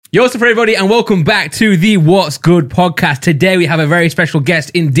Yo, what's up, everybody, and welcome back to the What's Good podcast. Today we have a very special guest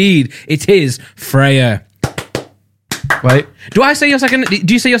indeed. It is Freya. Wait, Do you say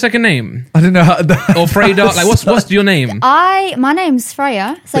your second name? I don't know how. Or Freya? Like, what's your name? My name's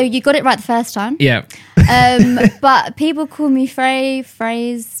Freya, so you got it right the first time. Yeah. But people call me Freya.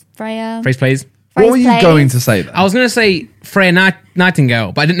 Phrase plays. What were you going to say then? I was going to say Freya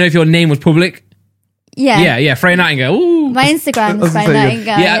Nightingale, but I didn't know if your name was public. Yeah, Freya Nightingale. Ooh. My Instagram is Freya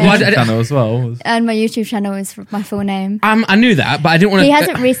Nightingale. Channel as well. And my YouTube channel is my full name. I knew that, but I didn't want to. He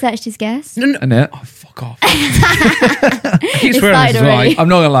hasn't researched his guest. No. Innit? Oh, fuck off. I keep swearing started as well. already. I'm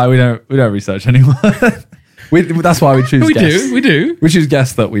not gonna lie, we don't research anyone. That's why we choose guests. We do. We choose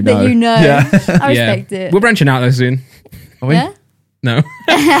guests that we know. That you know. Yeah. I respect it. We're branching out though soon. Are we? Yeah? No.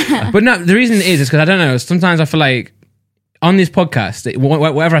 But no, the reason is because I don't know. Sometimes I feel like on this podcast,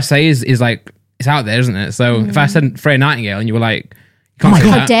 whatever I say is like, it's out there, isn't it? So if I said Freya Nightingale and you were like, you can't say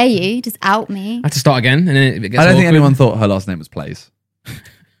How that, dare you? Just out me. I have to start again. And then it gets I don't think awkward. anyone thought her last name was Plays.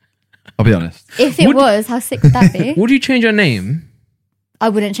 I'll be honest. If it was, how sick would that be? Would you change your name? I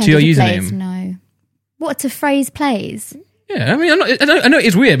wouldn't change To your it to username? plays, no. What, to phrase plays? Yeah, I mean, I know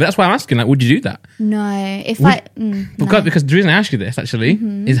it's weird, but that's why I'm asking. Like, would you do that? No. Because the reason I ask you this actually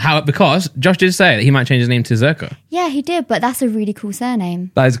is because Josh did say that he might change his name to Zerka. Yeah, he did, but that's a really cool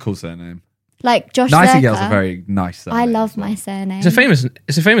surname. That is a cool surname. Like Josh Nightingale's Zerka, a very nice surname. I love my surname. It's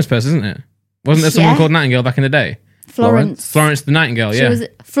a famous person, isn't it? Wasn't there someone Yeah. called Nightingale back in the day? Florence. Florence the Nightingale. She Yeah. was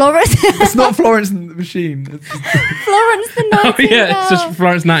Florence. It's not Florence and the Machine. Florence the Oh Nightingale. yeah, it's just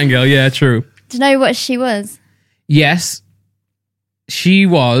Florence Nightingale. Yeah, true. Do you know what she was? Yes, she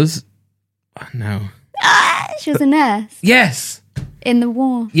was. Oh, no. She was a nurse Yes. in the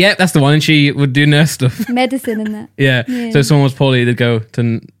war, Yeah, that's the one. And she would do nurse stuff. medicine and that. Yeah. Yeah. So if someone was poorly, they'd go to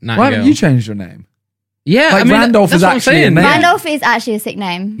Nightingale. Why haven't you changed your name? Yeah, Like, I mean, Randolph that's is what I'm actually a saying. name. Yeah. Randolph is actually a sick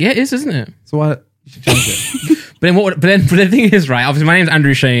name. Yeah, it is, isn't it? So why you should change it? But the thing is, right? Obviously, my name's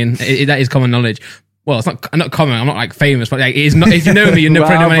Andrew Shane. That is common knowledge. Well, it's not common. I'm not like famous, but like, it is not. If you know me, you know Wow,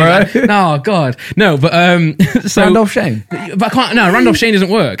 probably know my name. No, God, no. But so Randolph Shane. But I can't. No, Randolph Shane doesn't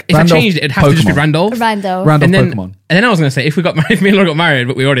work. If Randolph I changed it, it'd have to just be Pokemon. Randolph. Randolph. Randolph And Pokemon. then I was going to say, if we got married, me and Laura got married,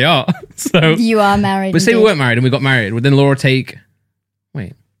 but we already are. So, You are married. but say we indeed. weren't married and we got married, would then Laura take?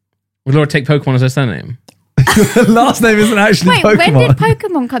 Wait, would Laura take Pokemon as her surname? Last name isn't actually Wait, Pokemon. when did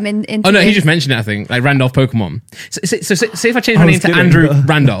Pokemon come in? Into Oh no, he this? just mentioned it. I think like Randolph Pokemon. So say if I changed my I was name to kidding, Andrew but-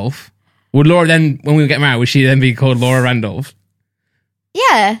 Randolph, would Laura then, when we get married, would she then be called Laura Randolph?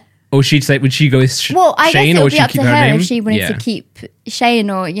 Yeah. Or would she go with Well, I Shane, guess it or would would be she up keep to her her name? if she wanted Yeah. to keep Shane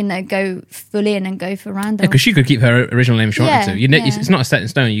or go full in and go for Randolph. Because she could keep her original name if she wanted Yeah, to. yeah. It's not set in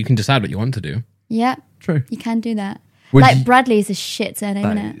stone. You can decide what you want to do. Yeah, True. you can do that. Would like you- Bradley's a shit surname,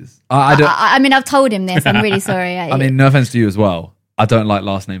 That isn't it? is. I don't. I mean, I've told him this. I'm really sorry. I mean, no offense to you as well. I don't like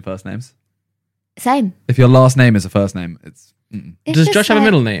last name, first names. same. If your last name is a first name, it's. It's Does just Josh have a like-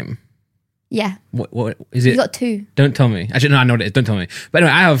 middle name? Yeah, What is he's it? got two. Don't tell me. Actually, no, I know what it is. Don't tell me. But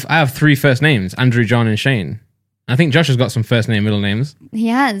anyway, I have three first names: Andrew, John, and Shane. I think Josh has got some first name, middle names. He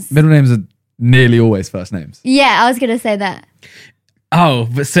has. Middle names are nearly always first names. Yeah, I was gonna say that. Oh,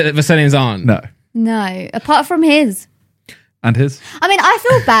 but surnames aren't. No. No, apart from his. And his? I mean, I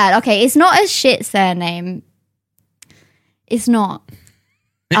feel bad. Okay, it's not a shit surname. It's not.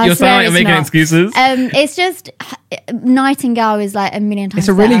 I You're swear sounding like it's you're making not. excuses. It's just Nightingale is like a million times It's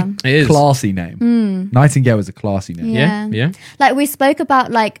a really better. It is. classy name. Nightingale is a classy name. Yeah, yeah. Like we spoke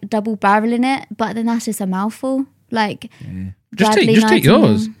about like double barreling it, but then that's just a mouthful. Like Just Bradley take Nightingale.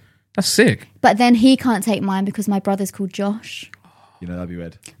 yours. That's sick. But then he can't take mine because my brother's called Josh. You know, that'd be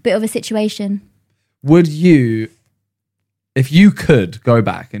weird. Bit of a situation. Would you, if you could go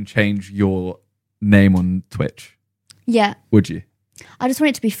back and change your name on Twitch, Yeah. would you? I just want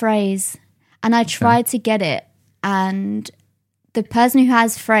it to be phrase. And I tried to get it, and the person who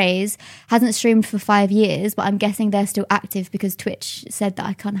has phrase hasn't streamed for 5 years, but I'm guessing they're still active because Twitch said that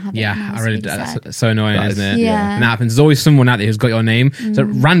I can't have it. and Yeah, was I really. sad. That's so annoying, That isn't is- it? Yeah. And that happens. There's always someone out there who's got your name. So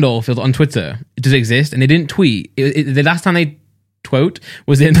Randolph is on Twitter. It does exist, and they didn't tweet. The last time they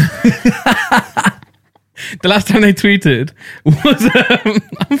was in. The last time they tweeted was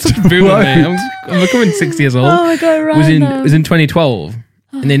I'm such a boomer, mate. I'm becoming 60 years old. Oh my God, was random. in 2012,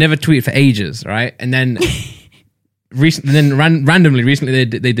 and they never tweeted for ages, right? And then randomly recently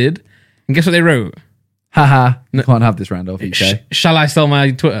they did, and guess what they wrote? Haha, you can't have this Randolph each day. Shall I sell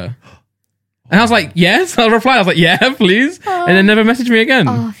my Twitter? And I was like, yes. I replied. I was like, yeah, please. And then never messaged me again.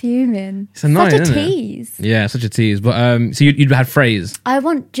 Oh, fuming. It's annoying, Such a isn't it? tease. Yeah, such a tease. But so you'd had phrase. I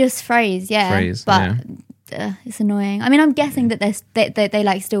want just phrase, yeah. Phrase, but yeah. it's annoying. I mean, I'm guessing that they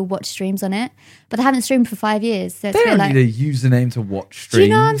like still watch streams on it, but they haven't streamed for 5 years. So it's They a bit don't like, need a username to watch do you streams.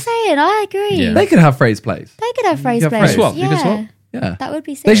 know what I'm saying? I agree. Yeah. They could have phrase plays. They could have phrase You could have plays. phrase swap. You could swap. Yeah. That would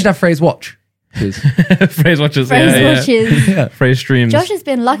be sick. They should have phrase watch. Please. Phrase watchers. phrase yeah, watches. Yeah. Phrase streams. Josh has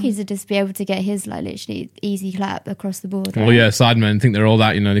been lucky to just be able to get his like literally easy clap across the board. Right? Well, yeah, Sidemen think they're all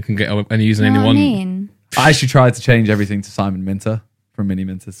that. You know, they can get any username You know they what I want. mean? I actually tried to change everything to Simon Minter from Mini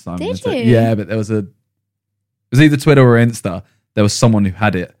Minter to Simon Did Minter. you? Yeah, but it was either Twitter or Insta. There was someone who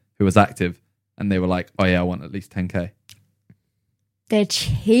had it who was active, and they were like, "Oh yeah, I want at least 10K." The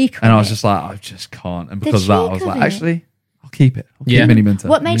cheek. And of I was it. just like, I just can't. And The because of that, I cheek was of like, it. actually, I'll keep it. I'll keep Yeah. Mini Minter.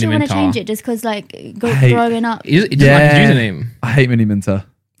 What made you want to Mini change Minter. it? Just because like hate- growing up? It doesn't like his username. I hate Mini Minter.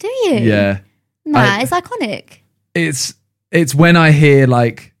 Do you? Yeah, Nah, it's iconic. it's when I hear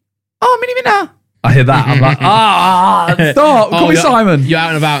like, "Oh, Mini Minter," I hear that. I'm like, stop! Call me you're- Simon. You're out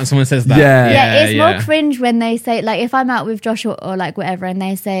and about and someone says that. Yeah. Yeah, it's more cringe when they say, like, if I'm out with Josh or like whatever, and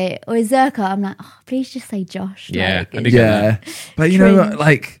they say, "Oh, Zerka," I'm like, "Oh, please just say Josh." Yeah, Like, I do get Yeah, but you know, Cringe.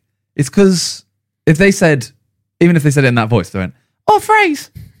 like, it's because if they said, even if they said it in that voice, they went, "Oh,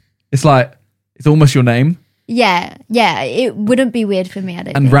 phrase." It's like it's almost your name. yeah, it wouldn't be weird for me. I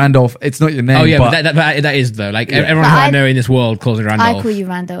don't And think. Randolph, it's not your name. Oh yeah, but but that is though. Like Yeah. everyone But who I I- know in this world calls me Randolph. I call you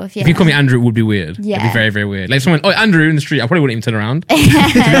Randolph. Yeah. If you call me Andrew, it would be weird. It'd be Yeah. very, very weird. Like if someone, Andrew in the street, I probably wouldn't even turn around. To be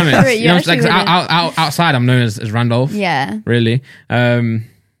honest, You you know, actually like 'cause wouldn't. outside, I'm known as Randolph. Yeah. Really.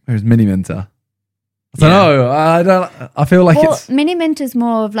 Whereas Mini Minter, I don't know. I don't. I feel like Well, it's. Mini Minter's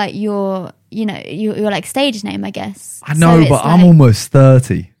more of like your like stage name, I guess. I know, So but it's I'm like- almost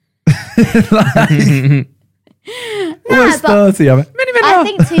 30. Like, almost but 30. I'm like, Mini Minter. I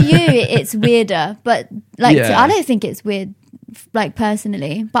think to you it's weirder, but like Yeah. I don't think it's weird, like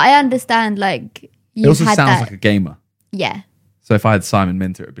personally. But I understand like it you've also had sounds that. like a gamer. Yeah, So if I had Simon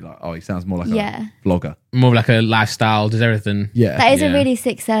Minter, it'd be like, oh, he sounds more like Yeah. a vlogger. More of like a lifestyle, does everything. Yeah. that is Yeah. a really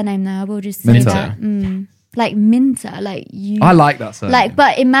sick surname though. I will just say Minter. that. Like Minter, like you. I like that surname. like,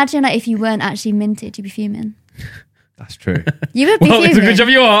 but imagine like if you weren't actually minted, you'd be fuming. That's true. You would be Well, it's a fuming. good job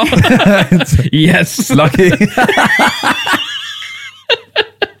you are. Yes. Lucky.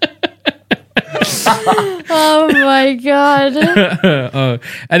 Oh my god. Oh.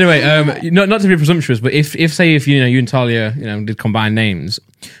 Anyway, not to be presumptuous, but if you and Talia did combine names,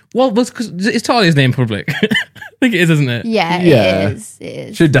 well, because is Talia's name public? I think it is, isn't it? Yeah, Yeah. it is. It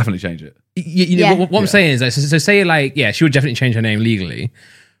is. Should definitely change it. You know, Yeah. what I'm saying is that so say like she would definitely change her name legally.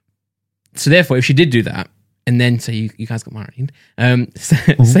 So therefore, if she did do that, and then say you guys got married,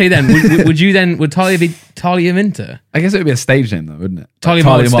 say then would Talia be Talia Minter? I guess it would be a stage name though, wouldn't it? Talia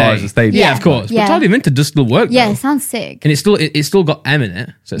Talia Mar Mar stay. is a stage Yeah, name. of course. Yeah. But Talia Minter does still work. Yeah, though. it sounds sick. And it's still got M in it,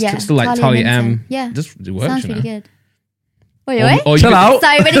 so it's Yeah, still like Talia Talia Minter. M. Yeah. it works. Sounds you really know? good. Wait. Or you Chill could, out. So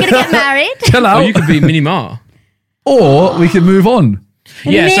when are you gonna get married? Chill Or out. you could be Mini Mar. Or we could move on.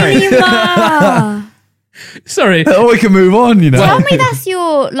 Yeah, sorry. Minima. Sorry. Or we can move on, Tell me that's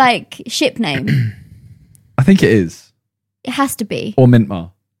your like ship name. I think it is. It has to be. Or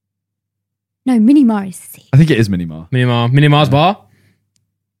Mintmar. No, Minimar is C. I think it is Minimar. Mini Mar's bar.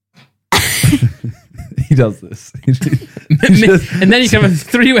 He does this. And then you can have a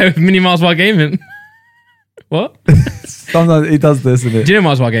three-way with Mini Mars Bar Gaming. What? Sometimes he does this and it. Do you know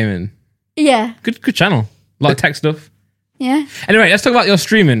Mars Bar Gaming? Yeah. Good channel. A lot of tech stuff. Yeah. Anyway, let's talk about your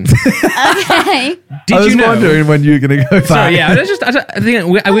streaming. Okay. Did I was you know? wondering when you were going to go back. Sorry, yeah. I think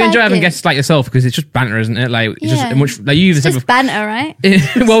we like enjoy having it. guests like yourself because it's just banter, isn't it? Like it's Yeah. just much like you even It's said just banter, right?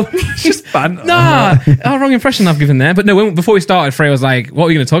 before. Well, Just banter. nah, wrong impression I've given there. But no, before we started, Freya was like, "What are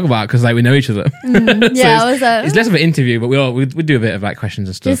we going to talk about?" Because like we know each other. Yeah, I was like, It's less of an interview, but we do a bit of like questions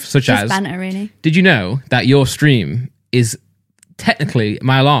and stuff, such just as, banter, really. did you know that your stream is technically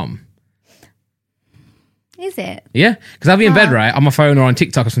my alarm? Is it? Yeah, because I'll be in bed, right, on my phone or on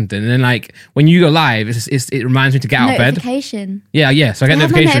TikTok or something, and then like when you go live, it reminds me to get out of bed. Notification. Yeah. So I get You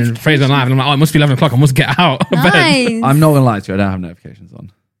have my notification. Freya's gone live, and I'm like, oh, it must be 11 o'clock. I must get out of bed. Nice. I'm not going to lie to you. I don't have notifications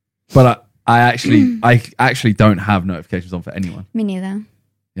on. But I actually don't have notifications on for anyone. Me neither.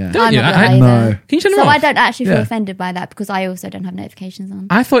 Yeah. Don't I'm you? not I- gonna no. either. Can you turn them So off? I don't actually feel Yeah. offended by that because I also don't have notifications on.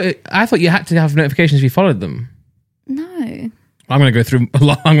 I thought you had to have notifications if you followed them. No. I'm gonna go through a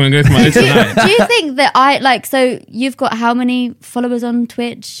lot. I'm gonna go through my list tonight. Do you think that so you've got how many followers on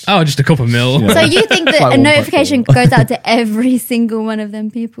Twitch? Oh, just a couple mil. Yeah. So you think that like a 1.4. notification goes out to every single one of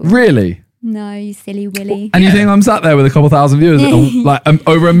them people? Really? No, you silly Willy. And you think I'm sat there with a couple thousand viewers, like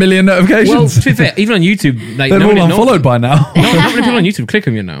over 1 million Well, notifications? to be fair, even on YouTube, like They're all nobody- unfollowed by now. not many people on YouTube click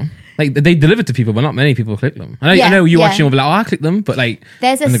them. You know, like they deliver to people, but not many people click them. I Yeah, know you yeah. watching will be like, oh, I click them, but like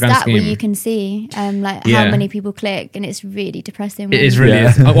There's a in the grand stat where scheme, you can see like Yeah. how many people click, and it's really depressing. it is when- really Yeah.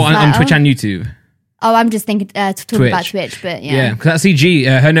 is. On Like, Twitch and YouTube. Oh, I'm just thinking talking about Twitch, but Yeah, because that CG,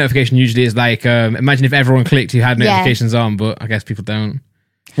 her notification usually is like, imagine if everyone clicked who had notifications on, but I guess people don't.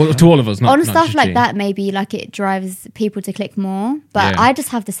 Well, to all of us, not on stuff just like you. that, maybe like it drives people to click more. But I just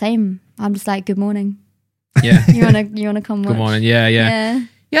have the same. I'm just like, good morning. Yeah, you wanna come watch? Good morning. Yeah.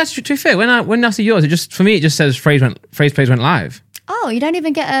 Yeah, to be fair, when I see yours, for me it just says phrase plays went live. Oh, you don't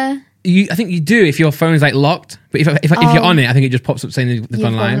even get a. I think you do if your phone's like locked, but if you're on it, I think it just pops up saying it's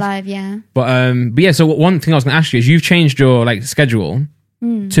gone live. Yeah. But yeah, so one thing I was going to ask you is you've changed your like schedule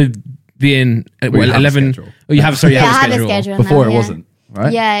to being 11. Oh, you have sorry, Yeah, you I have have a schedule Before now, it wasn't,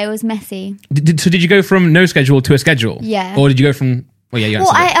 right? Yeah, it was messy. So did you go from no schedule to a schedule? Yeah. Or did you go from? Well, yeah, you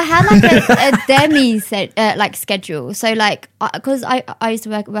Well, answered it. I had like a demi like schedule. So like, because I used to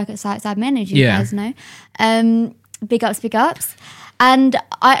work at Site Admin, as you guys know. Big ups. And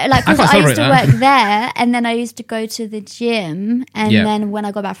I used to work there, and then I used to go to the gym, and then when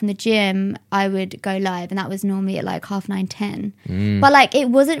I got back from the gym, I would go live, and that was normally at like 9:30, 10. But like, it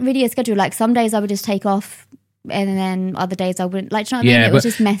wasn't really a schedule. Like some days I would just take off, and then other days I wouldn't. Like, do you know what I mean? It was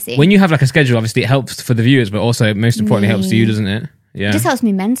just messy. When you have like a schedule, obviously it helps for the viewers, but also most importantly helps you, doesn't it? Yeah, it just helps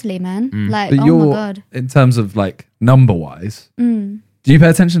me mentally, man. Like, But oh my god. in terms of like number wise, do you pay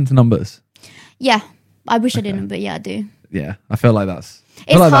attention to numbers? Yeah, I wish I didn't, but yeah, I do. Yeah, I feel like that's.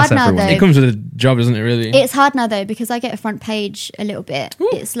 It's hard now, everyone. though. It comes with a job, doesn't it? Really, It's hard now though because I get a front page a little bit. Ooh.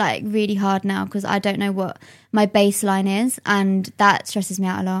 It's like really hard now because I don't know what my baseline is, and that stresses me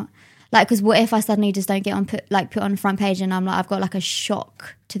out a lot. Like, because what if I suddenly just don't get put on the front page, and I'm like, I've got like a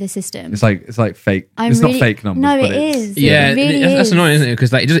shock to the system. It's like fake. It's not fake numbers. No, but it is. Yeah, it really that's is. annoying, isn't it?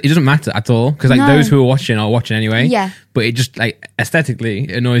 Because like it doesn't matter at all. Because like those who are watching anyway. Yeah. But it just like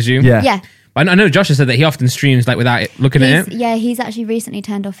aesthetically annoys you. Yeah. Yeah. I know Josh has said that he often streams like without looking at it. Yeah, he's actually recently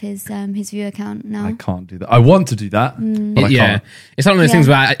turned off his view account now. I can't do that. I want to do that, but I can't. It's not one of those things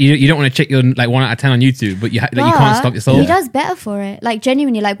where you don't want to check your like 1 out of 10 on YouTube, but you can't stop yourself. He does better for it. Like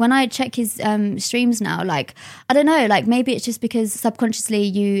genuinely, like when I check his streams now, like I don't know, like maybe it's just because subconsciously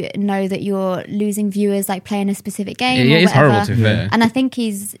you know that you're losing viewers like playing a specific game. Yeah, or it's whatever. horrible to be fair. And I think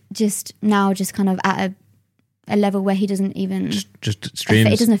he's just kind of at a level where he doesn't even just streams.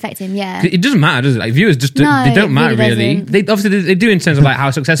 It doesn't affect him. Yeah, It doesn't matter, does it? Like viewers just they don't matter really. doesn't. They obviously they do in terms of like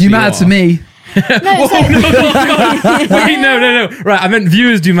how successful You matter to me. no, Wait, no. Right, I meant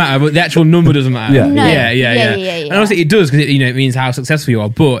viewers do matter, but the actual number doesn't matter. Yeah. No. Yeah. Yeah. And obviously it does because it means how successful you are,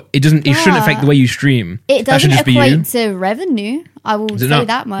 but it doesn't. It shouldn't affect the way you stream. It That should doesn't just be you. equate to revenue. I will say not?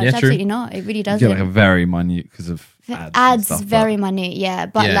 that much. Yeah, true. Absolutely not. It really You doesn't. get like a very minute because of ads. and Ads stuff, very but- minute, yeah.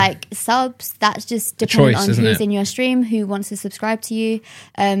 But Yeah. like subs, that's just dependent choice, on isn't who's it? in your stream, who wants to subscribe to you,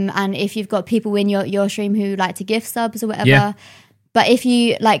 and if you've got people in your stream who like to gift subs or whatever. Yeah. But if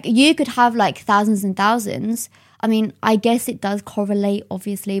you like, you could have like thousands and thousands. I mean, I guess it does correlate,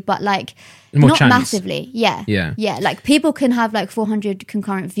 obviously, but like More not chance. massively. Yeah. Yeah. Like people can have like 400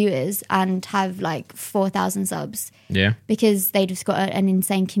 concurrent viewers and have like 4,000 subs Yeah. because they just got an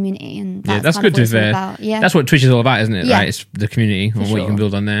insane community, and That's kind of good to what it's all fair. about. Yeah. That's what Twitch is all about, isn't it? Yeah. Right? It's the community and what you sure. can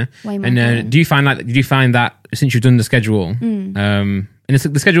build on there. Way more And important. do you find that since you've done the schedule, and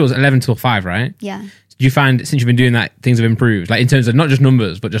the schedule is 11 till 5, right? yeah. Do you find since you've been doing that things have improved, like in terms of not just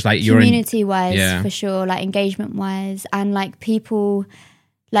numbers, but just like your Community wise, Yeah. for sure, like engagement wise, and like people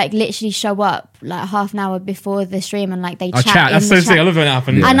like literally show up like half an hour before the stream and like they Oh, chat. chat. That's in so the sick. I chat. love when it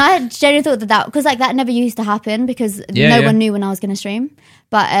happens. And I genuinely thought that because like that never used to happen because no one knew when I was going to stream.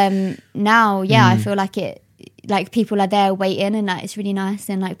 But now, I feel like it. Like people are there waiting, and like it's really nice.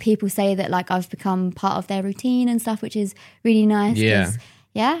 And like people say that like I've become part of their routine and stuff, which is really nice. Yeah. 'cause,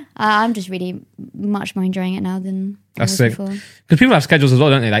 I'm just really much more enjoying it now than I That's was sick. before. Because people have schedules as well,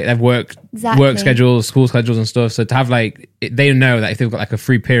 don't they? Like they have work Exactly. schedules, school schedules, and stuff. So to have like they know that if they've got like a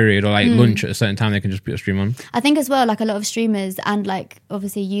free period or like lunch at a certain time, they can just put a stream on. I think as well, like a lot of streamers and like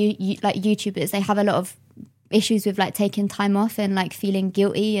obviously you like YouTubers, they have a lot of issues with like taking time off and like feeling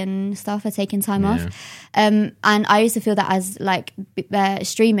guilty and stuff for taking time off. And I used to feel that as like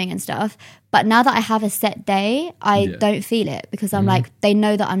streaming and stuff. But now that I have a set day, I don't feel it because I'm like, they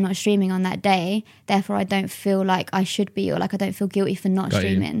know that I'm not streaming on that day. Therefore, I don't feel like I should be, or like I don't feel guilty for not Got you.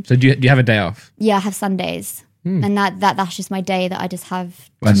 streaming. So do you have a day off? Yeah, I have Sundays. And that's just my day that I just have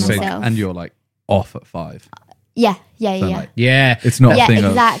to And, myself. and you're like off at 5. Yeah. So, like, Yeah. it's not Yeah, a thing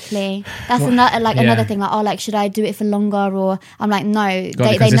exactly. That's another thing. Like, oh, like, should I do it for longer? Or I'm like, no. They know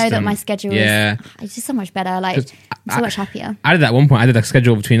that consistent. my schedule Yeah. is. It's just so much better. Like, 'Cause I'm so much happier. I did that at one point. I did a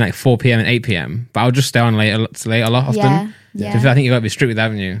schedule between like 4 p.m. and 8 p.m. But I would just stay on late a lot often. Yeah, So I think you got to be strict with that,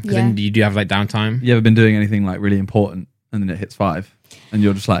 haven't you? Because then Yeah. you do have like downtime. You ever been doing anything like really important and then it hits 5 and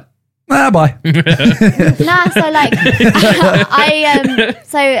you're just like, Bye. Nah, so like,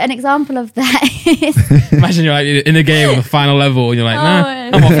 so an example of that is, Imagine you're like in a game on the final level and you're like, nah,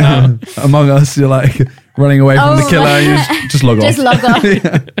 Oh. I'm off now. Among Us, you're like running away from the Oh. killer. You just log off. just log off.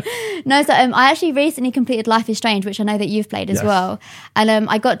 No, so I actually recently completed Life is Strange, which I know that you've played as Yes. well. And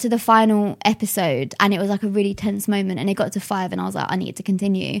I got to the final episode and it was like a really tense moment, and it got to 5 and I was like, I need to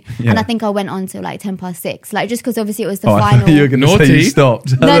continue. Yeah. And I think I went on till like 6, like just because obviously it was the Oh, I final. thought you were going to say Naughty. you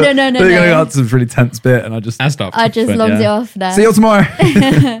stopped. No. You're going to No. go out to some really tense bit, and I just I stopped. I just But, logged yeah. it off now. see you tomorrow.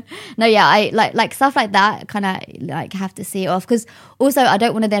 No, yeah, I like stuff like that. Kind of like have to see it off, because also I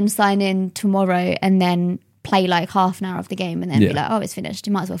don't want to then sign in tomorrow and then play like half an hour of the game and then be Yeah. like, oh, it's finished.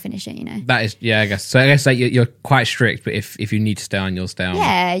 You might as well finish it, you know? That is, yeah, I guess. So I guess like you're quite strict, but if you need to stay on, you'll stay on.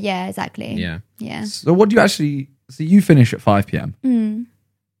 Yeah, exactly. Yeah. So what do you actually? So you finish at 5 p.m.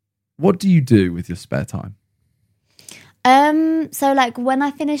 What do you do with your spare time? So like when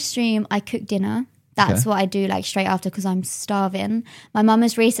I finish stream, I cook dinner. That's Okay. what I do like straight after, because I'm starving. My mum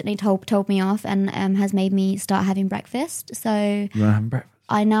has recently told me off and has made me start having breakfast. So You want to have breakfast?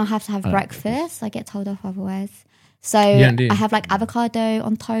 I now have to have like breakfast. I get told off otherwise. So Yeah, do you? I have like avocado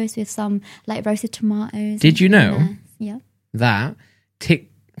on toast with some like roasted tomatoes. Did you know? Nice. Yeah. That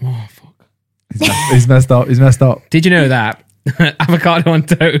oh fuck. He's messed up. He's messed up. Did you know that avocado on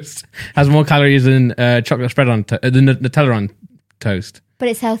toast has more calories than chocolate spread on than Nutella on toast? But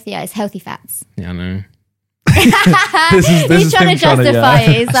it's healthier. It's healthy fats. Yeah, I know. This He's is trying him to justify it.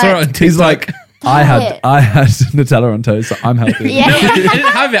 He's I saw it on like, TikTok. He's like, I had Nutella on toast. So I'm healthy. yeah. I didn't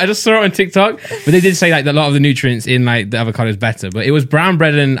have it. I just saw it on TikTok. But they did say like that a lot of the nutrients in like the avocado is better. But it was brown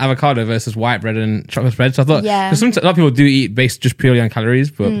bread and avocado versus white bread and chocolate spread. So I thought, Yeah. because a lot of people do eat based just purely on calories.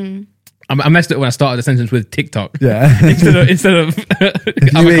 But I messed up when I started the sentence with TikTok Yeah. instead of You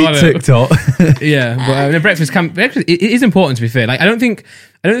eat avocado. TikTok. Yeah, but breakfast it is important, to be fair. Like I don't think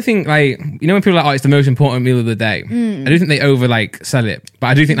like, you know, when people are like, oh, it's the most important meal of the day. I do think they over like sell it, but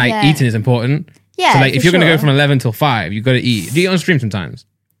I do think like Yeah. eating is important. Yeah, So like for if you're gonna go sure. from 11 till 5, you've got to eat. Do you eat on stream sometimes?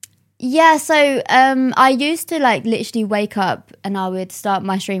 Yeah, so I used to like literally wake up and I would start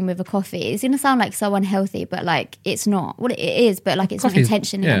my stream with a coffee. It's gonna sound like so unhealthy, but like it's not. Well, it is, but like it's Coffee's- not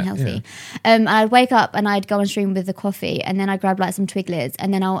intentionally yeah, unhealthy. And I'd wake up and I'd go on stream with the coffee, and then I'd grab like some Twiglets,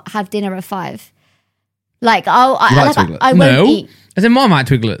 and then I'll have dinner at 5. Like You like Twiglets? I won't No, eat. as in Marmite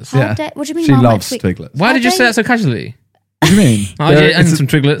Twiglets. How Yeah. dare- what do you mean? She Marmite loves Twig- Twiglets. Why How did you dare say that so casually? What do you mean? Oh, yeah, and some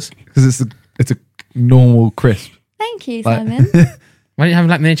Twiglets. Because it's a normal crisp. Thank you, Like- Simon. Why don't you have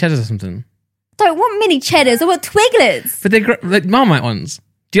like mini cheddars or something? Don't want mini cheddars. I want Twiglets. But they're like Marmite ones.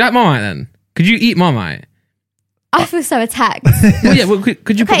 Do you like Marmite then? Could you eat Marmite? I feel so attacked. Well, yeah. Well,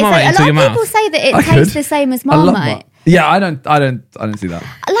 could you put Okay, so Marmite a into lot your of people mouth? say that it I tastes could. the same as I love Marmite. Yeah, I don't see that.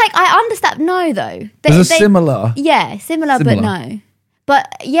 Like I understand. No, though. There's a similar. Yeah, similar, but Similar. no. But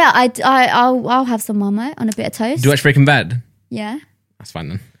yeah, I'll have some Marmite on a bit of toast. Do you watch Breaking Bad? Yeah. That's fine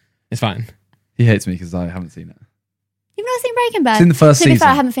then. It's fine. He hates me because I haven't seen it. You've not seen Breaking Bad? It's in the first to be fair,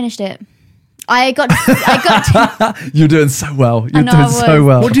 I season. haven't finished it. I got to, You're doing so well. You're know, doing I so was.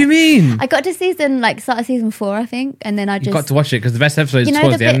 well. What do you mean? I got to start of season 4, I think, and then I You've just got to watch it because the best episode is you know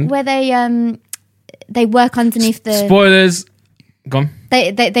towards the the bit end. where they work underneath the Spoilers. Gone.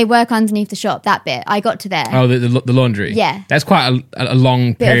 they work underneath the shop. That bit I got to there. Oh, the laundry. Yeah. That's quite a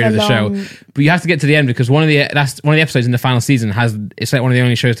long Bit of period a of the long- show. But you have to get to the end because one of the episodes in the final season it's like one of the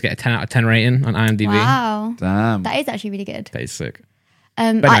only shows to get a 10 out of 10 rating on IMDb. Wow, Damn. that is actually really good. That is sick. But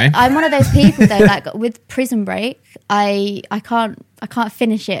anyway. I'm one of those people though. Like with Prison Break, I can't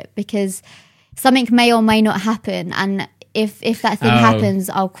finish it because something may or may not happen, and if that thing Oh. happens,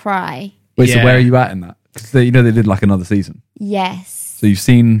 I'll cry. Wait, so Yeah. where are you at in that? Because they did like another season. Yes, So you've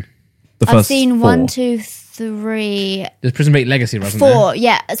seen the first I've seen 4. 1, 2, 3, There's Prison Break Legacy, wasn't there? 4.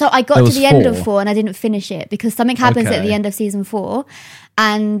 Yeah, so I got There to was the end of 4. 4 and I didn't finish it because something happens at Okay. the end of season 4,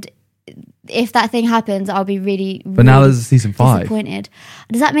 and if that thing happens, I'll be really. But now really there's season 5. disappointed.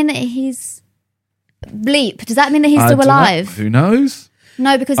 Does that mean that he's bleep? Does that mean that he's I still don't know. alive? Who knows?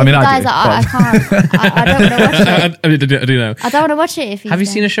 No, because I if mean, he I dies, do, I but- can't. I don't want to watch it. I do know. I don't want to watch it. If he's Have you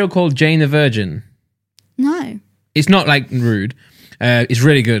dead. seen a show called Jane the Virgin? No. It's not like rude. It's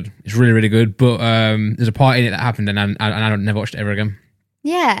really good. It's really, really good. But there's a part in it that happened, and I never watched it ever again.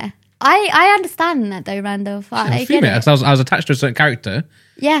 Yeah, I understand that though, Randolph. I get Fuming. it. I was attached to a certain character,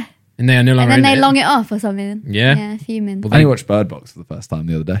 Yeah, and they are no and longer then in they it. long it off or something. Yeah. yeah, fuming. Well, I only watched Bird Box for the first time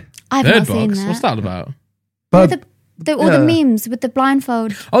the other day. I've Bird not seen Box. that. What's that about? All Bird, all the yeah. memes with the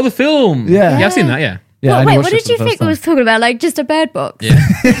blindfold. Oh, the film. Yeah. I've seen that. Yeah. Yeah, I What, only wait, watched what it did for you the think first it was time. talking about? Like just a bird box?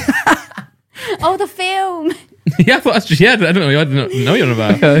 Yeah. Oh, the film. Yeah. I thought that's just, yeah. I don't know. I don't know what you're on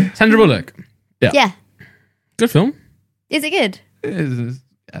about. Okay. Sandra Bullock. Yeah. Yeah. Good film. Is it good?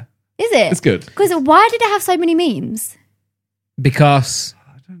 Yeah. Is it? It's good. Because why did it have so many memes? Because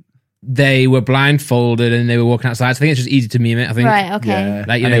they were blindfolded and they were walking outside. So I think it's just easy to meme it. I think. Right. Okay. Yeah.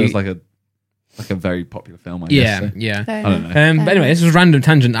 Like, you And know, it was like a very popular film, I Yeah, guess. So. yeah. Fair I don't enough. know. But anyway, this was a random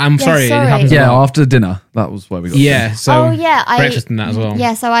tangent. I'm sorry. It sorry. happens a Yeah, lot. after dinner, that was where we got Yeah. So Oh yeah, breakfast and that as well.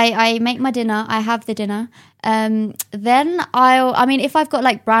 Yeah, so I make my dinner. I have the dinner. Then I mean, if I've got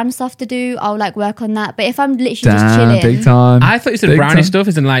like brand stuff to do, I'll like work on that. But if I'm literally just Damn, chilling, big time. I thought you said Big brownie time. stuff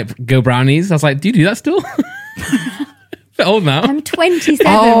isn't like go brownies. I was like, do you do that still? Bit old now. I'm 27,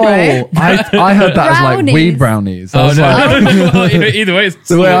 Oh, bro. I heard that as like Brownies. weed brownies. I Oh was no! like, Well, either way, it's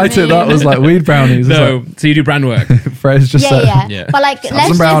the way I took that was like weed brownies. It's no. So you do brand work. like, Freya's just said Yeah. Yeah. But like, some let's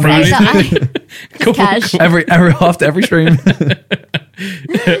just brownies. say that Cool, cash. cool. every after every stream.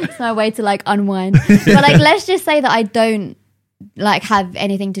 It's my way to like unwind. But like, let's just say that I don't like have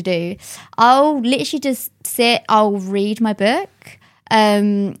anything to do. I'll literally just sit. I'll read my book.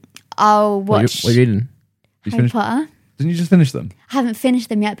 I'll watch What are you reading? You Harry finished? Potter. Didn't you just finish them? I haven't finished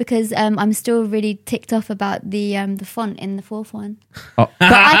them yet because I'm still really ticked off about the font in the fourth one. Oh,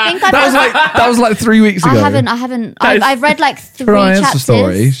 I think that was like 3 weeks ago. I haven't. I've read like 3 Ryan's chapters.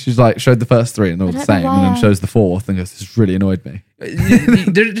 story. She's like showed the first 3 and they're all the I don't know same, and then why. shows the 4th and goes, "This really annoyed me."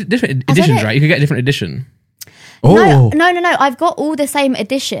 There are different editions, it. right? You could get a different edition, Oh, No. I've got all the same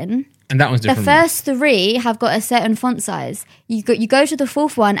edition. and that one's The different. first 3 have got a certain font size. You go to the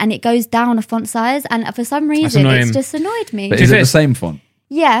 4th one and it goes down a font size, and for some reason annoying. it's just annoyed me. but is it the Just- same font?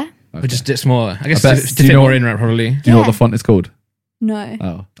 Yeah. but just a bit smaller. I guess I bet- to do you fit know more what- in, right? Probably. Do you know what Yeah. the font is called? No.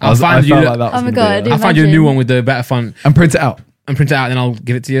 Oh, I'll find you felt the- like that was Oh my gonna be God, it. I'll find you a new Imagine. one with the better font And print it out. and print it out, and then I'll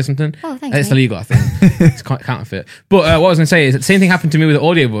give it to you or something. Oh, thanks, It's mate. illegal, I think. It's counterfeit. But what I was going to say is the same thing happened to me with the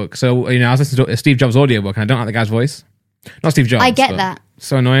audiobook. So, you know, I was listening to a Steve Jobs audiobook and I don't like the guy's voice. Not Steve Jobs. I get but that.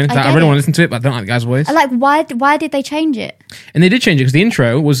 So annoying. I Like, I get really it. want to listen to it, but I don't like the guy's voice. Like, why did they change it? And they did change it because the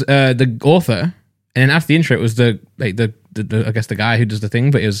intro was the author, and then after the intro it was the I guess the guy who does the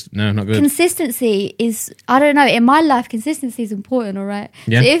thing, but it was not good. Consistency is, I don't know, in my life consistency is important, all right?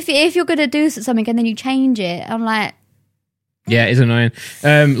 Yeah. So if you're going to do something and then you change it, I'm like, Yeah, it's annoying.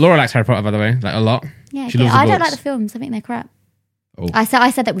 Laura likes Harry Potter, by the way, like a lot. yeah, She okay. loves the I don't books. like the films. I think they're crap. Oh. I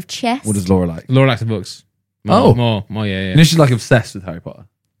said that with chess. What does Laura like? Laura likes the books. Oh. More, yeah. You know she's like obsessed with Harry Potter.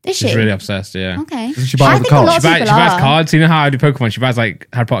 Is she? She's really obsessed, yeah. Okay. Doesn't she buy I all the think a cards? lot She of buys, people she buys are. cards. You know how I do Pokemon? She buys like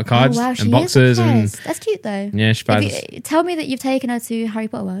Harry Potter cards Oh, wow, she and is boxes, and obsessed. That's cute though. yeah, she buys. Tell me that you've taken her to Harry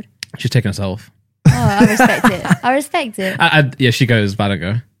Potter World. She's taking herself. Oh, I respect it. I respect it. Yeah, she goes, but I don't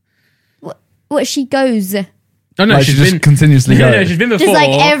go. What she goes. Oh no, Like, she's she just been continuously no, goes. she's been before. Just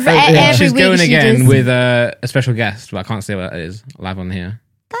like every She's week going she again just- with a special guest, but I can't say what that is live on here.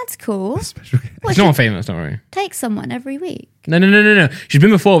 That's cool. Special- What, She's no one famous, don't worry. take someone every week. No. She's been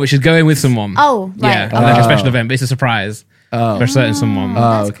before, but she's going with someone. Oh, right. Yeah, like a special event, but it's a surprise for a certain someone.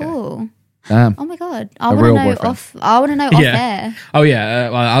 That's okay. cool. Damn. Oh my god, I A want to real know boyfriend. I want to know off Yeah. there. Oh yeah,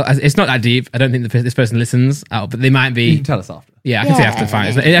 well, it's not that deep. I don't think this person listens, but they might You be. can tell us after. Yeah, I can say after fine.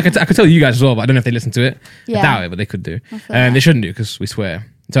 It's not- I could tell you guys as well, but I don't know if they listen to it. I Yeah. doubt it, but they could do. feel that. They shouldn't do because we swear.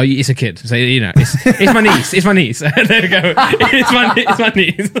 So it's a kid. So you know, it's my niece. It's my niece. There we go. It's my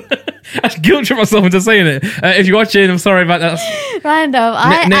niece. I guilt trip myself into saying it. If you're watching, I'm sorry about that. Random.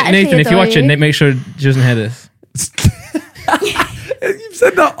 I actually Nathan, if you're adore watching, you. make sure she doesn't hear this. You've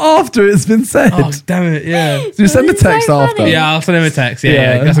said that after it's been said. damn it! Yeah. So you send a It's so text after. funny. Yeah, I'll send him a text. Yeah,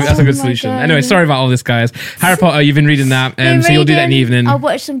 Yeah. that's a Oh good my solution. God. Anyway, sorry about all this, guys. Harry Potter, you've been reading that, Been so you'll do that in the reading. evening. I'll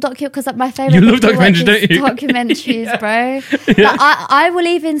watch some because my favorite. You love thing to watch documentaries, is don't you? Documentaries, bro. Like, I will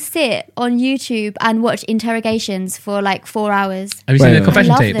even sit on YouTube and watch interrogations for like 4 hours. Have you seen Wait, the wait.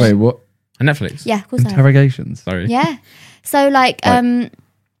 confession I love tapes them. Wait, what? on Netflix? Yeah, of course. I have. Interrogations. Sorry. Yeah. So like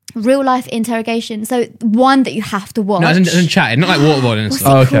real life interrogation. So one that you have to watch. No, it's in chat, not like waterboarding and What's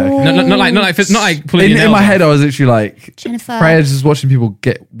stuff. it Oh, okay. called? Not like pulling In your nails my off. head, I was literally like, Jennifer. Freya's just watching people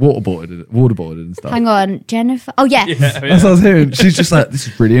get waterboarded and stuff. Hang on, Jennifer. Oh yeah. That's what I was hearing. She's just like, this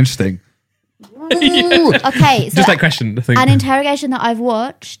is really interesting. Ooh, okay. So Just that question, I think. an interrogation that I've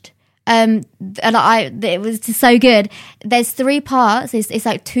watched. And it was just so good. There's 3 parts. It's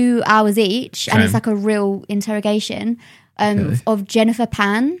like 2 hours each, and it's Same. like a real interrogation of Jennifer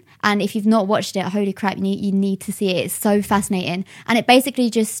Pan. And if you've not watched it, holy crap, you need to see it. It's so fascinating, and it basically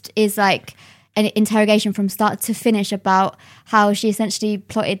just is like an interrogation from start to finish about how she essentially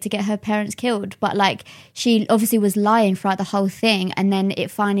plotted to get her parents killed, but like she obviously was lying throughout the whole thing, and then it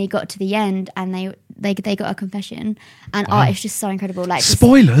finally got to the end, and they got a confession, and it's just so incredible. Like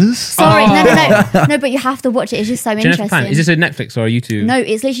Spoilers? sorry, no, but you have to watch it. It's just so Jennifer interesting. Pan, is this a Netflix or a YouTube? No,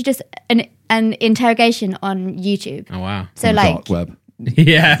 it's literally just an interrogation on YouTube. Oh wow. So On the like, dark web.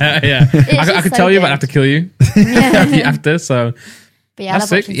 Yeah. I just could so tell you, but I good. have to kill you yeah. after. So But But yeah,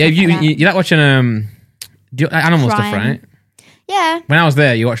 That's I love sick. watching Yeah, stuff you, like that. you like watching do you like animal stuff, Crime. right? Yeah. When I was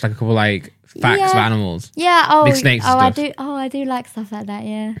there, you watched like a couple like facts Yeah. of animals. Yeah. Oh, Big snakes and I stuff. do. Oh, I do like stuff like that.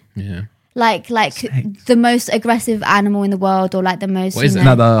 Yeah. Yeah. Like the most aggressive animal in the world, or like the most. What is you it?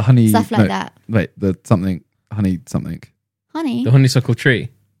 know, No, the honey. stuff like that. Wait, the something. Honey something. Honey. The honeysuckle tree.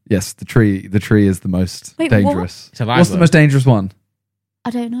 Yes, the tree. The tree is the most Wait, what? dangerous. It's a live What's the one. most dangerous one? I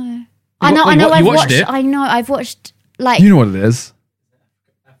don't know. You I know. wa- I know. you I've watched watched. it? I know. I've watched. Like. You know what it is?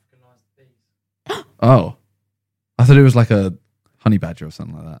 Oh, I thought it was like a honey badger or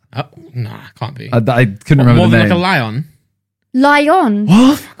something like that. Oh, nah, can't be. I couldn't remember More the than name. like a lion. Lion.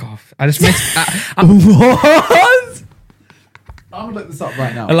 What? Fuck off. I just missed What? I'm gonna look this up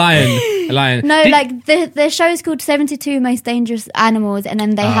right now. a lion. A lion. No, Did- like the show's called 72 Most Dangerous Animals, and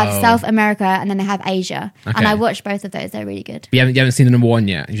then they have Oh. South America, and then they have Asia. Okay. And I watched both of those; they're really good. you haven't seen the number 1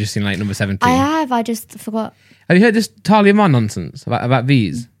 yet. You've just seen like number 17. I have. I just forgot. Have you heard this Talia Mann nonsense about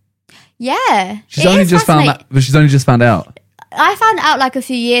bees? Yeah, She's it only is just found fascinating. that, but she's only just found out. I found out like a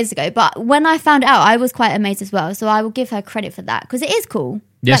few years ago, but when I found out, I was quite amazed as well. So I will give her credit for that because it is cool.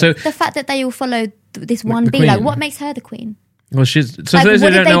 Yeah, Like, so- the fact that they all follow this one the bee, like queen. what makes her the queen? Well, she's so Like, for those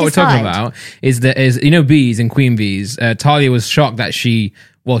what who did don't know they what we're talking decide? about is bees and queen bees. Talia was shocked that she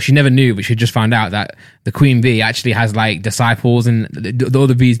never knew, but she just found out that the queen bee actually has like disciples, and the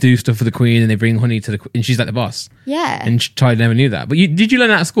other bees do stuff for the queen, and they bring honey to and she's like the boss. Yeah. And Talia never knew that. But did you learn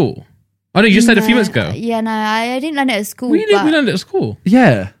that at school? Oh no, you just said a few minutes ago. Yeah, no, I didn't learn it at school. We but learned it at school.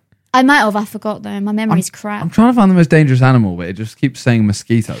 Yeah. I might have. I forgot though. My memory's crap. I'm trying to find the most dangerous animal, but it just keeps saying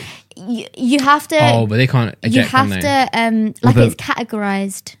mosquito. You have to. Oh, but they can't eject. you have can they? to. Like Well, it's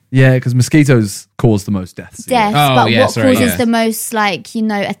categorized Yeah, because mosquitoes cause the most deaths. deaths, Oh, but yeah, what sorry, causes yeah. the most like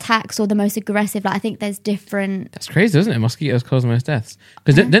attacks or the most aggressive? Like I think there's different. That's crazy, isn't it? Mosquitoes cause the most deaths.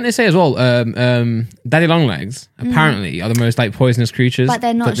 Because didn't they say as well? Daddy longlegs apparently are the most like poisonous creatures, But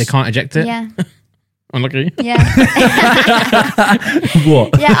they're not they can't eject it. Yeah, Unlucky. yeah,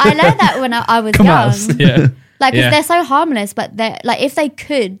 What? yeah. I learned that when I was Come young. on. Yeah. Like, 'cause Yeah. they're so harmless, but they're like if they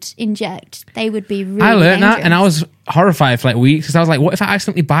could inject, they would be really. I learned that, dangerous. and I was horrified for like weeks because I was like, "What if I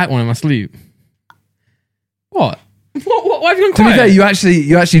accidentally bite one in my sleep?" What? What? Why have you gone To be quiet? fair,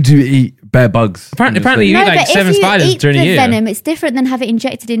 you actually do eat bare bugs. Apparently you No, eat like but 7 if you spiders eat during the a year. venom, it's different than have it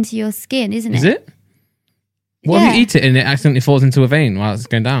injected into your skin, isn't Is it? it? What if Yeah. you eat it and it accidentally falls into a vein while it's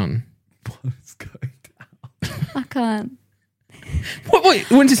going down? What's going down? I can't.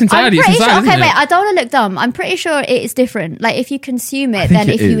 What? Once it's I'm inside, pretty it's sure. inside. Okay, isn't wait. it? I don't want to look dumb. I'm pretty sure it's different. Like if you consume it, think than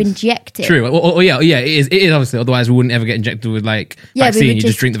it if you is. inject it. True. Oh, yeah. It is. It is obviously. Otherwise, we wouldn't ever get injected with like Yeah, we vaccine. would You just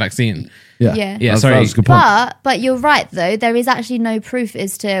just- drink the vaccine. Yeah. Yeah. Yeah, That sorry. was a good point. But you're right though. There is actually no proof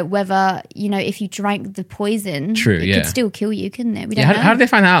as to whether if you drank the poison, True, it yeah. could still kill you, couldn't it? We Yeah. don't know. How did they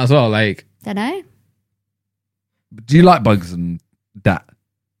find that out as well? Like, Don't know. Do you like bugs and that?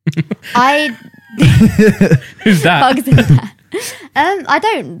 I who's that? bugs in that. I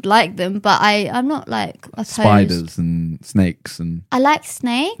don't like them, but I'm not like opposed. Spiders and snakes and. I like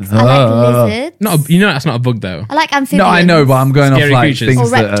snakes. I like lizards. That's not a bug though. I like amphibians. No, I know, but I'm going off Scary like creatures. things Or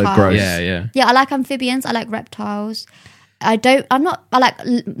that are reptiles. gross. Yeah. Yeah, I like amphibians. I like reptiles. I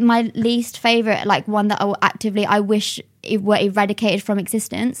like my least favorite, like one that I wish it were eradicated from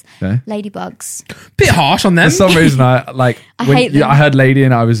existence. Okay. Ladybugs. Bit harsh on them. For some reason, I like. I when hate them. I heard lady,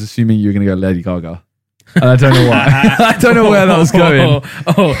 and I was assuming you were going to go Lady Gaga, and I don't know why. I don't know where that was going.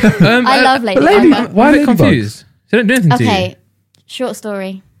 I love Lady Lady- Gaga. why I'm a bit ladybugs? confused. They don't do anything to you. Okay, short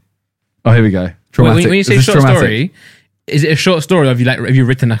story. Oh, here we go. Wait, Traumatic. when you say Is this short traumatic? story, is it a short story, or have you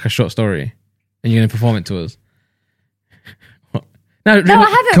written like a short story and you're going to perform it to us? What? No, No, I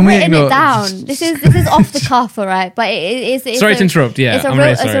haven't Can we written ignore- it down. This is off the cuff, all right? But it's Sorry to interrupt. Yeah, it's a I'm real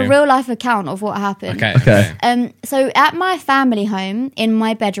really it's sorry. a real life account of what happened. Okay. So at my family home in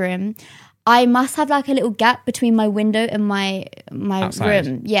my bedroom, I must have like a little gap between my window and my Outside.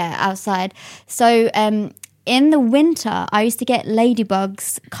 room. Yeah, outside. So in the winter, I used to get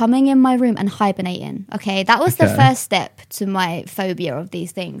ladybugs coming in my room and hibernating. Okay, that was the Okay. first step to my phobia of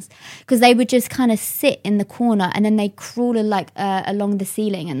these things, because they would just kind of sit in the corner and then they crawl along the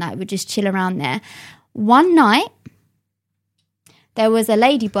ceiling and that would just chill around there. One night, there was a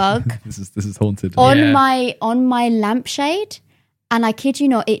ladybug This is haunted. on Yeah. my lampshade, and I kid you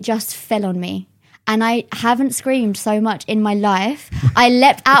not, it just fell on me. And I haven't screamed so much in my life. I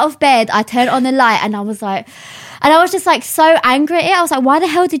leapt out of bed, I turned on the light, and I was just like so angry at it. I was like, why the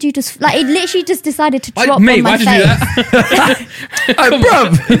hell did you just, like, it literally just decided to drop on my why did face. you do that?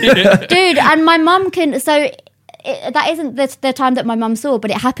 Bruv. Dude, and my mum so that isn't the time that my mum saw,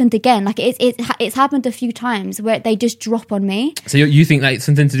 but it happened again. Like it's happened a few times where they just drop on me. So you think like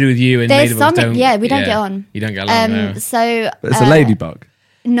something to do with you and There's ladybugs something. don't? Yeah, we don't get on. You don't get along. No. So But it's a ladybug.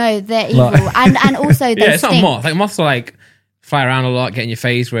 no, they're evil, and also they Yeah, it's stink. not a moth. Like moths are like fly around a lot, get in your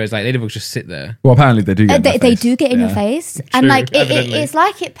face, whereas like ladybugs just sit there. Well, apparently they do get in They your face. do get in your face, and like evidently. it's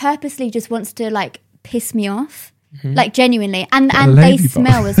like it purposely just wants to like piss me off, like genuinely, and a they ladybug.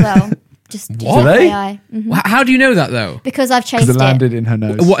 smell as well. Just What? Do they? FYI. How do you know that though? Because I've chased Because it it, landed in her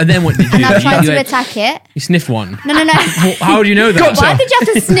nose. What and then what did you and do? I've tried you, to like, attack it. you sniffed one. No. How do you know that? Why did you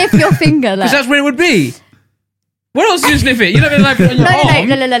have to sniff your finger? Because Like? that's where it would be. Where else do you sniff it? You don't like on your arm.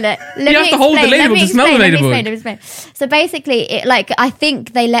 No. Let You have to hold the ladybug to smell the ladybug. Let me explain. So basically, I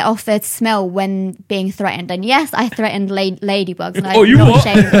think they let off their smell when being threatened. And yes, I threatened ladybugs. And Oh, I'm you not what?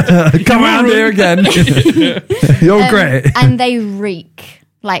 ashamed. Come around here again. You're great. And they reek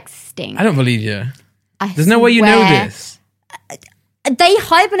like stink. I don't believe you. I There's no way you know swear. this. They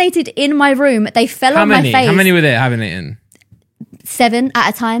hibernated in my room. They fell How on many? my face. How many were there hibernating? 7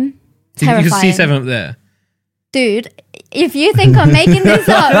 at a time. So you Terrifying. can see 7 up there. Dude, if you think I'm making this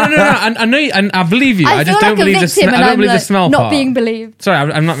up, No. I know. And I believe you. I I just feel don't like a believe the. victim, and I don't I'm believe the like smell not part. being believed. Sorry,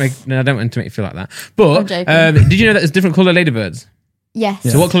 I'm not making. No, I don't want to make you feel like that. But I'm joking. did you know that there's different colour ladybirds? Yes.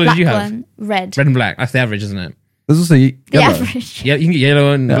 So what colour did you Black have? one, red. Red and black. That's the average, isn't it? There's also The yellow. average. Yeah, you can get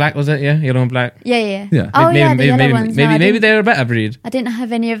yellow and black. Was it? Yeah, yellow and black. Yeah. Yeah. Oh yeah, the yellow ones. No, I Maybe didn't- they're a better breed. I didn't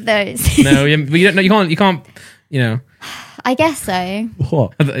have any of those. No, but you don't. No, you can't. You know, I guess so.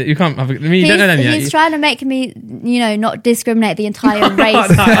 What? you can't. I mean, you don't know them yet. He's trying to make me, not discriminate the entire race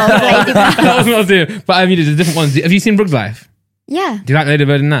of that ladybugs. was what I was doing. But I mean, there's different ones. Have you seen Brug's Life? Yeah, Do you like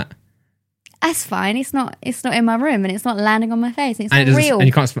Ladybird in that? that's fine. It's not in my room, and it's not landing on my face. It's And not it doesn't. real. And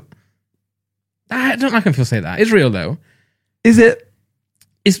you can't. I don't like when people say that. It's real though. Is it?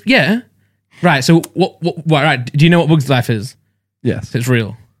 It's yeah. Right. So what? Right. Do you know what Bug's Life is? Yes. It's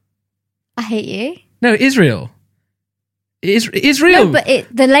real. I hate you. No, it is real. It is real. No, but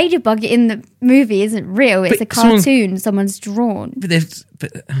the ladybug in the movie isn't real. It's But a cartoon someone's drawn.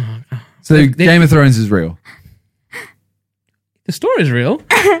 So Game of Thrones is real. The story is real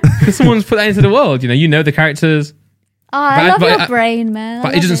because someone's put that into the world. You know the characters, Oh, I love but your brain, man. I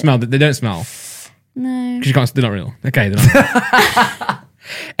but it love doesn't smell. They don't smell No. because you can't. They're not real. Okay, they're not.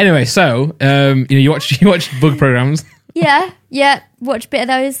 Anyway, so you watch bug programs. Yeah. Watch a bit of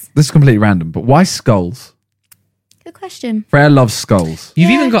those. This is completely random, but why skulls? Good question. Freya loves skulls.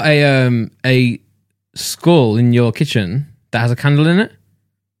 You've even got a skull in your kitchen that has a candle in it.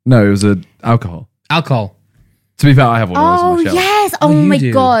 No, it was alcohol. Alcohol. To be fair, I have one of those Oh on my shelf. yes! Oh, Oh you my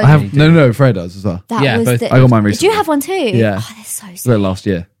do. god! I have no. Freya does as well. That Yeah, was both. the, I got mine Did recently. you have one too? Yeah. Oh, that's so It was sick. last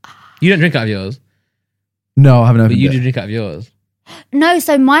year. You don't drink out of yours, No, I haven't but opened you it. do drink out of yours. No,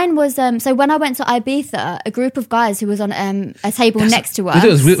 so mine was so when I went to Ibiza, a group of guys who was on a table next to us.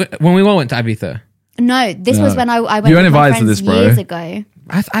 When we all went to Ibiza. No, this was No. when I went You with weren't my invited to friends this, bro. years ago.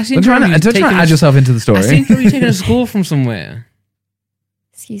 I seem Don't to try remember and you taking add yourself into the I seem story. to remember you taking a school from somewhere.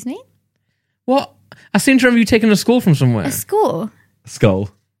 Excuse me? What? I seem to remember you taking a school from somewhere. A score? Skull.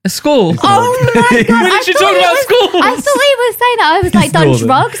 A school. Oh my god! When did you talk about schools? I thought he was saying that I was like done Ignore them.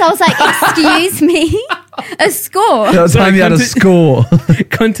 drugs. I was like, excuse me, a score. That was time you had a score.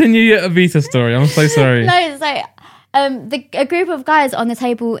 Continue your Ibiza story. I'm so sorry. No, it's like a group of guys on the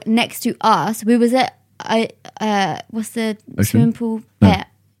table next to us. We was at what's the Ocean? swimming pool? No.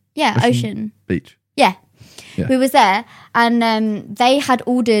 Yeah, Ocean. Beach. Yeah. Yeah. We was there, and they had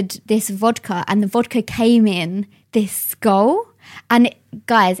ordered this vodka, and the vodka came in this skull. And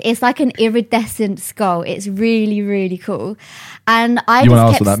guys, it's like an iridescent skull. It's really, really cool. And I You wanna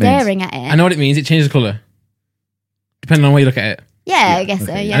just ask kept what that means? staring at it. I know what it means. It changes colour. Depending on where you look at it. Yeah, I guess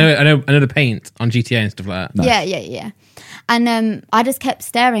so. okay. Yeah. I know the paint on GTA and stuff like that. Nice. Yeah. And I just kept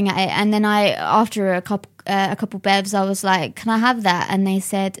staring at it, and then after a couple bevs, I was like, "Can I have that?" And they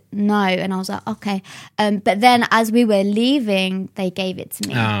said no, and I was like, "Okay." But then as we were leaving, they gave it to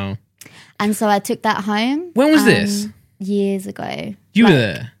me, Oh. and so I took that home. When was this? Years ago. You Like, were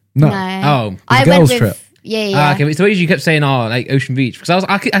there. No. Oh. I a went girls' with trip. yeah. Ah, okay, so you kept saying, like Ocean Beach. Because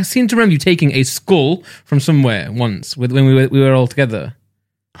I seem to remember you taking a skull from somewhere once when we were all together.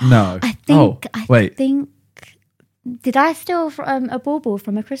 No. I think. wait. Did I steal a bauble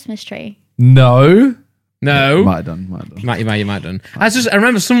from a Christmas tree? No. Might have done. You might have done. I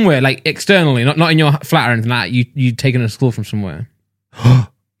remember somewhere, like externally, not in your flat or anything like that, you'd taken a skull from somewhere.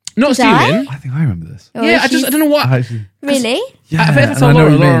 Not Did I? stealing. I think I remember this. Or Yeah, I she's- don't know what. Actually, Really? yeah, I bet if I and told I know Laura,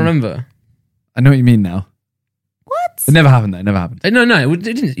 what you Laura mean. remember. I know what you mean now. What? It never happened. Though. It never happened. No, it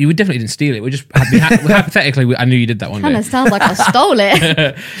didn't. You definitely didn't steal it. We just hypothetically, I knew you did that one Kind day. of sounds like I stole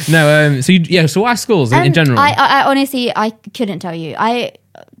it. No, so why schools in general? I honestly, I couldn't tell you.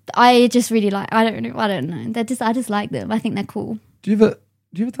 I just really like. I don't know. I just like them. I think they're cool. Do you have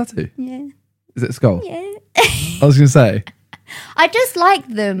a tattoo? Yeah. Is it a skull? Yeah. I was going to say. I just like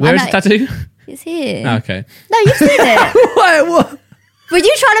them. Where is the tattoo? It's here. Oh, okay. No, you've seen it. What? Were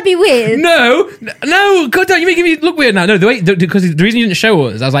you trying to be weird? No, God, you're making me look weird now. No, because the reason you didn't show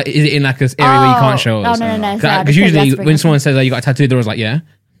us, I was like, is it in like an area where you can't show us? No. Because usually when someone says, "Oh, you got a tattoo," they're always like, "Yeah."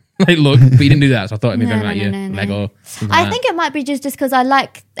 Like, look, but you didn't do that, so I thought maybe Lego. I think it might be just because I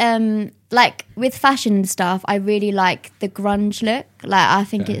like with fashion stuff. I really like the grunge look. Like, I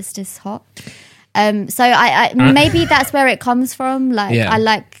think it's just hot. So I maybe that's where it comes from. Like, I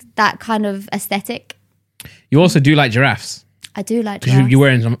like that kind of aesthetic. You also do like giraffes. I do like because you're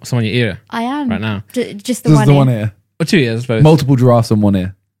wearing some on your ear. I am right now. Just the one ear. Or 2 ears, I suppose. Multiple giraffes on one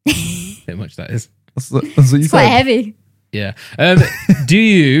ear. Bit much that is. That's what you it's quite heavy. Yeah. Do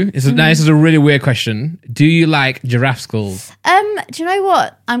you? This is a really weird question. Do you like giraffe skulls? Do you know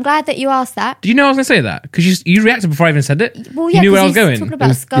what? I'm glad that you asked that. Do you know I was going to say that? Because you reacted before I even said it. Well, you knew where I was going. Talking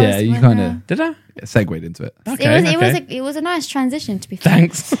about skulls. Yeah, you kind of did. I segued into it. Okay. It was a nice transition, to be fair.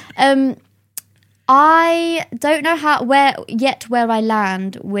 Thanks. I don't know where I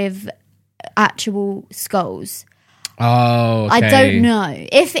land with actual skulls. Oh, okay. I don't know.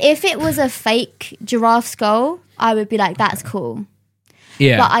 If it was a fake giraffe skull, I would be like, that's cool.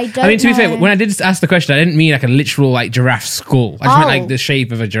 Yeah. But I don't I mean, to be fair, know. when I did ask the question, I didn't mean like a literal like giraffe skull. I just meant like the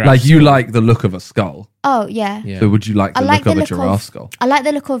shape of a giraffe. Like, you like the look of a skull. Oh, yeah. So would you like the look of a giraffe skull? I like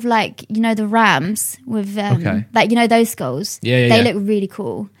the look of, like, the rams with, like, those skulls. Yeah. They look really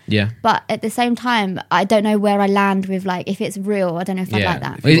cool. Yeah. But at the same time, I don't know where I land with, like, if it's real, I don't know if I like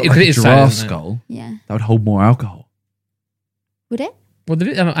that. If It is a giraffe skull, yeah. that would hold more alcohol. Would it? Well,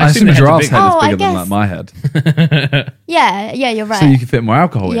 I assume a giraffe's head is bigger than guess. like my head. Yeah, you're right. So you can fit more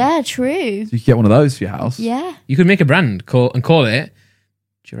alcohol in. Yeah, true. So you can get one of those for your house. Yeah. You could make a brand call it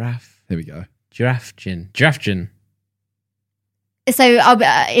giraffe. Here we go. Giraffe gin. Giraffe gin. So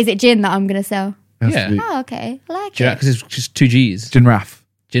is it gin that I'm going to sell? Yeah. Oh, okay. I like Giraffe, it. because it's just 2 G's. Ginraff.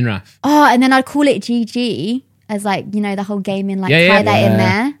 Ginraff. Oh, and then I'd call it GG as, like, the whole gaming, like, tie that in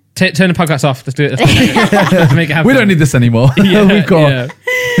there. Turn the podcast off. Let's do it. Let's make it happen. We don't need this anymore. We've got. Yeah.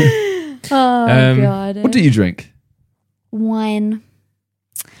 Oh, God. What do you drink? Wine.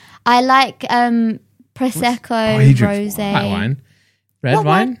 I like Prosecco, rosé. White wine. Red What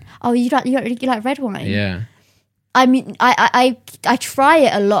wine? Oh, you like red wine? Yeah. I mean, I try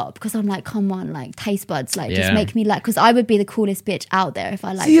it a lot because I'm like, come on, like, taste buds, like, just make me like, because I would be the coolest bitch out there if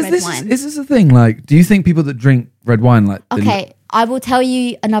I like red wine. Is this a thing? Like, do you think people that drink red wine like? Okay, I will tell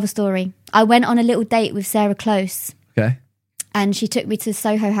you another story. I went on a little date with Sarah Close. Okay. And she took me to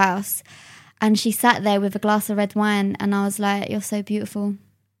Soho House, and she sat there with a glass of red wine, and I was like, "You're so beautiful."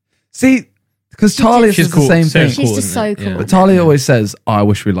 See, because Talia says the same thing. She's just so cool. But Talia always says, "Oh, I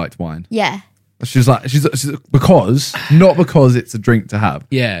wish we liked wine." Yeah. She's like, she's not because it's a drink to have.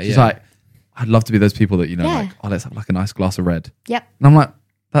 Yeah, She's like, I'd love to be those people that, like, oh, let's have like a nice glass of red. Yep. And I'm like,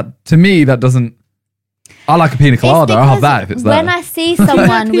 that to me, that doesn't. I like a pina colada. I'll have that if it's there. When I see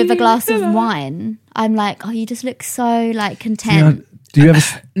someone with a glass of wine, I'm like, oh, you just look so, like, content. Do you ever?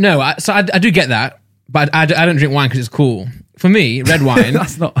 No, I do get that, but I don't drink wine because it's cool. For me, red wine.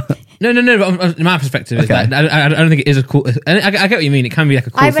 That's not. No. But in my perspective, is that I don't think it is a cool. I get what you mean. It can be like a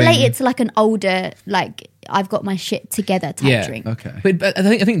cool thing. I relate it to like an older, like, I've got my shit together type drink. Okay. But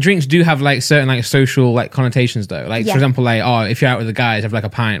I think drinks do have like certain like social like connotations though. Like for example, like if you're out with the guys, have like a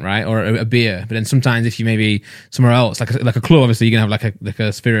pint, right, or a beer. But then sometimes if you maybe somewhere else, like a club, obviously you're gonna have like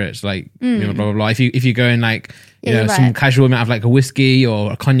a spirits, like blah blah blah. If you go in like some casual, you might have like a whiskey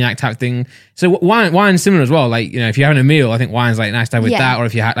or a cognac type thing. So wine's similar as well. Like if you're having a meal, I think wine's like nice to have with that. Or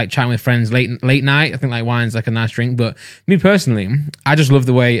if you're like chatting with friends late night, I think like wine's like a nice drink. But me personally, I just love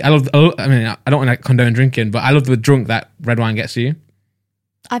the way I mean, I don't want to condone drinking, but I love the drunk that red wine gets you.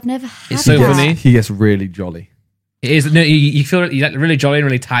 I've never had It's so that. funny. He gets really jolly. It is. No, you feel you're like really jolly and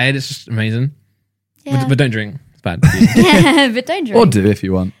really tired. It's just amazing. Yeah. But don't drink. It's bad. Yeah, but don't drink. Or do if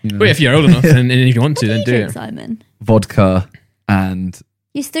you want. But if you're old enough and if you want to, What then do you do drink, it. Simon? Vodka and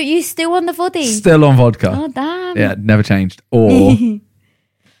You still on the body? still on vodka. Oh damn. Yeah, never changed. Or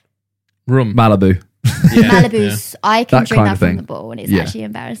Rum. Malibu. Malibu's. I can That drink kind that of from thing. the ball, and it's Yeah. actually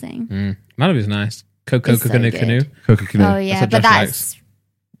embarrassing. Malibu's nice. Coco It's so canoe. good. Coca Canoe. Oh yeah, what but Josh that's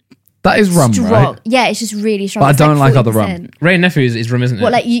That is rum, strong. right? Yeah, it's just really strong. But I It's don't like other 40%. rum. Ray and Nephew is rum, isn't it?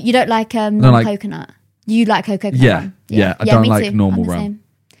 What, like you don't like non-coconut? You like coconut Yeah, rum? yeah, I don't me like too. normal I'm the rum. same.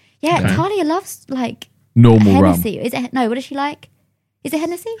 Yeah, Okay. Talia loves like normal rum. Hennessy. Is it? No, what does she like? Is it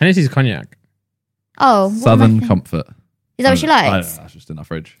Hennessy? Hennessy's cognac. Oh, what am I Southern thinking? Comfort. Is that what she I don't likes? know, that's just in our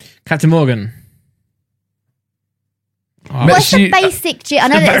fridge. Captain Morgan. Oh, What's she- the basic gin? I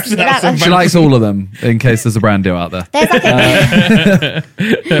know She likes all of them in case there's a brand deal out there. There's like a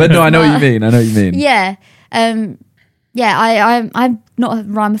But no, I know what you mean. yeah, yeah. I'm not a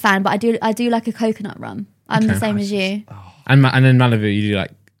rum fan, but I do like a coconut rum. I'm the same as you. and then Malibu, you do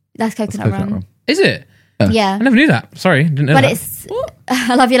like. That's coconut, rum. Is it? Yeah, I never knew that. Sorry, didn't know but that. it's.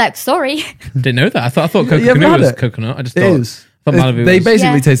 I love you. Like, sorry. Didn't know that. I thought You haven't Coconut had was it? coconut. I just It thought. is. thought Malibu They was-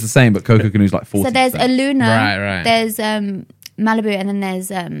 basically Yeah. taste the same, but Coca Canoe's like 40%. So there's a Luna. Right. There's Malibu, and then there's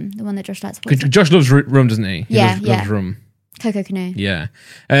the one that Josh likes. What is 'Cause it? Josh loves rum, doesn't he? He Yeah, loves rum. Cocoa Canoe. Yeah.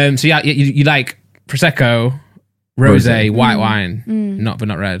 So yeah, you like prosecco, rosé, white wine, but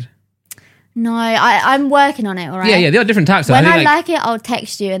not red. No, I'm working on it. All right. Yeah, there are different types. When I I think, like it, I'll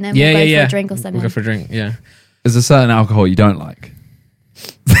text you, and then yeah, we'll go yeah. for a drink or something. We'll go for a drink. Yeah. There's a certain alcohol you don't like.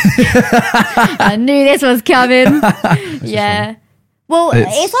 I knew this was coming. Yeah. Well,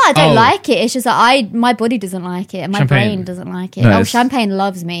 it's not I don't like it. It's just that my body doesn't like it, and my Champagne. brain doesn't like it. No, champagne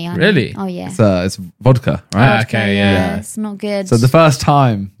loves me. I know. Really? Oh yeah. It's vodka, right? Okay, yeah. yeah. It's not good. So the first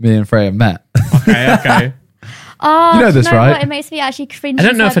time me and Freya met, Okay. oh, You know this, do you right? What? It makes me actually cringe. I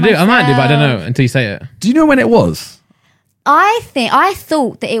don't know if I inside do. I might do, but I don't myself. know until you say it. do you know when it was? I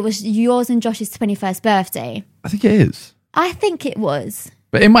thought that it was yours and Josh's 21st birthday. I think it is. I think it was.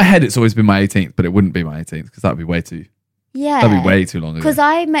 But in my head, it's always been my 18th, but it wouldn't be my 18th because that'd be way too long ago. Because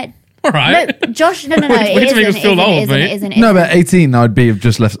I met. All right. No, Josh. No. Way It to make us feel old, mate. isn't. No, but 18, I'd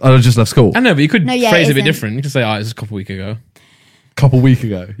just left school I know, but you could No, yeah, phrase it it a bit isn't. different. You could say, "Oh, it was a couple of weeks ago." a couple weeks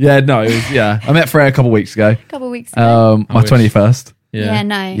ago. Yeah, no, it was, I met Freya a couple weeks ago. a couple of weeks ago. My wish. 21st. yeah,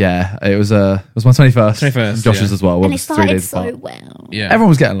 no. Yeah, it was my 21st. 21st, and Josh's yeah. as well. And We're it 3 started days so apart. well. Yeah. Everyone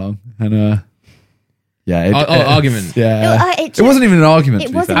was getting along, and Argument. Yeah, It it wasn't even an argument. it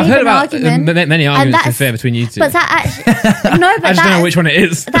to be wasn't fair. I've even heard an about argument. many arguments to be that's- fair between you two. But that actually no, but I just don't know which one it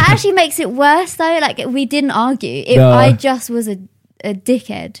is. that actually makes it worse though. Like we didn't argue. No. I just was a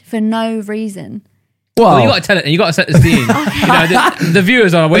dickhead for no reason. Well, Well, you got to tell it, and you got to set the scene. You know, the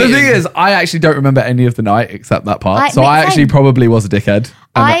viewers are but waiting. the thing is, I actually don't remember any of the night except that part. So Same. I actually probably was a dickhead.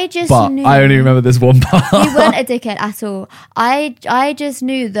 I But I only remember this one part. You weren't a dickhead at all. I just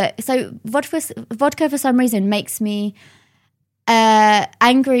knew that. So vodka for some reason makes me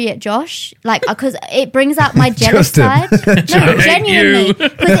angry at Josh, like because it brings out my jealous Justin. side. No, genuinely,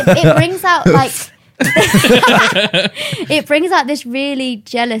 because it brings out like. It brings out this really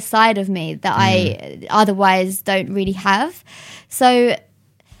jealous side of me that I otherwise don't really have. So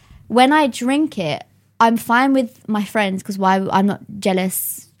when I drink it, I'm fine with my friends because I'm not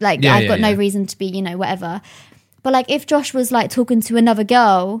jealous. Like I've got no reason to be, whatever. But like if Josh was like talking to another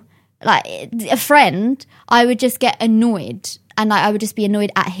girl, like a friend, I would just get annoyed. And like, I would just be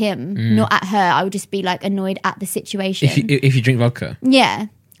annoyed at him, not at her. I would just be like annoyed at the situation. if you drink vodka. Yeah.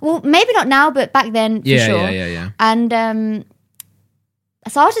 Well, maybe not now, but back then, for sure. Yeah. And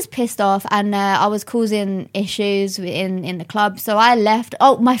so I was just pissed off, and I was causing issues in the club. So I left.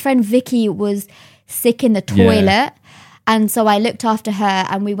 Oh, my friend Vicky was sick in the toilet, and so I looked after her,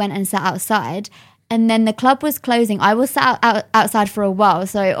 and we went and sat outside. And then the club was closing. I was sat outside for a while.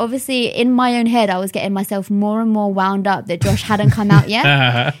 So obviously, in my own head, I was getting myself more and more wound up that Josh hadn't come out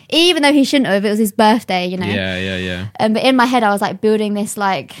yet, even though he shouldn't have. It was his birthday, Yeah. But in my head, I was like building this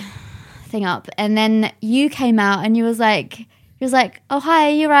like thing up, and then you came out, and you was like, "Oh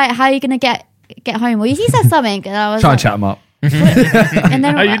hi, you're right. How are you gonna get home?" Well, you said something, and I was Try and like, chat him up. and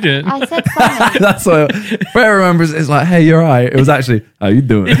then How you doing? I said something. That's what Freya remembers. It's like, hey, you're right. It was actually, how you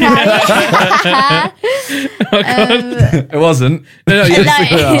doing? It wasn't. No, you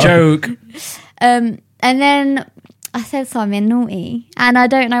No. joke. And then I said something naughty, and I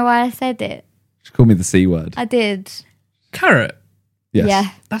don't know why I said it. She called me the C word. I did. Carrot. Yes. Yeah,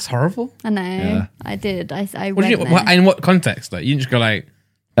 That's horrible. I know. Yeah. I did. I What went did there. in what context? Like you didn't just go like,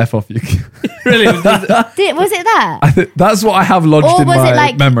 F off you. really? Was it that? That's what I have lodged Or in was my it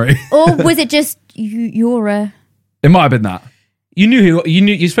like- memory. Or was it just you're a... It might have been that. You knew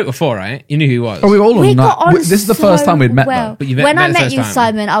you spoke before, right? You knew who he was. Oh, we were all We on got that. on This is the first time we'd met well. though. But you met When I the met first you, time.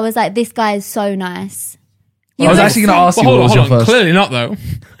 Simon, I was like, this guy is so nice. I was were actually going to ask you Well, what was hold your on. first. Clearly not though.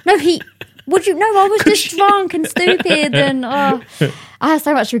 No, would you know? I was just drunk and stupid, and I have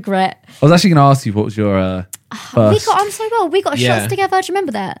so much regret. I was actually going to ask you what was your We first. got on so well. We got Yeah. shots together. Do you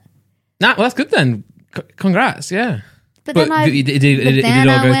remember that? Nah, well that's good then. Congrats, yeah. But then I. it did but then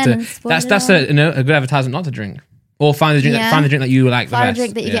all I go went to. and spoiled That's it all. a good advertisement not to drink. Or find the drink, that you like the best. Find a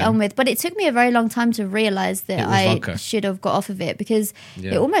drink that you get on with. But it took me a very long time to realise that I vodka. should have got off of it because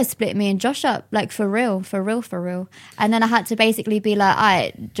it almost split me and Josh up, like for real. And then I had to basically be like, all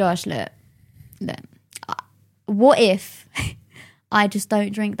right, Josh, look, what if I just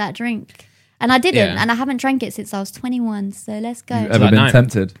don't drink that drink? And I didn't, and I haven't drank it since I was 21, so let's go. You ever been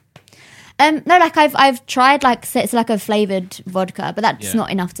tempted? No, like I've tried like it's like a flavoured vodka, but that's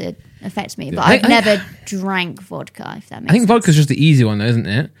not enough to affect me. But I've never drank vodka, if that makes sense. I think vodka's just the easy one though, isn't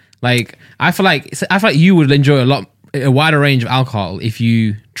it? Like I feel like you would enjoy a wider range of alcohol if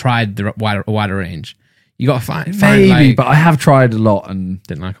you tried the wider range. You got to find Maybe, like, but I have tried a lot and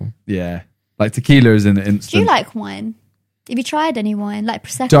didn't like them. Yeah, like tequila is in the instant. Do you like wine? Have you tried any wine like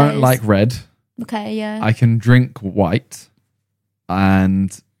prosecco? Don't like red. Okay, yeah. I can drink white,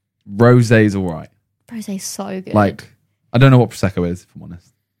 and rosé's all right. Rosé's so good. Like I don't know what prosecco is, if I'm honest.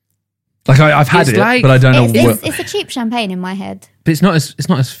 Like I've had It's it, like- but I don't know what. It's a cheap champagne in my head. But it's not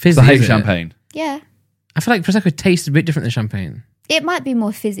as fizzy. I hate is it? champagne. Yeah. I feel like prosecco tastes a bit different than champagne. It might be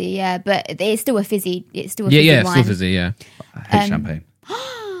more fizzy, yeah, but it's still a fizzy. It's still a Yeah, fizzy it's wine. still fizzy. Yeah. I hate champagne.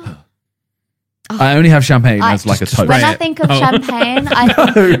 I only have champagne as like a toast. When I think of champagne,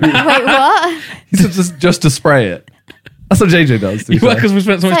 wait, what? just to spray it. That's what JJ does. You work because we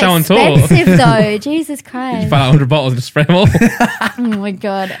spent so much time on tour. Expensive though, Jesus Christ! Buy 100 bottles and just spray them all. Oh my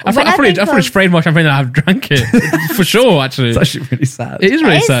god! I've probably sprayed more champagne than I've drank it. For sure, actually. It's actually really sad. It is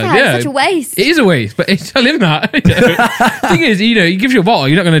really sad. Yeah, such a waste. It is a waste, but tell him that. Thing is, he gives you a bottle.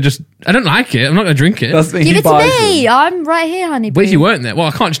 You're not going to just. I don't like it. I'm not going to drink it. That's the thing, Give he it to buys me. them. I'm right here, honey. But if you weren't there, well,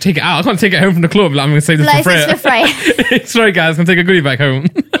 I can't just take it out. I can't take it home from the club. Like, I'm going to save this Like, for it's Freya. for Freya. Sorry, guys. I'm going to take a goodie back home.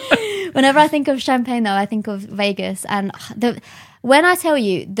 Whenever I think of champagne, though, I think of Vegas, and when I tell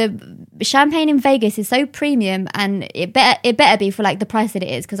you the champagne in Vegas is so premium, and it better be for like the price that it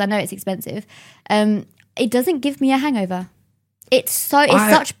is, because I know it's expensive. It doesn't give me a hangover. It's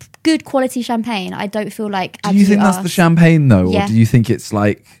such good quality champagne. I don't feel like. Do you think that's the champagne though, or do you think it's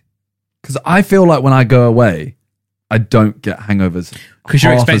like? Because I feel like when I go away, I don't get hangovers because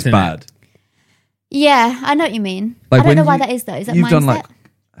you're half as expecting bad. Yeah, I know what you mean. Like I don't know why that is though. Is that you've mindset? done like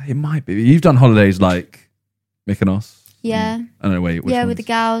it might be. You've done holidays like Mykonos. Yeah. I don't know where. Yeah, with the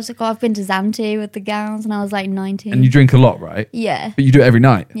gals. I've been to Zante with the gals, and I was like 19. And you drink a lot, right? Yeah. But you do it every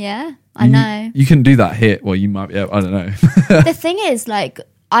night. Yeah, I know. You can do that here. Well, you might be. I don't know. The thing is, like,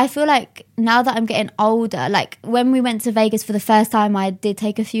 I feel like now that I'm getting older, like when we went to Vegas for the first time, I did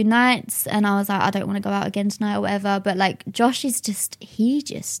take a few nights and I was like, I don't want to go out again tonight or whatever. But like Josh is he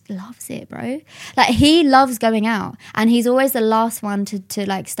just loves it, bro. Like he loves going out and he's always the last one to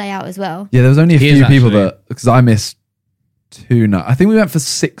like stay out as well. Yeah, there was only a few people actually. that, because I missed 2 nights. I think we went for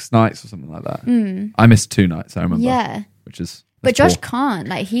 6 nights or something like that. I missed 2 nights, I remember. Yeah. Which is. But Josh poor. can't.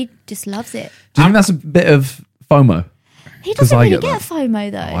 Like he just loves it. Do you think that's a bit of FOMO? He doesn't I really get get that.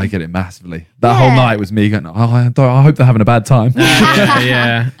 FOMO though. Oh, I get it massively. That whole night was me going, I hope they're having a bad time.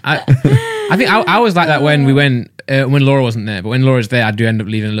 yeah. I think I was like that when we went, when Laura wasn't there. But when Laura's there, I do end up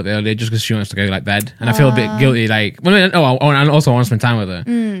leaving a little bit earlier just because she wants to go like bed. And I feel a bit guilty. Like, and also I want to spend time with her.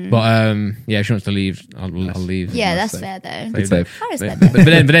 But yeah, if she wants to leave, I'll leave. Yeah, that's fair though. It's safe. I respect but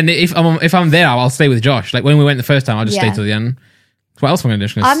that. then if I'm there, I'll stay with Josh. Like when we went the first time, I'll just stay till the end. What else am I going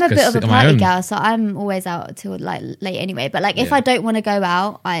to do? I'm a bit of a party gal, so I'm always out till like late anyway. But like if I don't want to go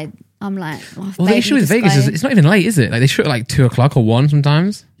out, I'm like, well, the issue with Vegas is it's not even late, is it? Like they shoot at like 2 o'clock or 1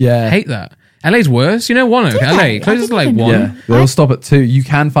 sometimes. Yeah. I hate that. LA's worse. 1 o'clock. LA closes at like 1. Yeah, they'll stop at 2. You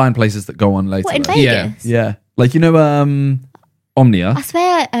can find places that go on later. What in though. Vegas? Yeah. Like, Omnia. I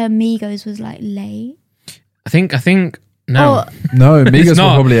swear Migos was like late. I think no. No, Migos were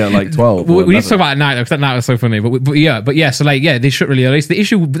not. probably at like 12. We or need to talk 11. about at night because that night was so funny. But yeah, so like they shut really early. So the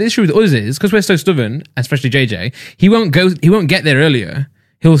issue with us is because we're so stubborn, especially JJ, he won't get there earlier.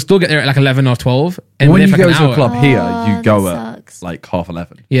 He'll still get there at like 11 or 12. And When we're you there for go like to an a club hour. here, Oh, you go that at sucks. like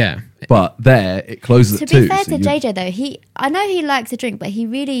 11:30. Yeah. But there, it closes To at 2. be fair so to you- JJ though, I know he likes to drink, but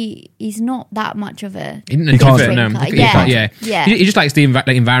he's not that much of a He can't can't. drink. Yeah. He just likes the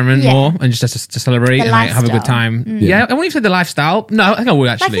environment Yeah. more and just to celebrate The and like have a good lifestyle. time. Yeah, I wouldn't even say the lifestyle. No, I think I would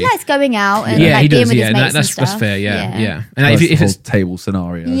like actually. he likes going out and yeah, like he being does. with Yeah, his mates that's and stuff. fair. Yeah. And That's like, the if whole it's table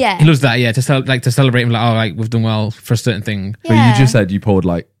scenario. Yeah. he loves that. Yeah, to celebrate and like we've done well for a certain thing. But you just said you poured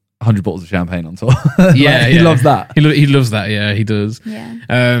like 100 bottles of champagne on top. Yeah, He loves that. He loves that. Yeah, he does. Yeah.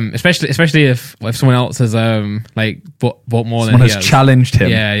 Especially if someone else has like bought more Someone than he has has. challenged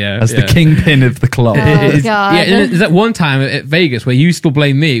him as the kingpin of the club. Oh, It's- God. Yeah, and there's that one time at Vegas where you still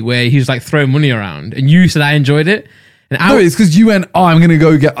blame me, where he was like throwing money around, and you said I enjoyed it, No, it's because you went, I'm going to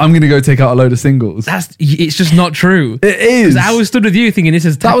go take out a load of singles. It's just not true. It is. I was stood with you thinking this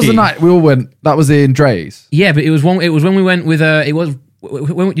is tacky. That was the night we all went. That was in Dre's. Yeah, but it was when we went with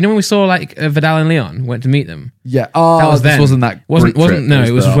when we saw like Vidal and Leon went to meet them. Yeah. That was this then. wasn't that. Wasn't trip. no.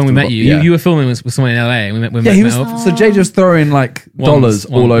 It was when we met you. Yeah. You were filming with someone in LA. And we Yeah, he met was. up. So JJ was throwing like dollars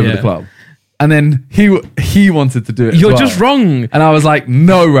all over the club, and then he wanted to do it. You're as well. just wrong. And I was like,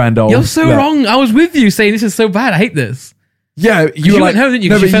 no, Randolph. You're so wrong. I was with you saying this is so bad. I hate this. Yeah, You were went home, didn't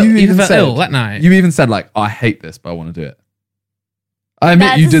you? 'Cause but you felt ill that night. You even said like, I hate this, but I want to do it. I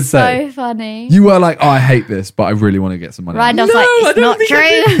admit you did say. so funny. You were like, I hate this, but I really want to get some money. Randall's No, like, I it's don't not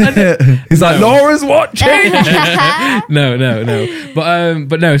think true. He's like, Laura's watching. No.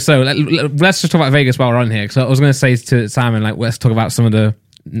 But no. So let's just talk about Vegas while we're on here. Because I was going to say to Simon, like, let's talk about some of the,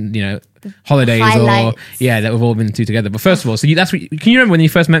 holidays highlights. that we've all been to together. But first of all, so can you remember when you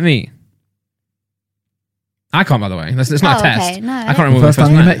first met me? I can't, by the way. It's not a test. Okay. No, I can't remember when we First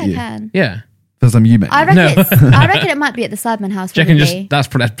first time you met. met I you. can. Yeah. First time you met I me. reckon, I reckon it might be at the Sideman house. Do you reckon Probably.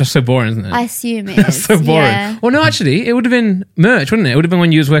 that's just so boring, isn't it? I assume it That's is. so boring. Yeah. Well, no, actually, it would have been merch, wouldn't it? It would have been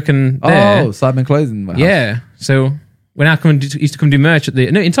when you was working there. Oh, Simon Clothing. House. Yeah. So when I used to come do merch at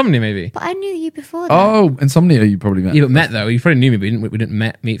Insomnia, maybe. But I knew you before that. Oh, Insomnia you probably met. Yeah, but met though. You probably knew me, but we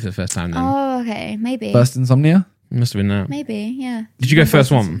didn't meet for the first time then. Oh, okay. Maybe. First Insomnia? It must have been that. Maybe, yeah. Did you go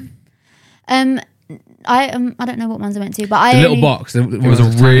first one? I don't know what ones I went to, but I The little only- box. It It was a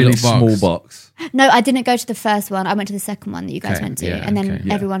really small box. No, I didn't go to the first one. I went to the second one that you guys Okay, went to, yeah, and then okay.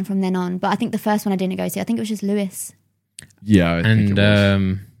 Yeah. everyone from then on. But I think the first one I didn't go to. I think it was just Lewis. Yeah, I think And it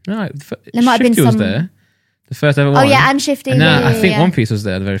was. no, There might have been Shifty was some- there. The first ever Oh one. yeah, and Shifty. And yeah, I think yeah. One Piece was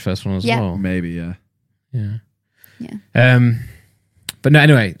there, the very first one as Yeah. well. Maybe, yeah. Yeah. But no,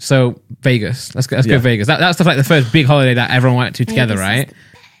 anyway, so Vegas. Let's Yeah. go Vegas. That's the the first big holiday that everyone went to together, Vegas is right? the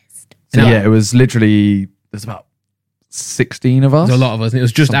best. So No. yeah, it was literally, there's about 16 of us. There's a lot of us. And it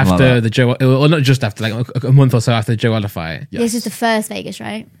was just Something like after that. the Joe, or not just after, like a month or so after the Joe Wilder fight. Yes. This is the first Vegas,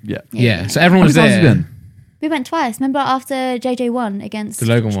 right? Yeah. Yeah. So everyone How was many times there. have you been? We went twice. Remember after JJ won against The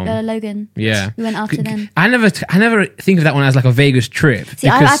Logan one. Logan. Yeah. We went after them. I never think of that one as like a Vegas trip. See,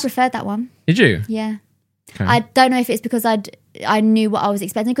 I because- preferred that one. Did you? Yeah. Okay. I don't know if it's because I knew what I was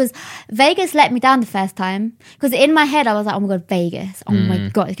expecting, because Vegas let me down the first time, because in my head I was like, oh my god, Vegas, oh my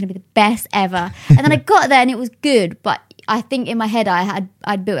god, it's gonna be the best ever. And then I got there and it was good, but I think in my head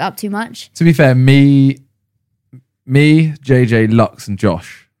I'd built it up too much. To be fair, me, JJ, Lux, and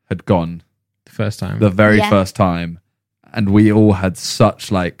Josh had gone The first time. the very Yeah. first time, and we all had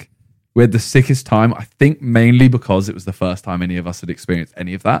such we had the sickest time. I think mainly because it was the first time any of us had experienced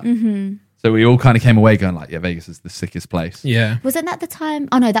any of that. Mm-hmm. So we all kind of came away going like, yeah, Vegas is the sickest place. yeah. Wasn't that the time?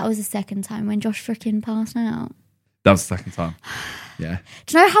 Oh no, that was the second time when Josh freaking passed out. That was the second time. Yeah.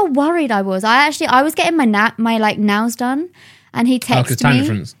 Do you know how worried I was? I was getting my nails done, and he 'cause texted time me.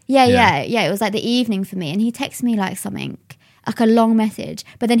 difference. Yeah. Yeah. It was like the evening for me, and he texted me like something, like a long message,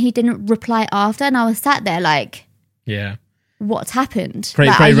 but then he didn't reply after, and I was sat there like, Yeah. what's happened? Pray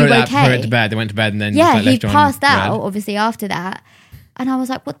Like, wrote are you that before he okay? went to bed. They went to bed and then Yeah, just, like, he left you on passed red. out obviously after that, and I was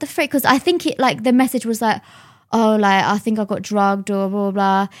like, what the frick? Because I think it like the message was like, oh, like I think I got drugged or blah blah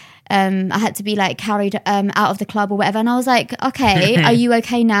blah. I had to be like carried out of the club or whatever, and I was like, okay, are you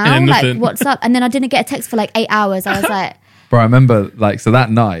okay now? And then Like, nothing. what's up? And then I didn't get a text for like 8 hours. I was like, Bro, I remember so that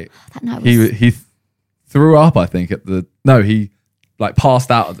night, that night was he threw up, I think, he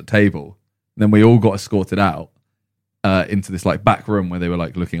passed out at the table. And then we all got escorted out into this back room where they were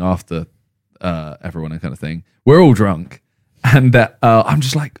looking after everyone and kind of thing. We're all drunk. And I'm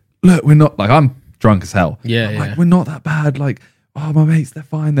just like, look, we're not, I'm drunk as hell. Yeah, I'm yeah. like, we're not that bad. Oh, my mates, they're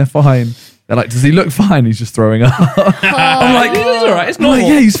fine. They're like, does he look fine? He's just throwing up. I'm like, He's all right. It's I'm like, normal.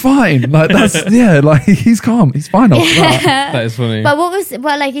 yeah, he's fine. He's calm. He's fine after that. That is funny.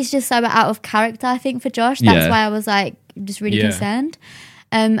 But he's just so out of character, I think, for Josh. That's Yeah. why I was like just really Yeah. concerned.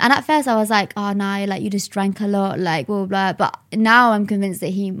 And at first I was like, oh no, like you just drank a lot, like blah, blah, blah. But now I'm convinced that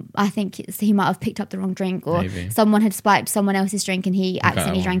he might have picked up the wrong drink, or Maybe. someone had spiked someone else's drink and he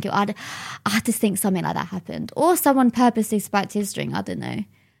accidentally one. drank it. I just think something like that happened. Or someone purposely spiked his drink, I don't know.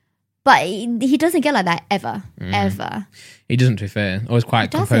 But he doesn't get like that ever, ever. He doesn't, to be fair. Always quite He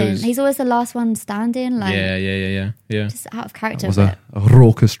doesn't. composed. He's always the last one standing, like Yeah. just out of character. It was but a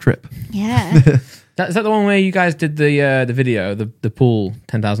raucous trip. yeah. Is that the one where you guys did the video, the pool,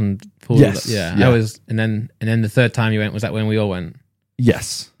 10,000 pool? Yes. Yeah. Yeah. And then the third time you went, was that when we all went?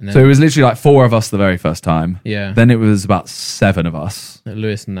 Yes. And then- So it was literally 4 of us the very first time. Yeah. Then it was about 7 of us. Like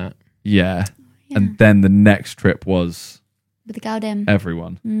Lewis and that. Yeah. Yeah. And then the next trip was With the Gaudim.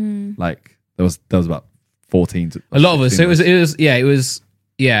 everyone. Mm. There was about 14 to A lot of us. So 16 it was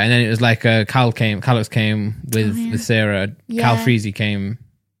Yeah, and then it was like Carlos came with Sarah. Yeah. Cal Freezy came.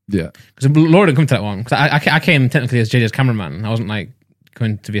 Yeah. Because Laura didn't come to that one. Because I came technically as JJ's cameraman. I wasn't like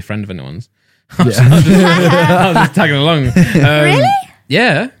going to be a friend of anyone's. I was just tagging along. Really?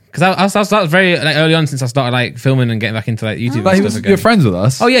 Yeah. Because I started very like, early on since I started like filming and getting back into like YouTube. But and stuff again. you're friends with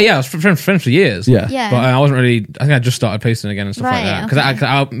us. Oh yeah. I was friends for years. Yeah. Yeah. But I wasn't really. I think I just started posting again and stuff like Right,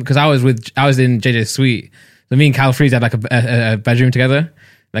 that. Because I was in JJ's suite. So me and Cal Freeze had like a bedroom together,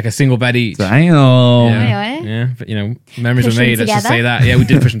 like a single bed each. Damn. Yeah. Anyway. Yeah, but memories Push were made. them Let's just together. say that. Yeah, we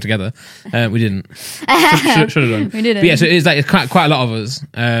did push them together. We didn't. Should have done. We didn't. But yeah, so it's quite a lot of us.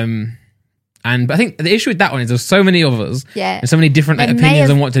 But I think the issue with that one is there's so many of us. Yeah. And so many different There may opinions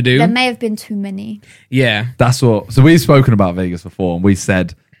have- on what to do. There may have been too many. Yeah. That's what. So we've spoken about Vegas before, and we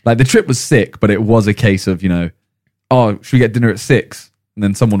said like the trip was sick, but it was a case of oh, should we get dinner at 6? And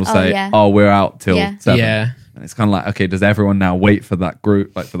then someone will Oh, say, yeah. oh, we're out till Yeah. 7. Yeah. And it's kind of like, okay, does everyone now wait for that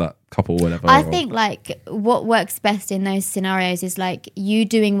group, like for that couple, whatever? I or- think like what works best in those scenarios is like you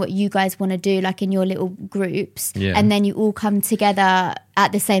doing what you guys want to do, like in your little groups, Yeah. and then you all come together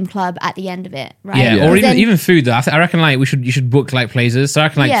at the same club at the end of it, right? Yeah, Yeah. or 'Cause then- even food though. I reckon like you should book like places. So I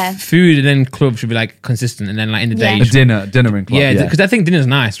reckon like Yeah. food and then club should be like consistent, and then like in the day. Yeah. you a should- dinner in club. Yeah, Yeah, because I think dinner's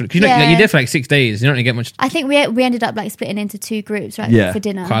nice. Because Yeah. you're there for like 6 days. You don't really get much. I think we ended up like splitting into 2 groups, right? Yeah. For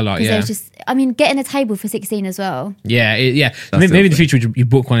dinner. Quite a lot, 'Cause there yeah. was just, I mean, getting a table for 16 as well. Yeah, yeah. That's Maybe in the the future you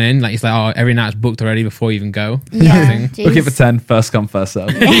book one in. Like it's like every night's booked already before you even go. Yeah. Thing. book it Jeez. for 10, first come, first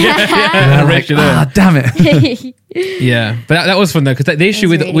serve. Yeah, Like, damn it. yeah. But that was fun though because the issue It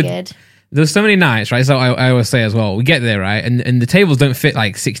was with really good. there's so many nights, right? So I always say as well, we get there, right, and the tables don't fit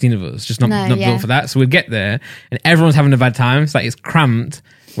like 16 of us, just not No, yeah. built for that. So we get there, and everyone's having a bad time. It's like it's cramped.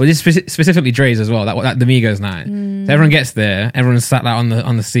 Well, this specifically Dre's as well. That the Migos night. Mm. So everyone gets there, everyone's sat like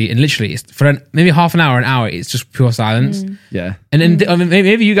on the seat, and literally it's for maybe half an hour, it's just pure silence. Mm. Yeah. And then I mean,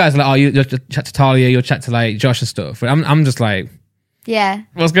 maybe you guys are like, oh, you'll chat to Talia, you'll chat to like Josh and stuff. But I'm just like, Yeah.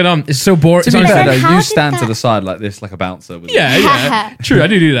 what's going on? It's so boring. To be It's fair, honestly- then though, how you did stand to that- the side like this, like a bouncer. With yeah, true. I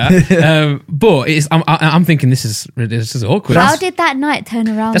do that. But I'm thinking this is awkward. How did that night turn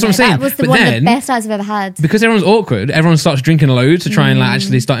around? That's what I'm though? saying. That was But one of then- the best nights I've ever had. Because everyone's awkward, everyone starts drinking loads to try and like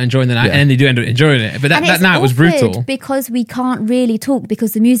actually start enjoying the night, Yeah. and then they do end up enjoying it. But that And night it's was awkward brutal. because we can't really talk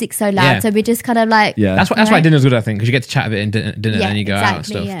because the music's so loud. Yeah. So we're just kind of like, Yeah. That's why Right. dinner's good, I think, because you get to chat a bit in dinner, Yeah, and then you go out and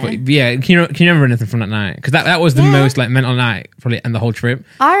exactly, stuff. yeah. But yeah, can you remember anything from that night? Because that was the Yeah. most like mental night probably and the whole trip.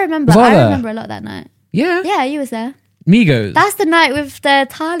 I remember. Was I I there? remember a lot that night. Yeah, Yeah, you was there. Migos. That's the night with the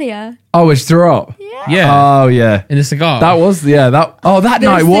Talia. Oh, which threw up. yeah, Oh, yeah. in the cigar. That was, that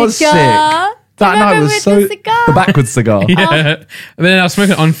night was sick. cigar. That night Remember was with so. the cigar? The backwards cigar. yeah. And then I was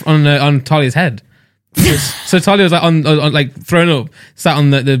smoking on Talia's head. So Talia was like on like thrown up, sat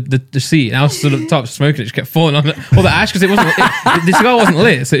on the seat, and I was stood up top smoking it. She kept falling on all the ash because the cigar wasn't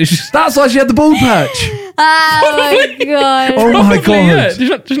lit, so it was just. That's why she had the bald patch. Oh my god. Oh my Probably, yeah. god. Did you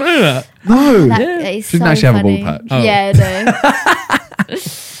not know that? No. That is She didn't so actually have a funny. bald patch. Oh. Yeah, no.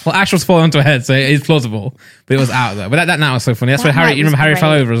 Well, ash was falling onto her head, so it is plausible, but it was out there. But that night was so funny. That's That where Harry. night You remember was Harry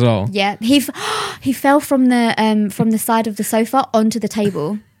fell great. over as well. Yeah, he fell from the side of the sofa onto the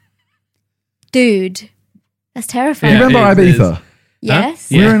table. Dude, that's terrifying. Yeah, Remember it is. Ibiza?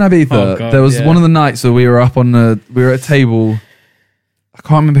 Yes. Yeah. We were in Ibiza. Oh, God, there was yeah. one of the nights where we were up on we were at a table. I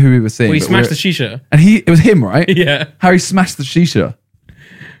can't remember who we were seeing. Well, he but smashed we the were- shisha. And it was him, right? Yeah. Harry smashed the shisha.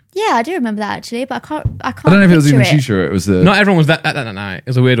 Yeah, I do remember that actually, but I can't. I don't know if it was even picture shisha. Or it was the. Not everyone was that night. It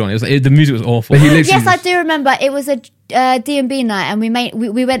was a weird one. It was like, the music was awful. But he literally Yes, I just- do remember. It was a D&B night, and we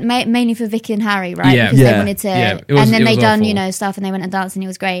went mainly for Vicky and Harry, right? Yeah. Because Yeah. they wanted to, Yeah, it was- and then it they was done awful. stuff, and they went and danced, and it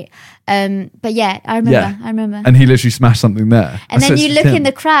was great. But yeah, I remember. Yeah. I remember. And he literally smashed something there. And then That's you just look him. in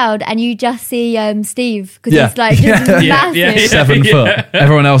the crowd, and you just see Steve because Yeah. he's like just Yeah. massive, Yeah, yeah. 7 foot.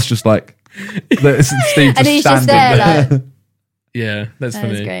 Everyone else just like. Steve and he's just there standing. like. Yeah, that's That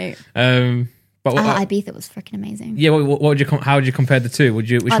was funny. great. But Oh, Ibiza was freaking amazing. yeah, what would you? How would you compare the two? Which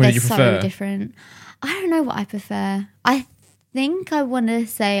one they're did you prefer? so different. I don't know what I prefer. I think I want to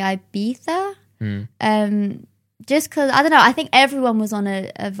say Ibiza. Just because, I don't know, I think everyone was on a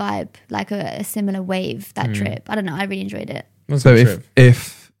vibe, like a similar wave that trip. I don't know, I really enjoyed it. What's So the if trip?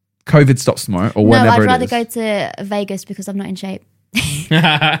 if COVID stops tomorrow or No, whenever I'd rather it is. go to Vegas because I'm not in shape.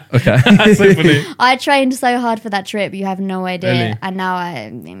 Okay. That's so funny. I trained so hard for that trip, you have no idea. Really? And now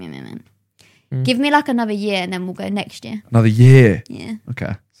give me like another year and then we'll go next year. Another year. Yeah.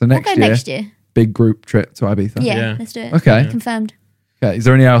 Okay. So We'll next go year, next year. big group trip to Ibiza. Yeah, Yeah. let's do it. Okay. Confirmed. Okay. Is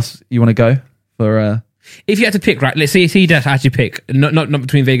there any else you want to go for? If you had to pick, right? Let's say you had to actually pick, not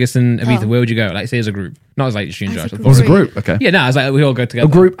between Vegas and Ibiza. Oh. Where would you go? Like, say as a group, not as like just you and As a Josh. group. What was a group? Okay. Yeah, no, it's like we all go together.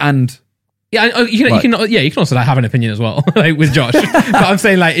 A group and Yeah, you can also like have an opinion as well, like with Josh. But I'm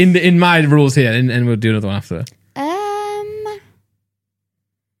saying like in my rules here, and we'll do another one after.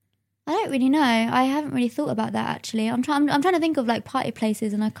 I don't really know. I haven't really thought about that actually. I'm trying to think of like party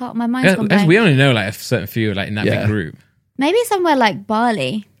places, and I can't. My mind's gone blank. We only know like a certain few like in that big group. Maybe somewhere like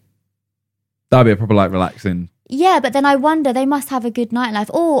Bali. That'd be a proper like relaxing. Yeah, but then I wonder they must have a good nightlife,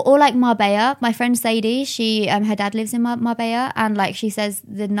 or like Marbella. My friend Sadie, her dad lives in Marbella, and like she says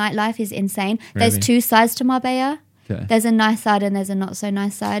the nightlife is insane. Really? There's two sides to Marbella. Okay. There's a nice side and there's a not so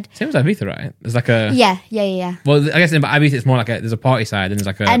nice side. Same as Ibiza, right? There's like a yeah. Well, I guess in Ibiza it's more like there's a party side and there's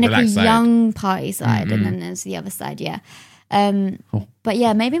like a and relaxed like a side. young party side, and then there's the other side. Yeah. But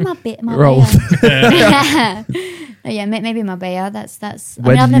yeah, maybe We're old. Marbella. Yeah, maybe Marbella. That's.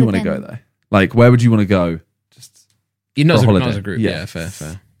 Where do you want to go though? Like, where would you want to go? You're not for a not as a holiday. group. Yeah. Yeah,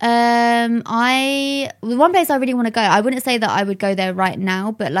 fair. The one place I really want to go, I wouldn't say that I would go there right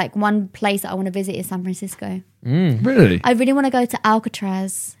now, but like one place that I want to visit is San Francisco. Really? I really want to go to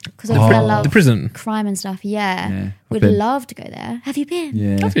Alcatraz because I love The prison. crime and stuff. Yeah. I've Would been. love to go there. Have you been?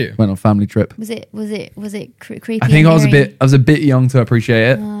 Yeah. Have you? Went on a family trip. Was it creepy? I think and I was eerie? a bit young to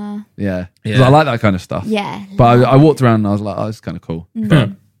appreciate it. Yeah. 'Cause Yeah. I like that kind of stuff. Yeah. But I walked around and I was like, oh, it's kind of cool.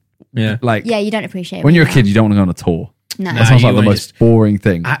 But Yeah. like, Yeah, you don't appreciate it when you're a now. kid, you don't want to go on a tour. No. That sounds you like the wanna most boring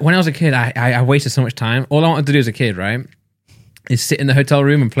thing. When I was a kid, I wasted so much time. All I wanted to do as a kid, right, is sit in the hotel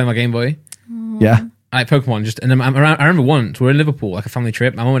room and play my Game Boy. Yeah. Like Pokemon, and then I remember once we were in Liverpool, like a family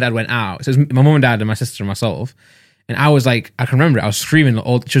trip. My mum and dad went out. So it was my mum and dad and my sister and myself. And I was like, I can remember it. I was screaming.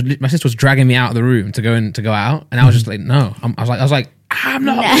 My sister was dragging me out of the room to go out, and I was just like, no. I was like, I'm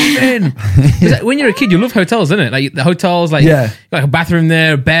not leaving. 'Cause, like, when you're a kid, you love hotels, isn't it? Like the hotels, like like a bathroom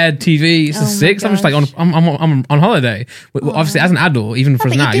there, bed, TV. It's just sick. So I'm just like, I'm on holiday. Obviously, as an adult, even for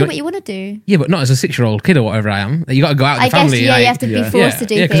us now, you do what you want to do. yeah, but not as a 6-year-old kid or whatever I am. Like, you got to go out with I the family. guess like, you have to be forced to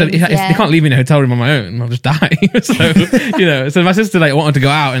do because things. if they can't leave me in a hotel room on my own, I'll just die. So so my sister like wanted to go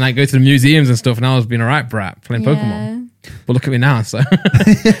out and like go to the museums and stuff, and I was being a right brat playing Pokemon. But look at me now. So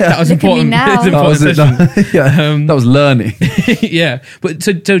that was Look at me important. now. It's important session. That was learning. Yeah, but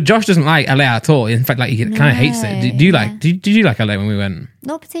so Josh doesn't like LA at all. In fact, like he kind of hates it. Do you like? Did you like LA when we went?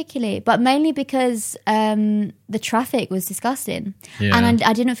 Not particularly, but mainly because the traffic was disgusting, Yeah. and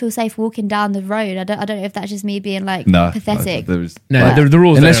I didn't feel safe walking down the road. I don't know if that's just me being like No. pathetic. There was, The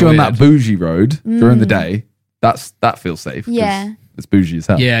rules. unless there you're are on that weird. bougie road during the day, that feels safe. 'cause Yeah. It's bougie as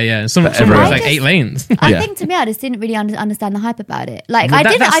hell. Yeah. Some everywhere roads like else. 8 lanes. I Yeah. think to me, I just didn't really understand the hype about it. Like Well, I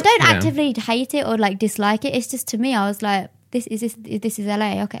that's- don't yeah. actively hate it or like dislike it. It's just to me, I was like, this is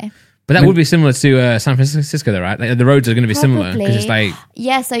LA, okay. But that would be similar to San Francisco, though, right? Like, the roads are going to be similar because it's like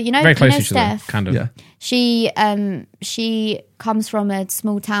Yeah, so very close to each other, Steph, kind of. Yeah. she comes from a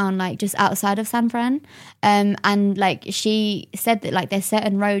small town like just outside of San Fran, and like she said that like there's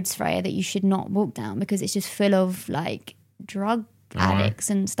certain roads, Freya, that you should not walk down because it's just full of like drug addicts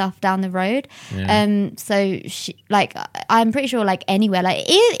and stuff down the road. So she like I'm pretty sure like anywhere like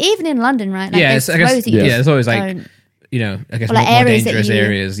even in London, right? Like, Yeah, there's I guess, roads that you there's always like don't- I guess Or, like, more areas that dangerous you-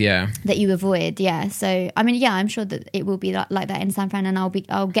 areas. Yeah, that you avoid. Yeah, so I mean, yeah, I'm sure that it will be like that in San Fran, and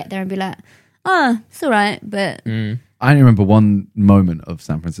I'll get there and be like, oh, it's all right, but I only remember one moment of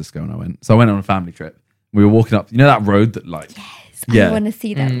San Francisco when I went. So I went on a family trip. We were walking up, that road that like, I want to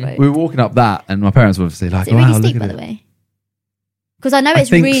see that road. we were walking up that, and my parents were obviously like, Is it really wow, steep, look by at the it. way? Because I know I it's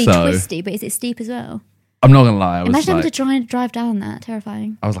think really so. twisty, but is it steep as well? I'm not gonna lie, I was Imagine like, having to try and drive down that.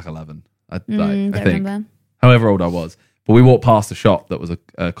 Terrifying. I was like 11. I Don't think, remember. however old I was. But we walked past a shop that was a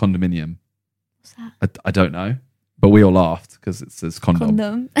condominium. What's that? I don't know, but we all laughed because it says condom.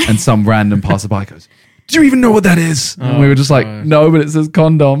 Condom. And some random passerby goes, "Do you even know what that is?" And we were just like, gosh. "No, but it says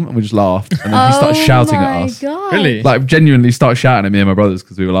condom." And we just laughed. And then he started shouting at us. God. Really? Like genuinely started shouting at me and my brothers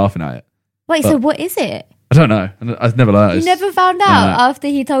because we were laughing at it. Wait, so what is it? I don't know. I've never learned. You never found out after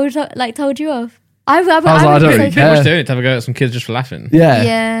he told you off? I like, I don't really pretty care. much doing it to have a go at some kids just for laughing. Yeah.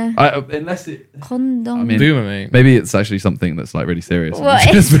 Yeah. Unless it. Condom. I mean, Boomer, mate. maybe it's actually something that's like really serious. What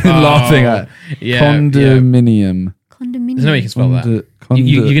I've just been laughing at. Yeah, Condominium. Condominium. There's no way you can spell that. Condo-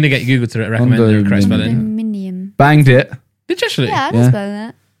 You're gonna get Google to recommend the correct spelling. Condominium. Banged it. Did you actually? Yeah, I can Yeah. spell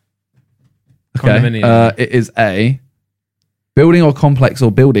that. Okay. Condominium. It is a building or complex or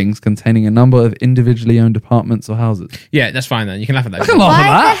buildings containing a number of individually owned apartments or houses. Yeah, that's fine then. You can laugh at that. I can laugh Why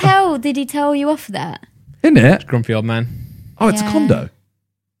at the that. hell did he tell you off that? Isn't it? Grumpy old man. Oh, it's a Yeah. condo.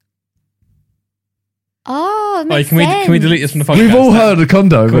 Oh, it Oh, makes can we sense. delete this from the podcast? We've all heard of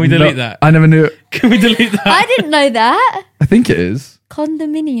condo. Can but we delete that? I never knew it. Can we delete that? I didn't know that. I think it is.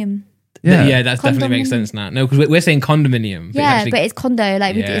 Condominium. Yeah. That definitely makes Condominium. sense now. No, because we're saying condominium. Yeah, actually- but it's condo.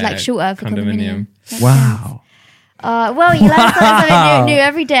 Like it's Yeah, like shorter for condominium. condominium. Makes Wow. sense. Well, you learn something new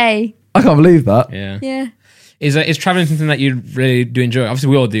every day. I can't believe that. Yeah. Yeah. Is traveling something that you really do enjoy? Obviously,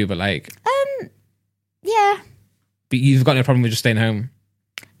 we all do, but like, Yeah. but you've got no problem with just staying home.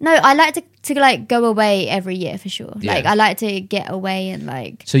 No, I like to like go away every year for sure. Yeah. Like I like to get away and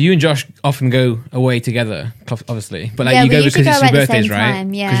like. So you and Josh often go away together, obviously, but like Yeah, you we go usually because go it's your at the birthdays, same right?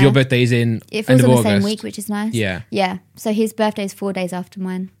 time, yeah. Because your birthday is in It end falls of on the August. same week, which is nice. Yeah. Yeah. So his birthday is 4 days after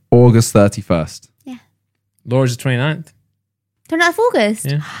mine. August 31st. Laura's the 29th. 29th of August.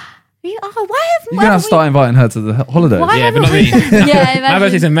 Yeah. Why have You're going to have to start inviting her to the holidays. Why Yeah, haven't but not we me. done- Yeah, My imagine.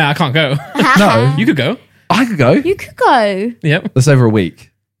 birthday's in May. I can't go. No. You could go. I could go. You could go. Yep. That's over a week.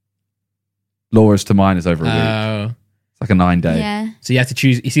 Laura's to mine is over a week. Oh. It's like a 9-day. Yeah. So you have to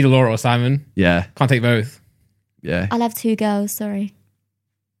choose. It's either Laura or Simon. Yeah. Can't take both. Yeah. I'll have 2 girls. Sorry.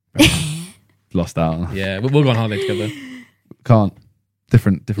 Lost out. Yeah, we'll go on holiday together. Can't.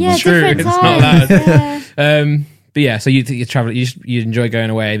 Different Yeah, ones. True, different it's not times. allowed. Yeah. But yeah, so you travel. You enjoy going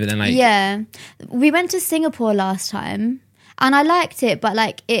away, but then like Yeah. We went to Singapore last time and I liked it, but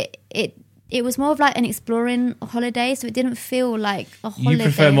like it was more of like an exploring holiday, so it didn't feel like a you holiday.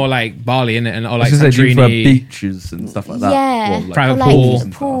 prefer more like Bali, innit? And or I like was gonna say, do you prefer Santorini. beaches and stuff like that? Yeah. Or, like, Private or like pool.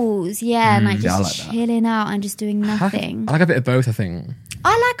 pools, yeah, and like Yeah, I just like that. chilling out and just doing nothing. I like a bit of both. I think.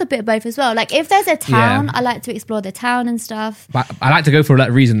 I like a bit of both as well. Like if there's a town, I like to explore the town and stuff. But I like to go for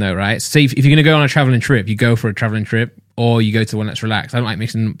that reason though, right? So if you're going to go on a traveling trip, you go for a traveling trip or you go to one that's relaxed. I don't like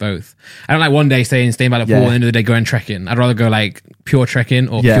mixing both. I don't like one day staying by the pool and the end of the day going trekking. I'd rather go like pure trekking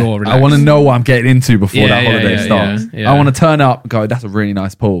or Yeah. pure relaxed. I want to know what I'm getting into before Yeah, that yeah, holiday yeah, starts. yeah. I want to turn up and go, that's a really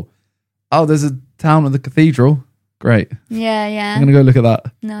nice pool. Oh, there's a town with a cathedral. Great. Yeah, I'm yeah. going to go look at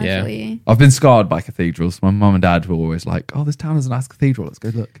that. No, I Yeah. feel you. I've been scarred by cathedrals. My mum and dad were always like, oh, this town has a nice cathedral. Let's go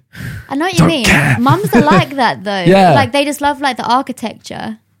look. I know what you Don't mean. care. Mums are like that though. Yeah. Like they just love like the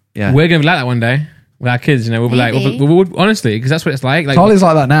architecture. Yeah. We're going to be like that one day with our kids. You know, we'll be like, Maybe. we'll honestly, because that's what it's like. Like Charlie's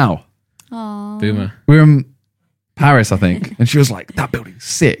like that now. Oh. boomer. We were in Paris, I think, and she was like, that building's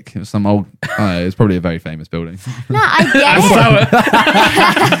sick. It was some old, it was probably a very famous building. No, I get it.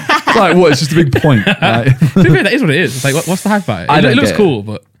 It's like, what? It's just a big point. Like, To be fair, that is what it is. It's like, what's the hype about it? I It don't looks get it. cool,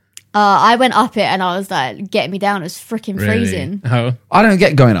 but I went up it and I was like, get me down. It was freaking really. freezing. Oh, I don't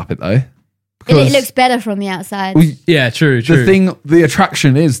get going up it though. It because looks better from the outside. yeah, true. the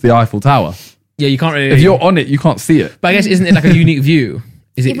attraction is the Eiffel Tower. Yeah, you can't really. If you're on it, you can't see it. but I guess isn't it like a unique view?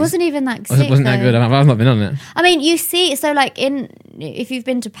 Is It wasn't even that It sick. wasn't that though. good. I've not been on it. I mean, you see, so like if you've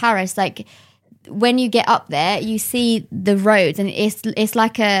been to Paris, like when you get up there, you see the roads, and it's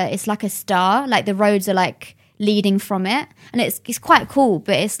like a star. Like the roads are like leading from it, and it's quite cool.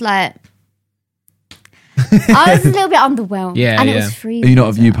 But it's like I was a little bit underwhelmed. Yeah, and yeah. it was freezing. Are you not a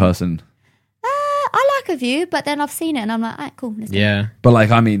as view well. person? I like a view, but then I've seen it, and I'm like, alright, cool. Let's go. Yeah, But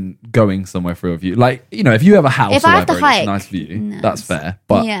like, I mean, going somewhere for a view. Like, you know, if you have a house If or I have to whatever, and it's a hike, nice view, no, that's fair.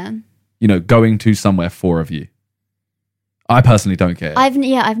 But, yeah, you know, going to somewhere for a view. I personally don't care. I've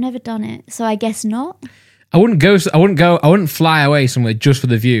never done it, so I guess not. I wouldn't fly away somewhere just for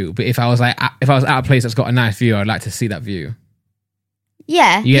the view. But if I was at a place that's got a nice view, I'd like to see that view.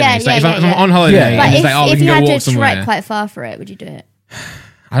 Yeah, You get yeah, me? It's like yeah, if yeah. I'm on holiday, Yeah. and But it's if, like, oh, we if can you go had walk to somewhere. trek quite far for it, would you do it?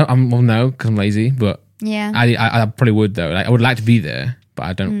 Well, no, because I'm lazy. But Yeah. I probably would though. Like I would like to be there, but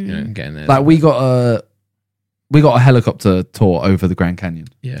I don't. You know, get in there. like, we got a helicopter tour over the Grand Canyon.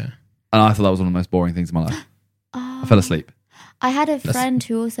 yeah. And I thought that was one of the most boring things in my life. I fell asleep. I had a friend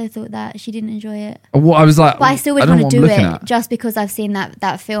who also thought that she didn't enjoy it. Well, I was like, But I still would don't want know to what do I'm it looking at. just because I've seen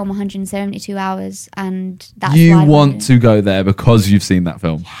that film 172 hours and that's You why I want to go there because you've seen that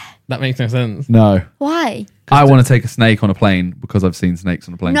film. That makes no sense. No. Why? I want to take a snake on a plane because I've seen snakes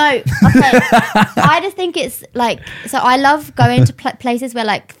on a plane. No, okay. I just think it's like, so I love going to places where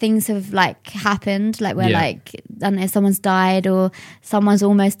like things have like happened, like where Yeah. like, I don't know, someone's died or someone's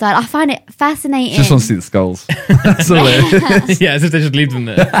almost died. I find it fascinating. Just want to see the skulls. That's all it is. Yeah, as if they just leave them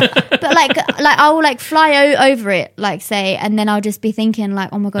there. But like I will like fly over it, like say, and then I'll just be thinking like,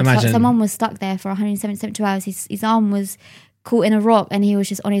 oh my god, Imagine. someone was stuck there for 172 hours. His arm was caught in a rock, and he was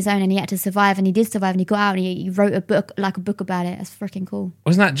just on his own, and he had to survive, and he did survive, and he got out, and he wrote a book about it. That's freaking cool.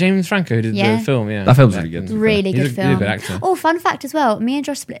 Wasn't that James Franco who did Yeah. the film? Yeah, That film's really good. Really He's good a film. good actor. Oh, fun fact as well. Me and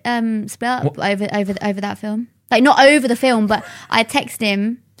Josh split up over that film. Like not over the film, but I texted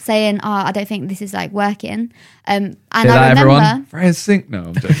him saying, "Oh, I don't think this is like working." And Hear that, I remember, everyone? Freya's sink. No,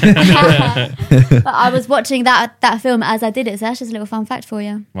 I'm joking. but I was watching that film as I did it. So that's just a little fun fact for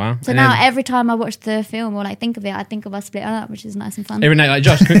you. Wow. So And now then every time I watch the film or like think of it, I think of us splitting up, which is nice and fun. every night, like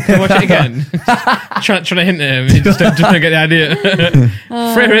Josh, can I watch it again? trying to hint at him, he just don't get the idea.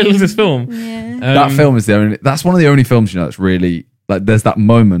 Freya loves this film. Yeah. That film is that's one of the only films, you know, that's really, like, there's that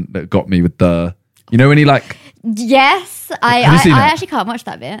moment that got me with the, you know, when he like, Yes, Have you seen I it? actually can't watch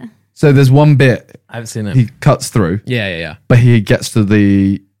that bit. So there's one bit I haven't seen it. he cuts through, Yeah. but he gets to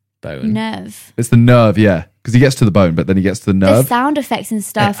the Bone. Nerve. it's the nerve, yeah, because he gets to the bone, but then he gets to the The nerve. sound effects and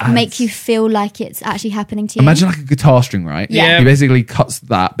stuff It adds- make you feel like it's actually happening to you. Imagine like a guitar string, right? Yeah. He basically cuts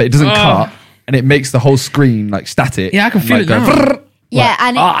that, but it doesn't Oh. cut, and it makes the whole screen like static. Yeah, I can and, feel like, it now. "Vrrr." yeah,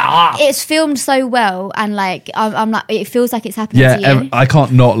 Like, and it's filmed so well, and like I'm like, it feels like it's happening to you. I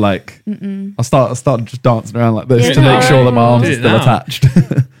can't not like. I'll start just dancing around like this Yeah, to make sure that my no. arms Do are it still now. attached.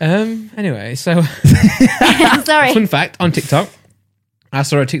 Anyway, so Sorry. fun fact on TikTok, I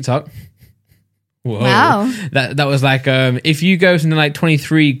saw a TikTok. Whoa. Wow. That was like if you go something like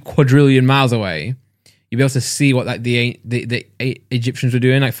 23 quadrillion miles away, you'll be able to see what like the Egyptians were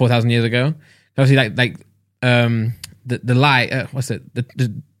doing like 4,000 years ago. Obviously, the light. What's it?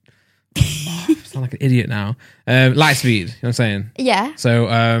 I sound like an idiot now. Light speed. You know what I'm saying? Yeah. So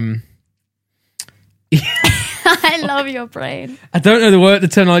I love your brain. I don't know the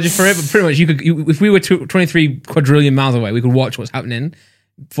terminology for it, but pretty much if we were 23 quadrillion miles away, we could watch what's happening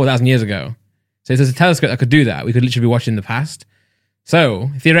 4,000 years ago. So if there's a telescope that could do that, we could literally be watching the past. So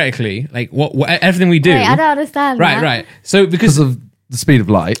theoretically, like what everything we do, Wait, I don't understand. that. right. So because Because of the speed of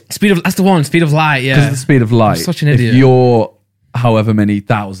light. that's the one, speed of light. Because Yeah, of the speed of light. such an idiot. If you're however many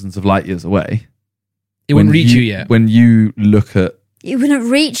thousands of light years away, it wouldn't when reach you yet. When you look at It wouldn't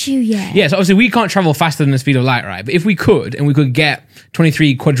reach you yet. Yeah, so obviously we can't travel faster than the speed of light, right? But if we could, and we could get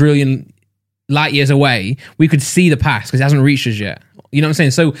 23 quadrillion light years away, we could see the past because it hasn't reached us yet. You know what I'm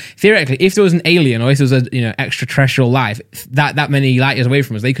saying? So theoretically, if there was an alien or if there was a extraterrestrial life that many light years away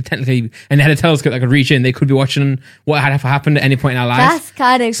from us, they could technically, and they had a telescope that could reach in, they could be watching what had happened at any point in our life. That's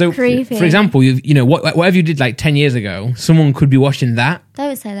kind of So, creepy. for example, whatever you did like 10 years ago, someone could be watching that.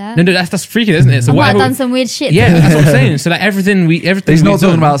 Don't say that. No, that's freaky, isn't it? So I might have whatever, done some weird shit. yeah, that's what I'm saying. So like everything He's we've not talking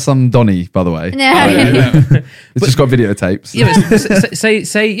done- about some Donny, by the way. No. It's just got videotapes.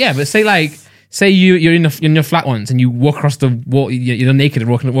 Yeah, but say you're in your flat once and you walk across the wall, you're naked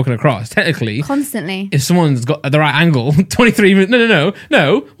and walking across. Technically, Constantly. if someone's got the right angle, 23 minutes.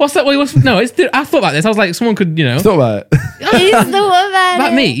 No. What's that? I thought about this. I was like, someone could, Thought about it. He's the one about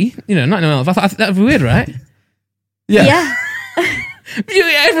about it. me, not anyone else. I thought that'd be weird, right? Yeah.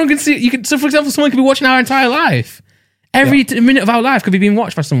 Everyone can see. So, for example, someone could be watching our entire life. Every minute of our life could be being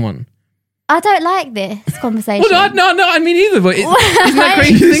watched by someone. I don't like this conversation. Well, no, I mean either. But isn't that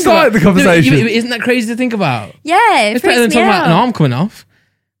crazy to You think started about? the conversation. No, isn't that crazy to think about? Yeah, it It's better freaks than me talking about an out. arm coming off.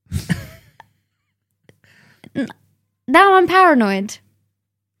 Now I'm paranoid.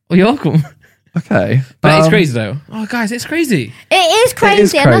 Well, you're welcome. Okay. But it's crazy though. Oh, guys, it's crazy. It is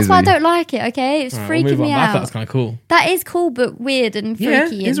crazy, and that's why I crazy. don't like it, okay? It's Alright, we'll freaking move on. me But I thought out. that's kind of cool. That is cool, but weird and freaky.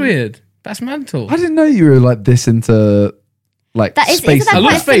 Yeah, it's and- weird. That's mental. I didn't know you were like this into like That is, space. isn't that I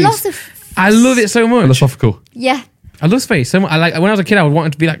love quite space. philosoph- I love it so much. Philosophical. Yeah, I love space so much. When I was a kid, I would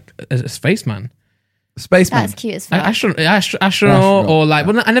want to be like a spaceman. Spaceman. that's cute as fuck. Astronaut, or like.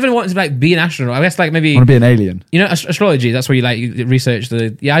 Well, I never wanted to like be an astronaut. I guess like maybe Want to be an alien? astrology. That's where you research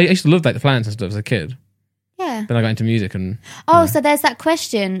the. Yeah, I used to love like the planets and stuff as a kid. Yeah. Then I got into music and. Oh, so there's that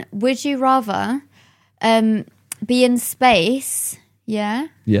question. Would you rather be in space, Yeah.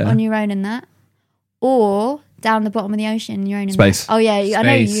 on your own in that, or down the bottom of the ocean on your own in Space. that? Oh, yeah, I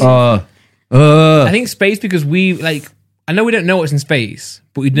know Space. you. I think space because we like. I know we don't know what's in space,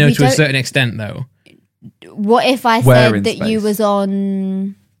 but we know We to a don't- certain extent though. What if I Where in said that space? you was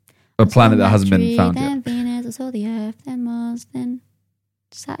on a planet that hasn't been Mercury, found then yet. Venus, I saw the Earth, then Mars, then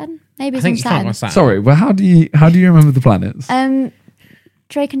Saturn? Maybe I it's think on you can't Saturn. on Saturn. Sorry, well, how do you remember the planets?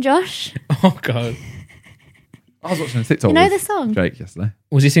 Drake and Josh. Oh god, I was watching a TikTok. You know with the song? Drake yesterday.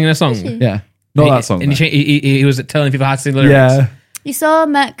 was he singing a song? you? Yeah, not that song. And though. he was telling people how to sing the lyrics. Yeah, You saw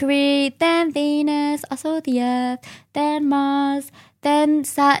Mercury, then Venus, I saw the Earth, then Mars, then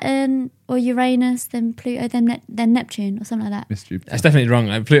Saturn or Uranus, then Pluto, then Neptune or something like that. Miss Jupiter. That's definitely wrong.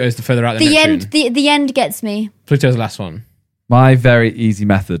 Like, Pluto's the further out than The Neptune. end, the end gets me. Pluto's the last one. My very easy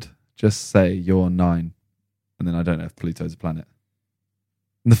method: just say you're 9, and then I don't know if Pluto's a planet.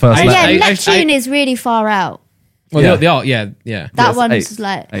 And the first I- letter. Yeah, Neptune is really far out. Well, Yeah. they are. Yeah. That Yes, one's 8.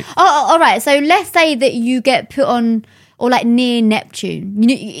 like 8. oh, all right. So let's say that you get put on or like near Neptune.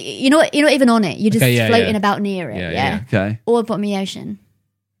 You're not even on it. You're just Okay, yeah, floating yeah. about near it. Yeah, Yeah, yeah. Okay. or bottom of the ocean.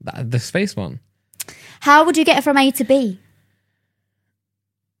 The space one. How would you get from A to B?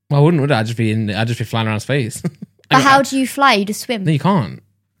 Well, I wouldn't, would I? I'd just be flying around space. But how do you fly? You just swim. No, you can't.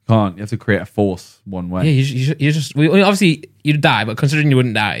 Can't. You have to create a force one Yeah, way. you just. Well, obviously, you'd die, but considering you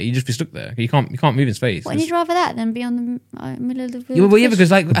wouldn't die, you'd just be stuck there. You can't move in space. Wouldn't you rather that than be on the middle of the Yeah, well, yeah,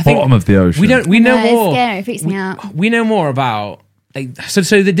 because like I Bottom think of the ocean. we know No, more. It's scary. It freaks me out. We know more about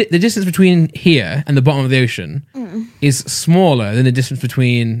so the distance between here and the bottom of the ocean is smaller than the distance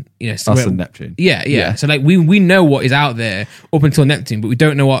between us and Neptune. Yeah. So like we know what is out there up until Neptune, but we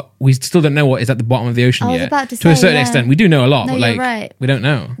still don't know what is at the bottom of the ocean I was yet. about to To a say, certain yeah. extent, we do know a lot, No, but you're like right. we don't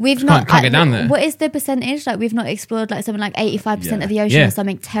know. We've Just not can't get down there. What is the percentage? Like we've not explored like something like 85% of the ocean Yeah. or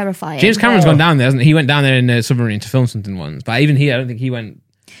something terrifying. James Cameron's gone down there, hasn't he? He went down there in a submarine to film something once, but even he, I don't think he went.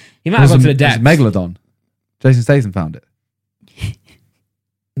 He might have gone to the depths. Megalodon. Jason Statham found it.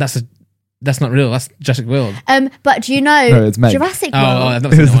 That's not real. That's Jurassic World. But do you know No, it's Meg. Jurassic Oh, World? I've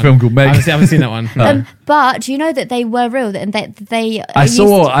not It seen was that a film one. called Meg. I haven't seen that one. But do you know that they were real and that they? I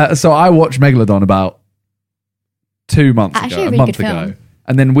watched Megalodon about 2 months Actually, ago, a really a month good ago, film.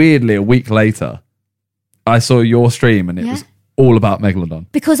 and then weirdly a week later, I saw your stream and it Yeah. was all about Megalodon.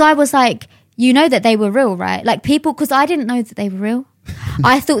 Because I was like, you know that they were real, right? Like people, because I didn't know that they were real.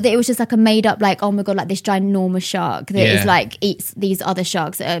 I thought that it was just like a made up, like, oh my God, like this ginormous shark that is Yeah. like eats these other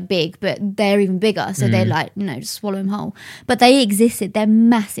sharks that are big, but they're even bigger. So Mm. they're like, just swallow them whole. But they existed. They're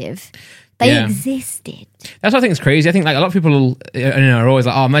massive. They Yeah. existed. That's what I think is crazy. I think like a lot of people are always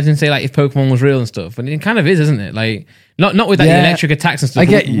like, oh, imagine say like if Pokemon was real and stuff, and it kind of is, isn't it? Like not with like Yeah. electric attacks and stuff. I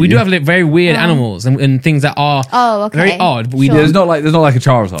get We you. do have like very weird animals and things that are Oh, okay. very odd. But we Sure. There's not like a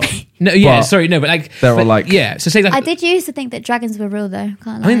Charizard. no, yeah, But sorry, no, but like they're all but, like- yeah. So say like I did used to think that dragons were real though.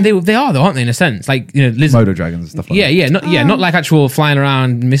 Can't lie. I mean they are though, aren't they? In a sense, like lizard. Modo dragons and stuff like that. Not like actual flying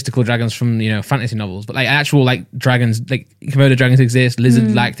around mystical dragons from fantasy novels, but like actual like dragons, like Komodo dragons exist,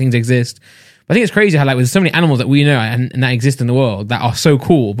 lizard like things exist. But I think it's crazy how like there's so many animals that we know and that exist in the world that are so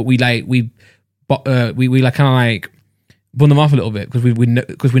cool, but we like like kind of like bun them off a little bit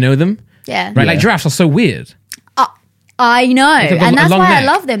because we know them, yeah. right? Like giraffes are so weird. I know. they've got And a that's long why I neck.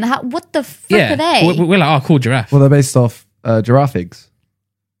 love them. What the frick Yeah, are they? we're like, oh, cool giraffe, Well, they're based off giraffe eggs,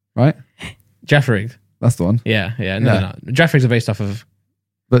 right? giraffe rigged. That's the one. Yeah, no, Yeah. they're not. Giraffe rigs are based off of.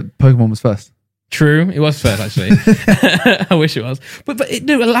 But Pokemon was first. True, it was first actually. I wish it was, but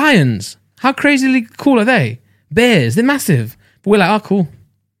lions. How crazily cool are they? Bears, they're massive. But we're like, oh, cool.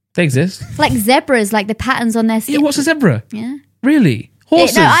 They exist. Like zebras, like the patterns on their Yeah, skin. what's a zebra? Yeah. Really?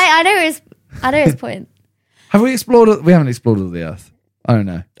 Horses? No, I know his point. Have we explored? We haven't explored all the Earth. I don't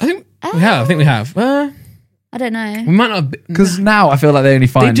know. I think we have. I think we have. I don't know. We might not. Because now I feel like they only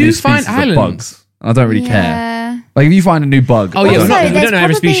find do new find species of islands. bugs. And I don't really care. Yeah. Like if you find a new bug, Oh, I yeah, don't we're not- care. we there's don't know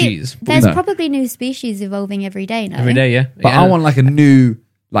every probably- species. There's No. probably new species evolving every day. No, Every day, yeah. But Yeah. I want like a new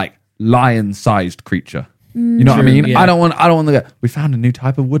like lion-sized creature. You know what I True, mean? yeah. I don't want to go, we found a new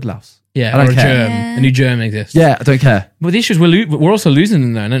type of woodlouse. Yeah, I don't or a care. germ. Yeah. A new germ exists. Yeah, I don't care. But the issue is we're also losing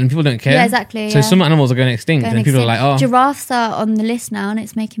them though, and people don't care. Yeah, exactly, So yeah. some animals are going extinct, Going and people are like, extinct. oh, Giraffes are on the list now, and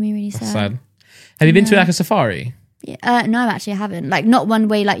it's making me really that's sad. sad. Have you been to like a safari? Yeah, no, actually, I haven't. Like, not one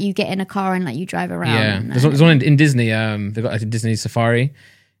way like you get in a car and like you drive around. Yeah, No. there's one in Disney. They've got like a Disney safari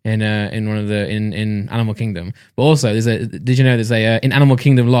in one of the in Animal Kingdom. But also, did you know there's a in Animal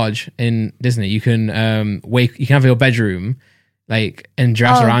Kingdom Lodge in Disney? You can you can have your bedroom like and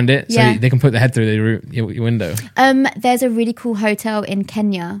giraffes Oh, around it, so yeah. they can put their head through your window. There's a really cool hotel in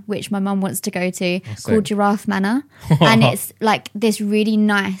Kenya which my mum wants to go to called Giraffe Manor, and it's like this really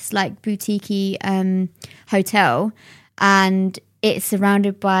nice like boutique hotel, and it's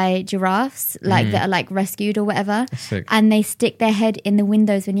surrounded by giraffes like that are like rescued or whatever, sick. and they stick their head in the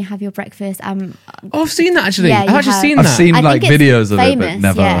windows when you have your breakfast. Oh, I've seen that actually. Yeah, I've you actually have. seen I've that. seen I like think it's videos of it, but famous,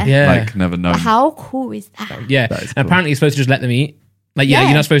 never yeah. never known. How cool is that? Yeah, That is and cool. apparently you're supposed to just let them eat. Like, Yeah.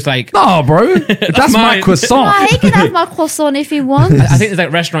 you're not supposed to like. No, bro, that's my mine. croissant. Oh, he can have my croissant if he wants. I think there's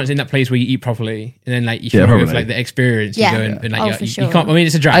like restaurants in that place where you eat properly, and then like you Yeah, can go with probably. like the experience. Yeah. You go and like Oh, you, for you sure. can't. I mean,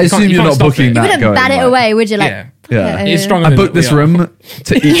 it's a drag. I You can't- assume you you're can't not stop booking it. You that. wouldn't going, bat it like- away, would you? Like, Yeah. Yeah. It's stronger I than booked we this are. room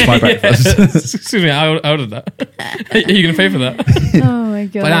to eat my breakfast. Excuse me, I ordered that. Are you going to pay for that? oh my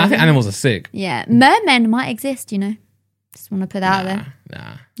god. But no, I think animals are sick. Yeah, mermen might exist. You know, just want to put that out there.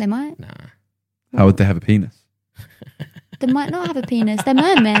 Nah. They might. How would they have a penis? They might not have a penis. They're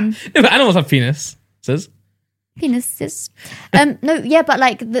mermen. Yeah, but animals have penis. Says. Penises. No, yeah, but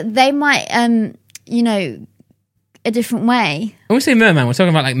like they might, you know, a different way. When we say merman, we're talking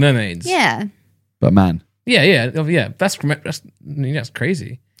about like mermaids. Yeah, But man, Yeah. That's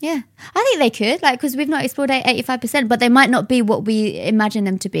crazy. yeah. I think they could, like, because we've not explored 85%, but they might not be what we imagine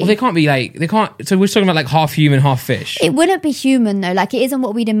them to be. Well, they can't be like they can't. So we're talking about like half human, half fish. It wouldn't be human though. Like, it isn't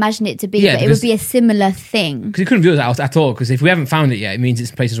what we'd imagine it to be, Yeah, but it because- would be a similar thing. Because it couldn't be us at all. Because if we haven't found it yet, it means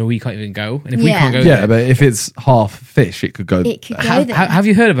it's places where we can't even go. And if we Yeah. can't go, yeah, there, but if it's half fish, it could go. It could go have, there. have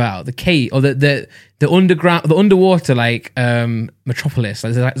you heard about the cave or the underground, the underwater like metropolis?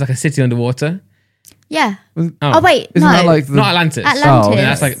 Like, there's like a city underwater. Yeah. Was- Oh, wait, Isn't no. that like the, Not Atlantis. Atlantis. Oh, Yeah,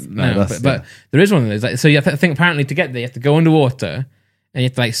 that's like No, no, that's- but there is one of those. Like, so you have to think apparently to get there, you have to go underwater and you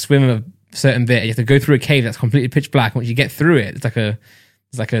have to like swim a certain bit. You have to go through a cave that's completely pitch black. Once you get through it, it's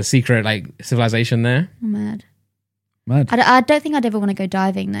like a secret like civilization there. Oh, mad. mad? I don't think I'd ever want to go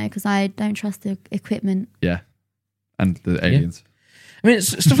diving though, because I don't trust the equipment. Yeah, and the aliens. I mean,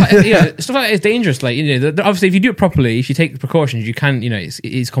 stuff like stuff like that is dangerous. Like obviously, if you do it properly, if you take precautions, you can. It's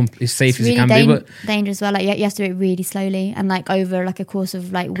safe as It's it can really be. But dangerous as well. Like you have to do it really slowly and like over like a course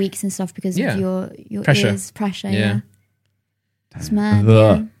of like weeks and stuff because Yeah. of your Pressure. ears pressure. Yeah. Yeah, it's mad.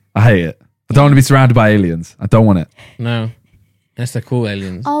 Ugh. Yeah. I hate it. I don't want to be surrounded by aliens. I don't want it. no, that's the cool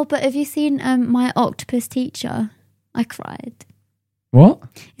aliens. Oh, but have you seen My Octopus Teacher? I cried. What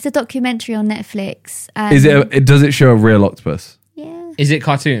It's a documentary on Netflix. is it? Does it show a real octopus? Yeah. Is it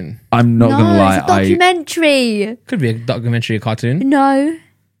cartoon? I'm not No, gonna lie. it's a documentary. Could be a documentary or cartoon. No,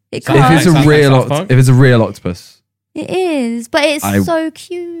 it So if can't. it's a Like real South Park? if it's a real octopus, It is, but it's I- so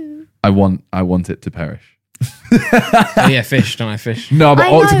cute. I want it to perish. Oh, yeah, fish. Don't I fish? No, but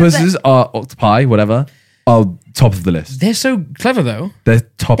I know, octopuses are octopi, whatever, are top of the list. They're so clever though. They're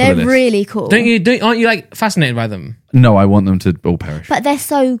top They're of the list. really cool. Aren't you like fascinated by them? No, I want them to all perish. But they're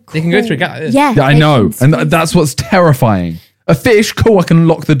so cool. They can go through a gap like this. Yeah, Yeah, I they know, can and squeeze- that's what's terrifying. A fish, cool. I can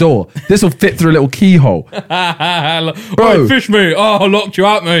lock the door. This will fit through a little keyhole. Bro, Bro. fish mate. Oh, I locked you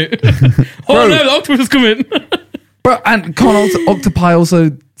out, mate. Oh Bro. no, the octopus is coming. But and can't octopi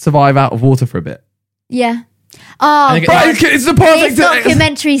also survive out of water for a bit? Yeah. Oh, And they Bro, get- it's the this perfect.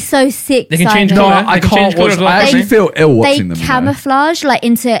 documentary's so sick. They can change Simon. No, colour. I They can can't change colours watch. a lot, I actually don't feel ill They watching them. you know. camouflage like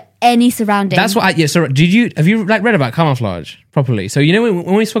into any surrounding. That's what So have you like read about camouflage properly? So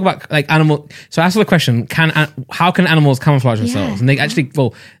when we spoke about like animal, so I asked the question: how can animals camouflage themselves? Yeah. And they actually,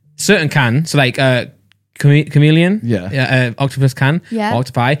 certain can. So like chameleon, Yeah. octopus can, Yeah.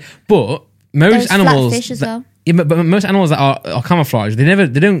 octopi, but most Those animals, flatfish as that- well. yeah, but most animals that are camouflaged, they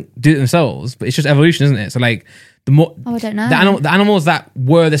don't do it themselves. But it's just evolution, isn't it? So like the more. Oh, I don't know. The animals that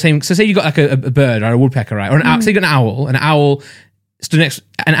were the same. So say you got like a bird or a woodpecker, right? Or an owl. Say you got an owl. An owl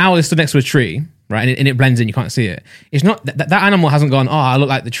is stood next to a tree, right? And it blends in. You can't see it. It's not that animal hasn't gone. Oh, I look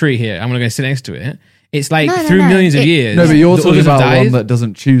like the tree here. I'm gonna go sit next to it. It's like No, no, through no. millions of years. No, but you're the talking others have about one died. that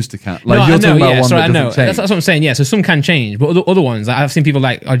doesn't choose to count. No, Like you're I know, talking about yeah, one sorry, that I know. doesn't change. That's what I'm saying. Yeah, so some can change, but other ones, like, I've seen people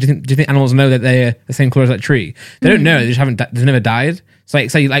like, oh, do you think animals know that they're the same color as that tree? They don't know. They just haven't. They've never died. So like,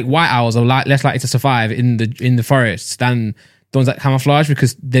 say like white owls are less likely to survive in the forests than the ones that camouflage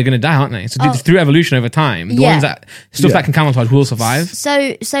because they're going to die, aren't they? So through evolution over time, the Yeah. ones that that can camouflage will survive.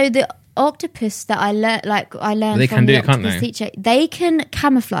 So the octopus that I learned They from can do the it, can't octopus they? teacher, they can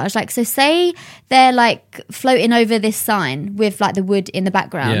camouflage. Like, so say they're like floating over this sign with like the wood in the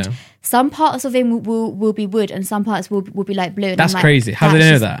background. Yeah. Some parts of him will be wood and some parts will be like blue. And That's I'm like, crazy. How do they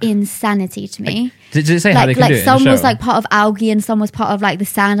that's know just that? Insanity to me. Did it say how they can do it? in the some was show? like part of algae and some was part of like the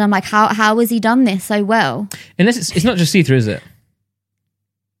sand. I'm like, how has he done this so well? Unless it's not just see through, is it?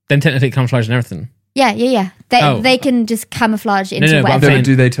 Then technically camouflage and everything. Yeah. They can just camouflage into no, but I'm whatever. saying- No,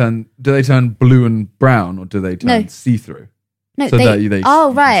 do they turn blue and brown, or do they turn No. see through? No, So that they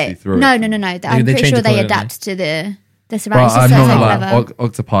oh see right. through No. it. I'm they pretty change sure the they colour, don't adapt to the Well, surroundings. I'm so not so gonna clever. lie.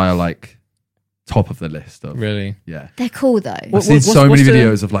 Octopi are like top of the list of Really? yeah. They're cool though. I've seen so what's many the-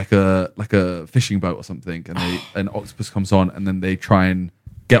 videos of like a fishing boat or something, and an octopus comes on, and then they try and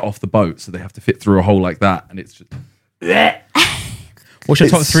get off the boat, so they have to fit through a hole like that, and it's just What's your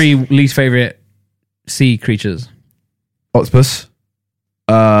top It's- 3 least favorite sea creatures? octopus.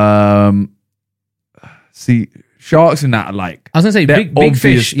 See, sharks and that are like I was gonna say they're big obvious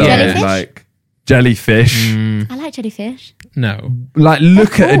fish. stuff, Yeah. Jellyfish? like jellyfish. I like jellyfish. No. Like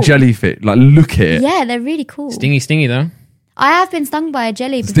look They're at a cool. jellyfish. Like look at it. Yeah, they're really cool. Stingy though. I have been stung by a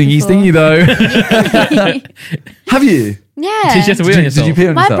jelly Stingy, before. stingy though. Have you? Yeah. Did you have to wee on Did you yourself? pee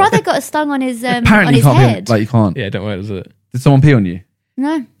on My yourself? brother got stung on his Apparently on you his can't pee on, head. like you can't. Yeah, don't worry, does it? Did someone pee on you?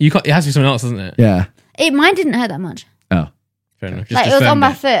 No, You can't. It has to be someone else, doesn't it? Yeah. mine didn't hurt that much. Oh. Fair enough. Just Like it was on affirmed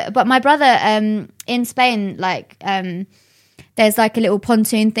my it. foot. But my brother in Spain, there's like a little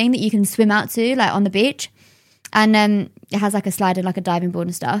pontoon thing that you can swim out to, like on the beach, and it has like a slide and like a diving board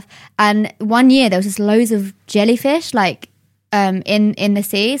and stuff. And one year there was just loads of jellyfish, like in the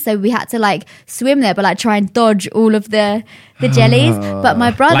sea, so we had to like swim there, but like try and dodge all of the jellies. But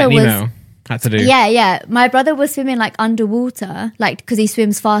my brother Like was. Nemo had to do. Yeah. My brother was swimming like underwater, like because he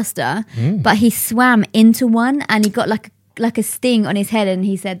swims faster. But he swam into one and he got like a sting on his head, and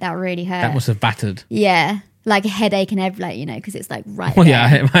he said that really hurt. That must have battered. Yeah, like a headache and everything, like, you know, because it's like right. Well, there. yeah,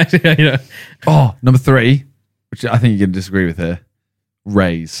 I imagine, you know. Oh, number 3, which I think you can disagree with here.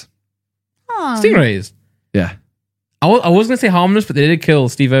 Rays. Aw. Stingrays. Yeah. I was going to say harmless, but they did kill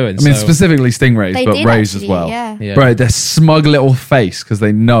Steve Owen. I mean, so- specifically stingrays, They but did rays as actually, well. yeah. Yeah. Bro, their smug little face because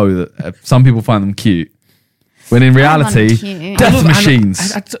they know that some people find them cute. When in reality, cute. death machines.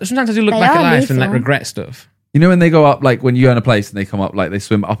 Sometimes I do look They back at are life and like lethal. regret stuff. You know when they go up, like when you go in a place and they come up, like they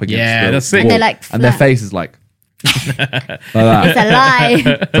swim up against Yeah, the that's sick. wall, They're, like, and their flat. face is like that. It's a lie.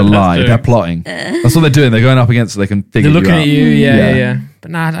 It's a lie. They're plotting. That's what they're doing. They're going up against so they can figure They're looking you out. at you, Yeah. yeah.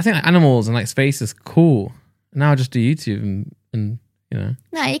 But nah, I think like animals and like space is cool. Now I just do YouTube and you know.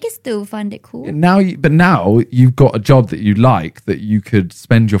 No, you can still find it cool. Now, but now you've got a job that you like that you could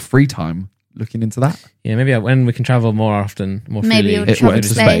spend your free time looking into that. Yeah, maybe when we can travel more often, more Maybe freely. you'll travel into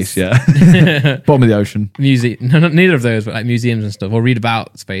to space, space. yeah. Bottom of the ocean. No, neither of those, but like museums and stuff. Or read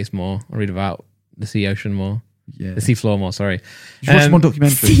about space more. Or read about the sea ocean more. Yeah. The sea floor more, sorry. Did you watch more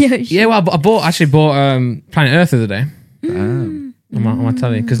documentaries? The ocean. Yeah, well, I actually bought Planet Earth the other day Damn. on my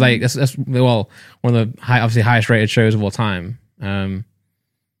telly. Because like, that's well, one of the obviously highest rated shows of all time.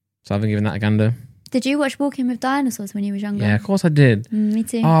 So I've been giving that a gander. Did you watch Walking with Dinosaurs when you were younger? Yeah, of course I did. Me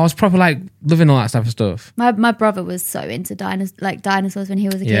too. Oh, I was proper like loving all that type of stuff. My brother was so into dinosaurs when he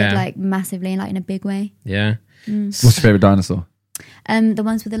was a kid, Yeah. like massively, like in a big way. Yeah. What's your favourite dinosaur? The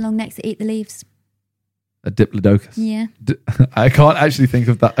ones with the long necks that eat the leaves. A Diplodocus. Yeah. I can't actually think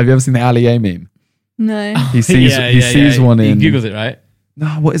of that. Have you ever seen the Ali A meme? No. He sees one in. He Googles it, right? No,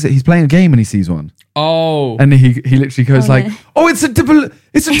 what is it? He's playing a game and he sees one, Oh. and he literally goes Oh, like, no. "Oh, it's a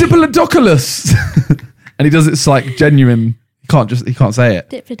Diplodocus," and he does it's like genuine. He can't say it.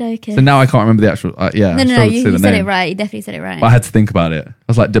 Diplodocus. So now I can't remember the actual. Yeah, no, I no, struggled to you say the said name. it right. You definitely said it right. But I had to think about it. I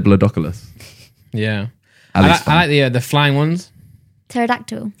was like Diplodocus. Yeah. Ali's I like the flying ones.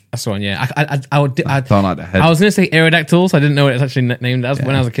 Pterodactyl. That's the one, yeah. I don't like the head. I was going to say Aerodactyl, so I didn't know what it's actually named as. Yeah,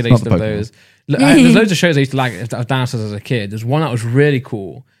 When I was a kid, I it's used to not have the those. There's loads of shows I used to like of dinosaurs as a kid. There's one that was really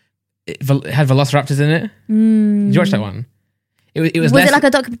cool. It had velociraptors in it. Did you watch that one? It was Was less, it like a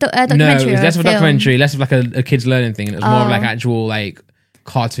documentary? No, it was or less of a film? documentary, less of like a kids learning thing. And it was more of Oh. like actual like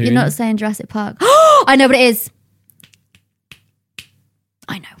cartoon. You're not saying Jurassic Park. I know what it is.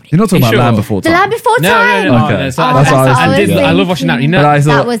 I know what it is. You're not talking You about sure? Land Before The Time. Land Before Time. No, Okay. that's Oh, what that's what I was I did. thinking. I love watching that. You know, But I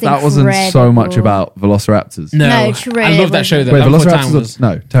thought That was that wasn't so incredible. much about velociraptors. no, true, I it love that show. wasn't. Though. Wait, Land Before velociraptors? Time was,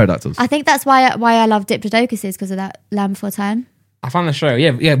 No, pterodactyls. I think that's why I love Diplodocuses because of that Land Before Time. I found the show.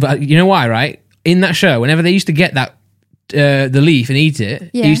 Yeah, but you know why, right? In that show, whenever they used to get that the leaf and eat it,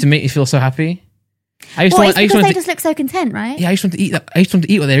 Yeah. it used to make me feel so happy. I used Well, to it's want, I used to because want they to, just look so content, right? yeah, I used to want to eat that. I used to want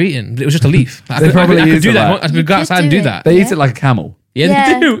to eat what they were eating, but it was just a leaf. Like, They probably I could use do it that. like- I You could go could outside and do do it. that. They Yeah. eat it like a camel. Yeah,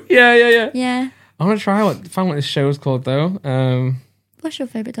 Yeah. they do. Yeah. Yeah. I want to find what this show is called though. What's your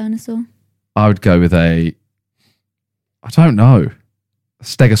favourite dinosaur? I would go with I don't know, a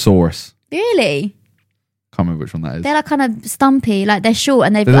Stegosaurus. Really? Can't remember which one that is. They're like kind of stumpy, like they're short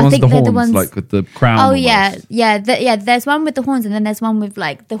and they've. They're the I ones think with the they're horns, the ones. like with the crown. Oh almost. yeah. There's one with the horns and then there's one with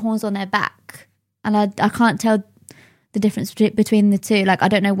like the horns on their back, and I can't tell the difference between the two. Like I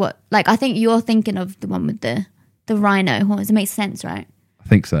don't know what. Like I think you're thinking of the one with the rhino horns. It makes sense, right? I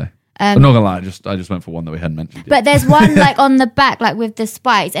think so. I'm not gonna lie, I just went for one that we hadn't mentioned yet. But there's one like on the back, like with the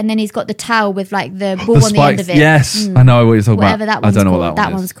spikes, and then he's got the towel with like the ball the on the end spikes, of it. yes, I know what you're talking Whatever about. that one's I don't know called. what that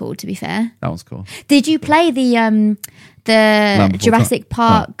one one's is. called. To be fair, That one's cool. did you play the Before Jurassic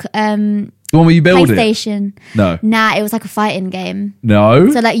Park The one where you build it? PlayStation? No, Nah, it was like a fighting game. no.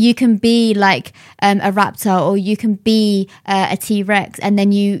 So like you can be like a raptor or you can be a T-Rex, and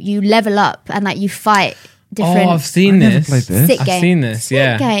then you level up and like you fight different. I've seen I never this. played this. Sick I've game. seen this. Sick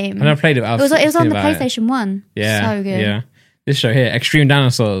Yeah, game. I never played it. it was on the PlayStation 1. Yeah, So good. Yeah, this show here, Extreme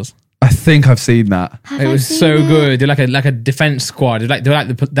Dinosaurs. I think I've seen that. Have It I was seen so it? good. They're like a defense squad. They're like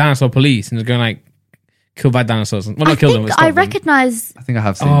the dinosaur police, and they're going like kill bad dinosaurs. Well, I not kill them. think But stop I them. recognize. I think I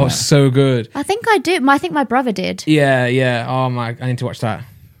have seen Oh, that. it's so good. I think I do. I think my brother did. Yeah. Oh my, I need to watch that.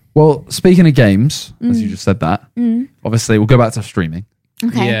 Well, speaking of games, as you just said that, obviously we'll go back to streaming.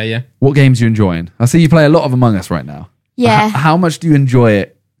 Okay. Yeah. What games are you enjoying? I see you play a lot of Among Us right now. Yeah. How much do you enjoy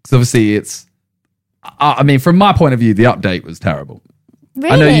it? Because obviously it's. I mean, from my point of view, the update was terrible.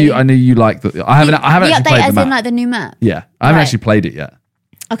 Really? I know you like the. I haven't the actually update played as the in map. like the new map. Yeah, I haven't Right. actually played it yet.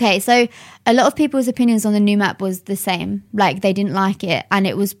 Okay, so a lot of people's opinions on the new map was the same. Like they didn't like it, and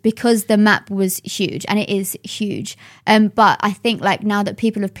it was because the map was huge, and it is huge. But I think like now that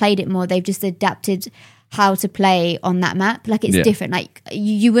people have played it more, they've just adapted how to play on that map. Like it's Yeah. different. Like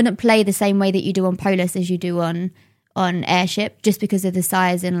you wouldn't play the same way that you do on Polus as you do on Airship, just because of the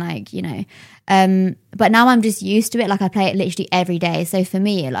size and like but now I'm just used to it. Like I play it literally every day, so for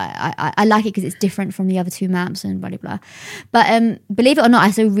me like I like it because it's different from the other two maps and blah blah blah. But believe it or not,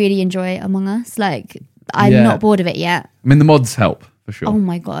 I still really enjoy Among Us. Like I'm Yeah. not bored of it yet. I mean, the mods help for sure. Oh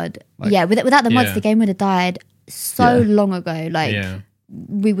my god. Yeah, without the mods Yeah. the game would have died so long ago. Like Yeah.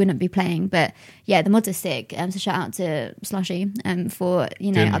 we wouldn't be playing. But yeah, the mods are sick. So shout out to Slushy for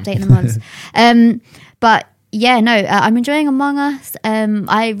updating the mods. But yeah, no, I'm enjoying Among Us.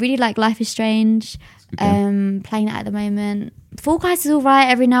 I really like Life is Strange. Playing that at the moment. Fall Guys is all right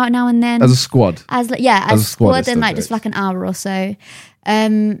every now and then. As a squad. As a squad and like just for like an hour or so.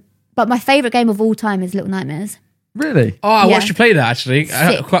 But my favourite game of all time is Little Nightmares. Really? Oh, I watched you play that actually.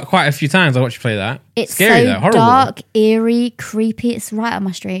 Quite a few times I watched you play that. It's scary so though, horrible. dark, eerie, creepy. It's right up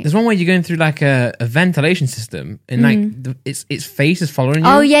my street. There's one where you're going through like a ventilation system and like its face is following you.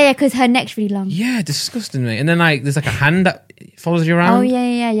 Oh yeah, because her neck's really long. Yeah, disgusting, mate. And then like there's like a hand that follows you around. Oh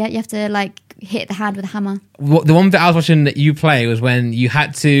yeah. You have to like hit the hand with a hammer. The one bit I was watching that you play was when you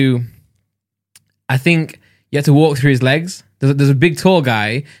had to, I think you had to walk through his legs. There's a big tall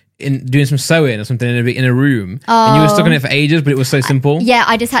guy doing some sewing or something in a room, and you were stuck on it for ages, but it was so simple. Yeah,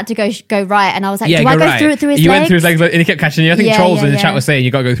 I just had to go right, and I was like, do I go right. through his legs? You went through his legs, and he kept catching you. I think trolls in the chat were saying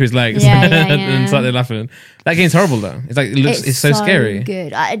you got to go through his legs, and started laughing. That game's horrible though. It's like it's so scary.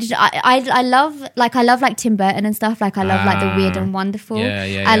 Good. I love like Tim Burton and stuff. Like I love like the weird and wonderful.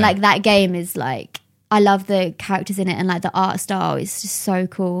 And like that game is like. I love the characters in it and like the art style. It's just so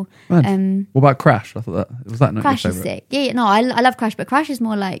cool. What about Crash? I thought that not Crash your is favorite? sick. Yeah, no, I love Crash, but Crash is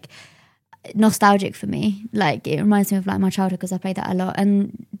more like nostalgic for me. Like it reminds me of like my childhood because I played that a lot.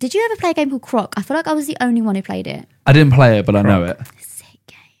 And did you ever play a game called Croc? I feel like I was the only one who played it. I didn't play it, but I know it. Sick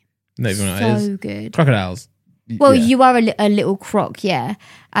game. No, even know what it is. So good. Crocodiles. Well, you are a little croc, yeah,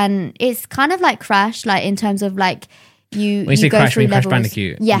 and it's kind of like Crash, like in terms of like you say go Crash, through Crash levels.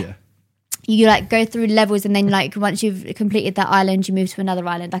 Bandicoot. Yeah. You like go through levels, and then like once you've completed that island, you move to another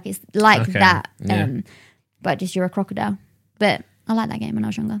island. Like it's like that, but just you're a crocodile. But I like that game when I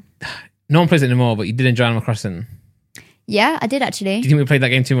was younger. No one plays it anymore, but you did enjoy Animal Crossing. Yeah, I did actually. Do you think we played that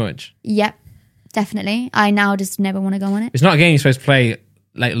game too much? Yep, definitely. I now just never want to go on it. It's not a game you're supposed to play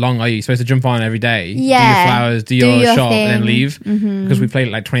like long, are you? You're supposed to jump on every day, Yeah. do your flowers, do your shop, thing. and then leave. Because we played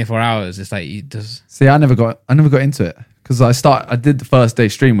it like 24 hours. It's like it does. See, I never got into it because I did the first day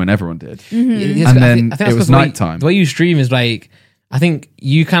stream when everyone did, Yeah, and I then think it that's was 'cause nighttime. The way you stream is like, I think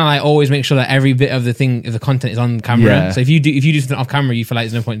you kind of like always make sure that every bit of the content is on camera. Yeah. So if you do something off camera, you feel like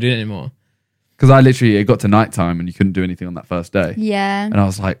there's no point doing it anymore. Because it got to nighttime and you couldn't do anything on that first day. Yeah, And I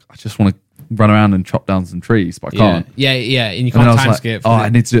was like, I just want to run around and chop down some trees, but I can't. Yeah, and you And then can't I was time like, skip. I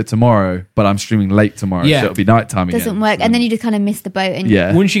need to do it tomorrow, but I'm streaming late tomorrow, Yeah. so it'll be nighttime again. doesn't work, and then you just kind of miss the boat. And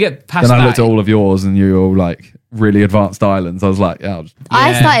Yeah. Once you get past Then I that, looked at all of yours and you're all like really advanced islands. I was like, yeah, I'll just...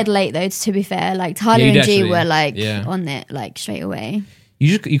 I Yeah. started late though. To be fair, like Tyler Yeah, you and did G actually. were like Yeah. on it like straight away.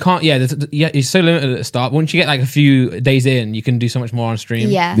 you can't. Yeah, it's so limited at the start. Once you get like a few days in, you can do so much more on stream.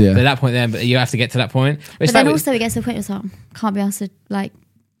 Yeah. Yeah. But at that point, but you have to get to that point. But then also it gets to the point where it's like, can't be asked to like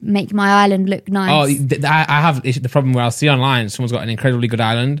make my island look Oh, nice. I have the problem where I'll see online someone's got an incredibly good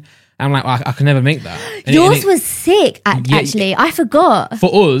island. And I'm like, well, I can never make that. And Yours was sick, actually. I forgot.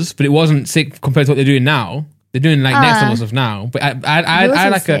 for us, but it wasn't sick compared to what they're doing now. They're doing like next level stuff now. But I Yours had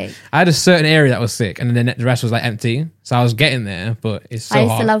was like sick. I had a certain area that was sick, and then the rest was like empty. So I was getting there, but it's so I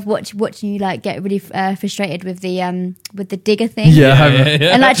used hard. to love watching you like get really frustrated with the digger thing. Yeah.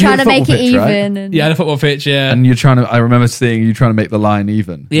 And like You trying had to a make it football pitch, right? even. And Yeah, I had a football pitch. Yeah, And I remember seeing you trying to make the line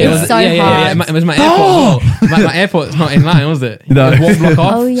even. yeah, it was So yeah. hard. It was my airport. As well. my airport's not in line, was it? No. It was one block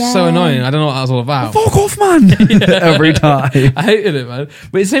off. Oh, yeah. So annoying. I don't know what that was all about. Fuck off, man! Every time. I hated it, man.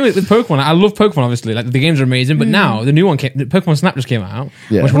 But it's the same with Pokemon. I love Pokemon, obviously. Like the games are amazing, but now the new one came. Pokemon Snap just came out.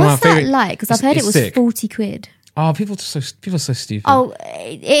 Yeah. Which one of What's my that favorite. like? Because I've heard it it's was sick. 40 quid. Oh, people are so stupid. Oh,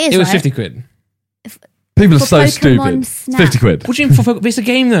 it is. it was right? 50 quid. People are For so Pokemon stupid. It's Snap. 50 quid. What do you mean for Pokemon? It's a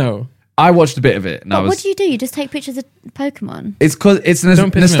game though. I watched a bit of it and But what do you do? You just take pictures of Pokemon? It's because it's a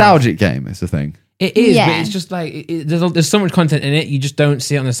Don't piss me nostalgic game, it's the thing. It is, Yeah. but it's just like there's so much content in it. You just don't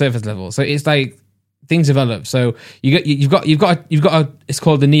see it on the surface level. So it's like things develop. So you've got it's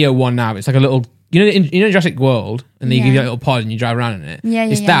called the Neo one now. It's like a little. In Jurassic World, and they give you a little pod and you drive around in it. Yeah,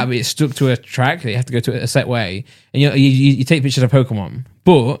 it's yeah. that, but it's stuck to a track that you have to go to a set way, and you take pictures of Pokemon.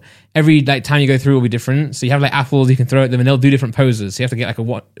 But every like time you go through will be different. So you have like apples you can throw at them, and they'll do different poses. So you have to get like a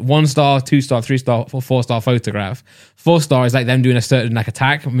 1-star, 2-star, 3-star, or 4-star photograph. 4-star is like them doing a certain like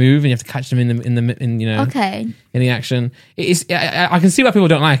attack move, and you have to catch them in Okay. in the action. I can see why people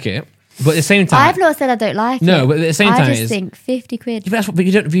don't like it, but at the same time, I've not said I don't like it. No, but at the same time, I just it's- think 50 quid. but that's what. But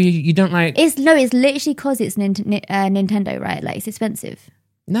you don't like. It's literally because it's Nintendo, right? Like it's expensive.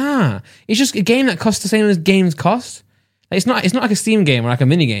 Nah, it's just a game that costs the same as games cost. Like, it's not like a Steam game or like a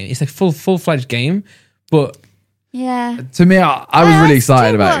mini game. It's like full-fledged game. But Yeah. To me, I was really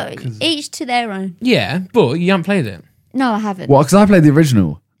excited Tell you about it. what, each to their own. yeah, but you haven't played it. No, I haven't. Well, because I played the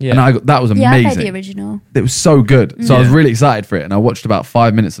original, Yeah. And that was Yeah, I amazing. played the original. It was so good. So I was Yeah. really excited for it. And I watched about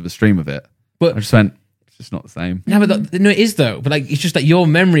 5 minutes of a stream of it. But- I just went, it's just not the same. No, but no, it is though. But like, it's just that your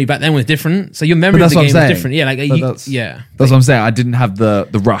memory back then was different. So your memory But of that's the what I'm game was saying. different. Yeah, like But that's what I'm saying. I didn't have the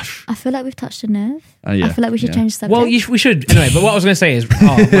rush. I feel like we've touched a nerve. Yeah. I feel like we should Yeah. change the subject. Well, we should anyway. But what I was going to say is,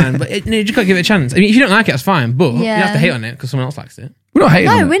 oh man, but you just got to give it a chance. I mean, if you don't like it, that's fine. But you don't have to Yeah. hate on it because someone else likes it. We're not hating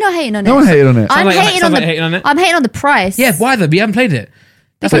on no, it. we're not hating on it. No one hated on it. I'm Sounds like- hating sounds on like the. hating on it. I'm hating on the price. Yeah, why though? We haven't played it.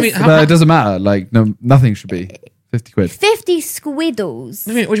 That's what I mean. But it doesn't matter. Like, no, nothing should be 50 quid. 50 squiddles.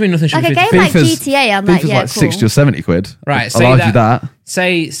 What do you mean nothing should Like a be game 50? like FIFA's- GTA, I'm like, FIFA's yeah, like cool. 60 or 70 quid. Right, I'll say argue that- that.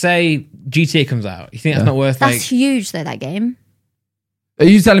 Say GTA comes out. You think that's Yeah. not worth That's like? huge though. That game. Are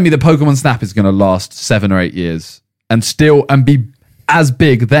you telling me that Pokemon Snap is going to last 7 or 8 years and be as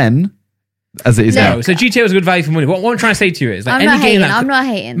big then as it is No. now? No, so GTA was a good value for money. What I'm trying to say to you is like I'm any not game hating. that I'm not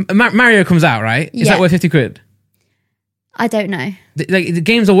hating. Mario comes out, right? Is Yeah. that worth 50 quid? I don't know. Like the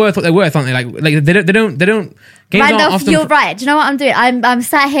games are worth what they're worth, aren't they? Like they don't. Games aren't Randolph, often. you're right. Do you know what I'm doing? I'm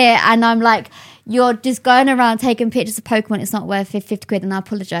sat here and I'm like, you're just going around taking pictures of Pokemon. It's not worth 50 quid, and I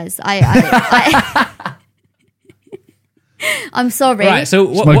apologise. I'm sorry. Right. So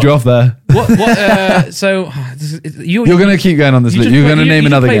what? Smoked you off there. So You're going to keep going on this list. You're going to name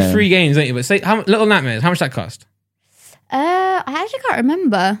another game. You game. played 3 games, don't you? But say Little Nightmares. How much that cost? I actually can't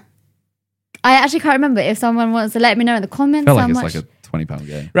remember. If someone wants to let me know in the I comments feel how like much. it's like a £20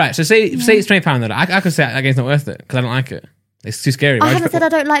 game. Right. So say it's £20 though. I could say that game's not worth it because I don't like it. It's too scary. I Why haven't said I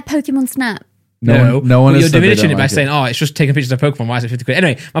don't like Pokemon Snap. No one but has you're said they diminishing don't it by like saying, "Oh, it's just taking pictures of Pokemon. Why is it 50 quid?"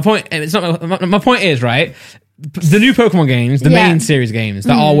 Anyway, my point. It's not. My point is right. The new Pokemon games, the Yeah. main series games,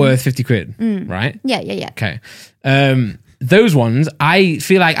 that are worth 50 quid, right? Yeah. Okay. Those ones, I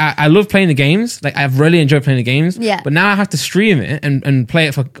feel like I love playing the games. Like I've really enjoyed playing the games. Yeah. But now I have to stream it and play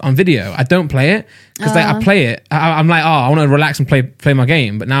it on video. I don't play it because like, I play it. I'm like, oh, I want to relax and play my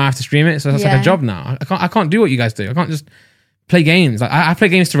game. But now I have to stream it, so that's like Yeah. a job now. I can't do what you guys do. I can't just play games. Like I play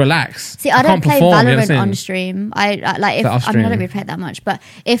games to relax. See, I don't can't play perform, you know what I'm Valorant saying? on stream. I like if off I mean I stream. don't really play it that much, but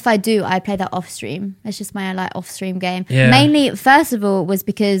if I do, I play that off stream. It's just my like off stream game. Yeah. Mainly, first of all, was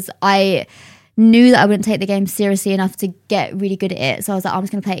because I knew that I wouldn't take the game seriously enough to get really good at it. So I was like, I'm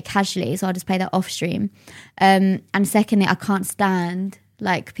just going to play it casually. So I'll just play that off stream. And secondly, I can't stand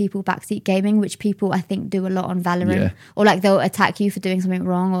like people backseat gaming, which people I think do a lot on Valorant, Yeah. or like they'll attack you for doing something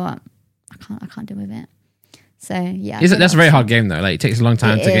wrong, or I can't deal with it. So yeah, That's a very hard game though. Like it takes a long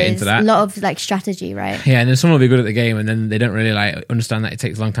time to get into that. A lot of like strategy, right? Yeah, and then someone will be good at the game, and then they don't really like understand that it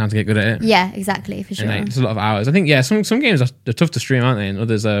takes a long time to get good at it. Yeah, exactly, for sure. And like, it's a lot of hours. I think some games are tough to stream, aren't they? And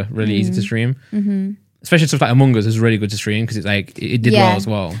others are really easy to stream. Mm-hmm. Especially stuff like Among Us is really good to stream because it's like it did well as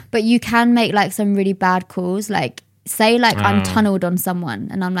well. But you can make like some really bad calls, like say like I'm tunneled on someone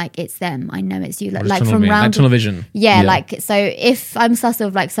and I'm like it's them, I know it's you, like from round tunnel vision. yeah, like so if I'm sus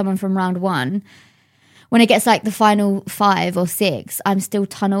of like someone from round 1, when it gets like the final 5 or 6, I'm still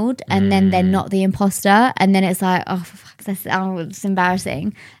tunneled, and then they're not the imposter, and then it's like, oh, for fuck's sake, it's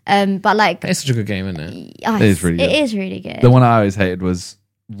embarrassing. But like, It's such a good game, isn't it? It is really good. It is really good. The one I always hated was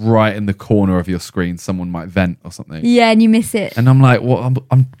right in the corner of your screen, someone might vent or something. Yeah, and you miss it. And I'm like, well,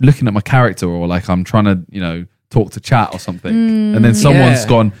 I'm looking at my character, or like I'm trying to, talk to chat or something. And then someone's Yeah.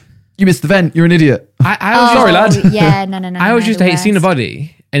 gone, you missed the vent, you're an idiot. I was Sorry, lad. Yeah, no. I always no, used the to hate seeing the worst.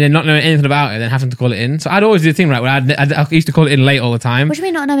 body and then not knowing anything about it, and then having to call it in. So I'd always do the thing right where I used to call it in late all the time. What do you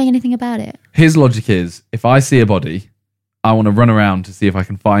mean not knowing anything about it? His logic is, if I see a body, I want to run around to see if I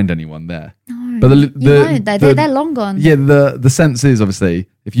can find anyone there. No, But you won't though. They're long gone. Yeah, the sense is obviously,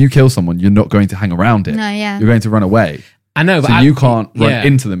 if you kill someone, you're not going to hang around it. No, yeah. You're going to run away. I know, but So you can't run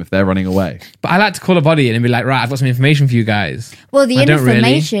into them if they're running away. But I like to call a body in and be like, right, I've got some information for you guys. Well, the I don't really,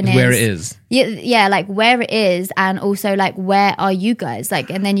 information is where it is. Yeah, like where it is, and also like where are you guys? Like,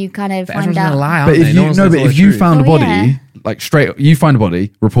 and then you kind of But find everyone's out. gonna lie, aren't But they? if you one's gonna tell the you truth. found a Oh, body, yeah. like straight, you find a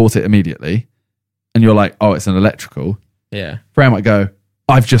body, report it immediately, and you're like, oh, it's an electrical. yeah. Freya might go,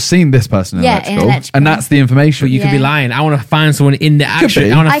 I've just seen this person in Yeah, in electrical, electrical. and that's the information. But you could be Yeah. lying. I want to find someone in the action.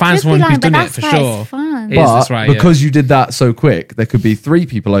 be. I want to I find could be someone lying, who's but done it that's for why sure. it's fun. It is, But that's right, yeah. because you did that so quick, there could be 3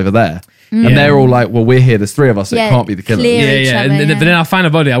 people over there, Mm. and they're all like, well, we're here. There's 3 of us. So Yeah, it can't be the killer. clear. Yeah, each yeah. other, But then I'll find a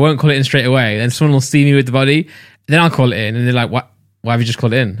body. I won't call it in straight away. Then someone will see me with the body. Then I'll call it in, and they're like, "What? Why have you just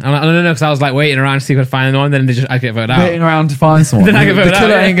called it in?" I'm like, "I don't know," because I was like waiting around to see if I could find anyone. Then I get voted out. Waiting around to find someone. Then I get the voted out,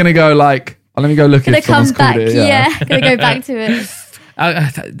 killer yeah. ain't gonna go like, oh, let me go look Gonna if come someone's back. called it. Yeah, gonna go back to it.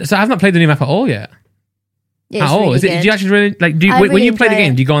 So I've not played the new map at all yet. Yeah, it's At all? really Is it? good. Do you actually really like? Do you, I when really you play the enjoy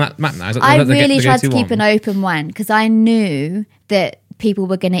game, it. do you go on that map now? Is that I the really the tried to go-to keep one? an open one because I knew that people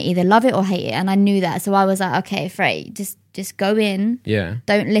were going to either love it or hate it. And I knew that. So I was like, okay, Frey, just go in. Yeah.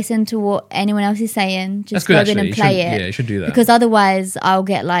 Don't listen to what anyone else is saying. Just go in and play it. Yeah, you should do that. Because otherwise I'll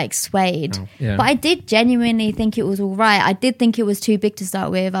get like swayed. Oh, yeah. But I did genuinely think it was all right. I did think it was too big to start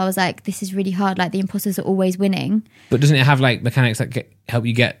with. I was like, this is really hard. Like the imposters are always winning. But doesn't it have like mechanics that help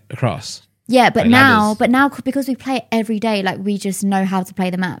you get across? Yeah, but like now because we play it every day, like we just know how to play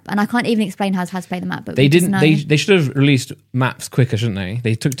the map, and I can't even explain how to play the map. But They we just didn't. know. They should have released maps quicker, shouldn't they?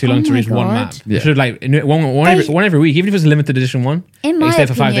 They took too long to my release one God. map. Yeah. They should have like one every week, even if it was a limited edition one. In Like, my you stay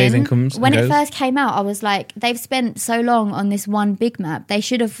for 5 days opinion, and comes. when and it goes. first came out, I was like, they've spent so long on this one big map. They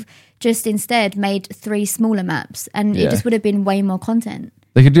should have just instead made 3 smaller maps, and Yeah. it just would have been way more content.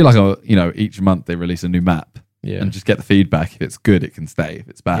 They could do like each month they release a new map. Yeah. And just get the feedback. If it's good, it can stay. If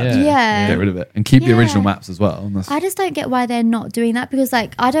it's bad, Yeah. Yeah. get rid of it. And keep the Yeah. original maps as well. And that's, I just don't get why they're not doing that, because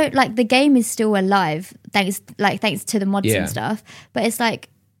like I don't like the game is still alive thanks to the mods Yeah. and stuff, but it's like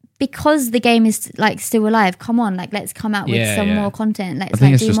because the game is like still alive, come on, like let's come out with Yeah, some yeah. more content. Let's think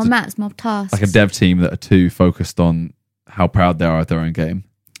like it's do just more a- maps, more tasks. like a dev team that are too focused on how proud they are of their own game.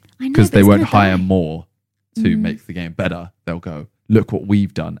 I know, Because but they it's won't gonna hire die. more to make the game better. They'll go, look what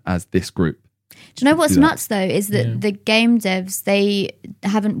we've done as this group. Do you know what's do that. nuts though is that the game devs, they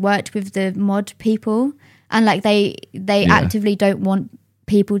haven't worked with the mod people, and like they actively don't want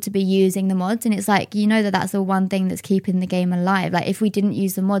people to be using the mods, and it's like, you know, that's the one thing that's keeping the game alive. Like if we didn't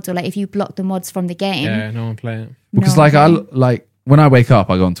use the mods, or like if you block the mods from the game, Yeah, no one play it. Because no like one when I wake up,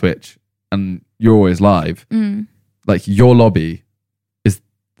 I go on Twitch and you're always live. Mm. Like your lobby is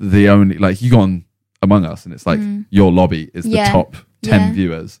the only, like you go on Among Us and it's like your lobby is the Yeah. top 10 Yeah.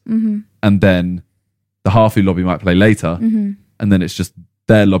 viewers. And then the Harfley lobby might play later. And then it's just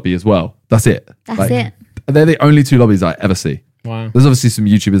their lobby as well. That's it. That's Like, it. They're the only 2 lobbies I ever see. Wow. There's obviously some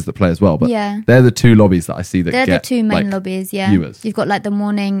YouTubers that play as well, but Yeah. they're the 2 lobbies that I see that They're get the 2 main like, lobbies, yeah. viewers. You've got like the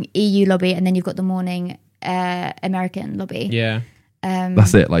morning EU lobby, and then you've got the morning American lobby. Yeah.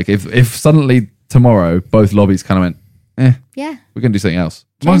 That's it. Like if suddenly tomorrow both lobbies kind of went, Yeah. we're going to do something else.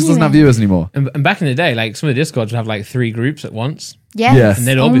 Among Us doesn't have Genuine. viewers anymore. And back in the day, like some of the Discords would have like 3 groups at once. Yes. Yeah. And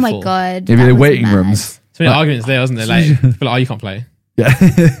they'd all Oh be my full. god. Maybe that they're was waiting mad. rooms. So many arguments there, wasn't there? Like, people like, oh, you can't play. Yeah.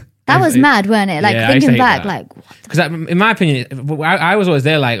 That was mad, weren't it? Like Yeah, I used to thinking hate back, that. like Because in my opinion, I was always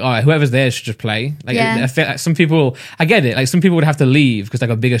there like, oh, whoever's there should just play. Like, Yeah. I feel like some people, I get it. Like some people would have to leave because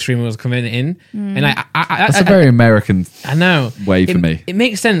like a bigger streamer was coming in. Mm. And like, That's a very American I know. way for It- me. It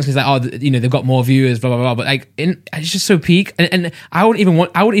makes sense because like, oh, they've got more viewers, blah blah blah. But like, it's just so peak, and I wouldn't even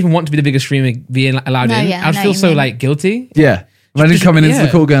want to be the biggest streamer being allowed No, in. yeah, I would I know feel what you so mean. like guilty. Yeah. Imagine Just- coming into yeah.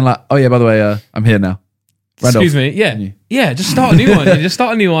 the call going like, oh yeah, by the way, I'm here now. Randolph, Excuse me. Yeah, can you- yeah. Just start a new one. Just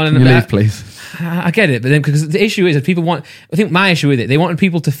start a new one. Can And you like, leave, please? I get it, but then because the issue is that people want. I think my issue with it, they wanted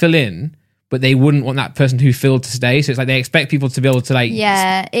people to fill in, but they wouldn't want that person who filled to stay. So it's like they expect people to be able to like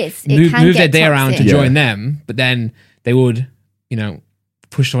yeah, it move can their get day around to toxic. Yeah. join them, but then they would,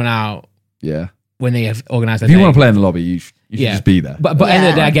 push someone out Yeah. when they have organised their If you day. want to play in the lobby, you should just be there. But at the end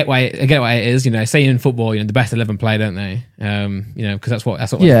of the day, Yeah. I get why it is. Say in football, the best 11 play, don't they? Because that's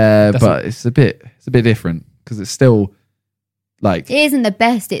what. yeah, that's but it's a bit different because it's still like It isn't the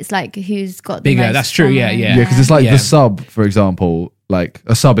best. It's like who's got the Bigger, most that's true, yeah, following. yeah. yeah, because it's like Yeah. the sub, for example, like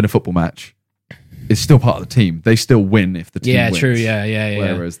a sub in a football match is still part of the team. They still win if the team Yeah, wins. true. Yeah.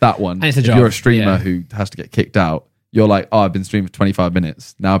 Whereas that one, And it's a if job, you're a streamer yeah. who has to get kicked out, you're like, oh, I've been streaming for 25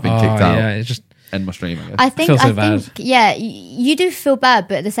 minutes. Now I've been kicked out. Yeah, it's just End my stream. I guess. I think, feel so bad. yeah, you do feel bad,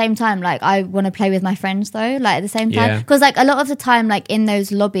 but at the same time, like I want to play with my friends though. Like at the same time, Yeah. because like a lot of the time, like in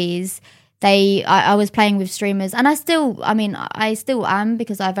those lobbies, I was playing with streamers, and I still am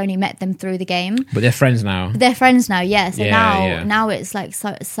because I've only met them through the game. but they're friends now. They're friends now, yeah. So Yeah. now it's like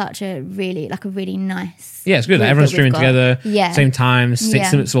such a really nice. Yeah, it's good. group Like, everyone's that we've streaming got. together, Yeah. same time,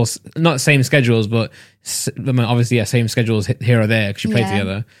 Yeah. not same schedules, but obviously, yeah, same schedules here or there because you play Yeah.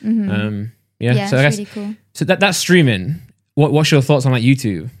 together. Yeah, so I guess it's really cool. so that's streaming. What's your thoughts on like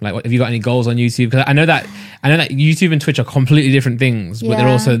YouTube? Like, have you got any goals on YouTube? Because I know that YouTube and Twitch are completely different things, but they're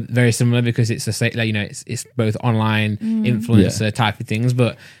Yeah. also very similar because it's the same. Like, it's both online influencer type of things.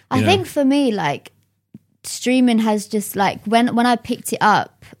 But I think for me, like streaming has just like when I picked it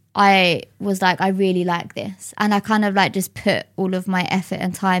up, I was like, I really like this, and I kind of like just put all of my effort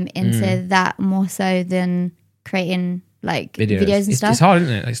and time into that more so than creating like videos and stuff. It's hard,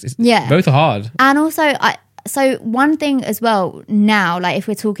 isn't it? Yeah. Both are hard. And also, so one thing as well now, like if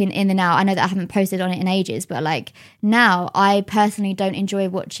we're talking in the now, I know that I haven't posted on it in ages, but like now I personally don't enjoy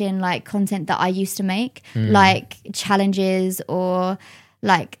watching like content that I used to make, like challenges or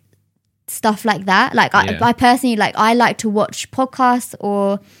like stuff like that. Like I personally, like I like to watch podcasts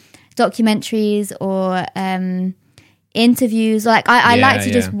or documentaries or interviews. Like I Yeah, like to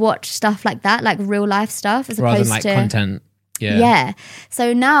yeah. just watch stuff like that, like real life stuff, as rather than opposed like to content. Yeah. Yeah.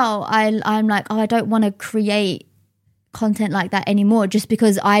 So now I'm like, I don't want to create content like that anymore, just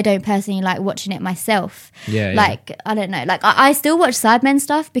because I don't personally like watching it myself. Yeah. Like, I don't know. Like, I still watch Sidemen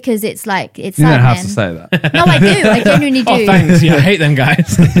stuff because it's like, it's You don't Sidemen. have to say that. No, I do. I genuinely do. Oh, thanks. Yeah, I hate them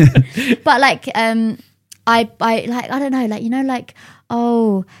guys. But like, I like, I don't know, like, you know, like,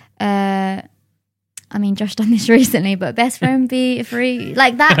 I mean, Josh done this recently, but best friend be free,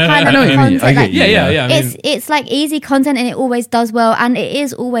 like that kind of know what you mean. content. I get Like, you. yeah. I mean, it's like easy content, and it always does well, and it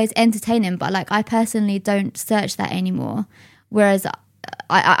is always entertaining. But like, I personally don't search that anymore, whereas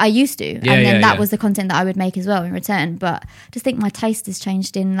I used to, and then that was the content that I would make as well in return. But I just think my taste has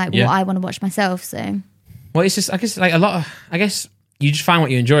changed in like what I want to watch myself. So, well, it's just, I guess, like a lot of, I guess you just find what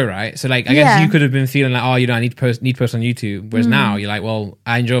you enjoy, right? So like, I guess you could have been feeling like, oh, you know, I need to post on YouTube. Whereas now you're like, well,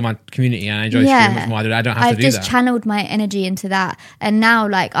 I enjoy my community and I enjoy streaming much more. I don't have I've to do just that. channeled my energy into that, and now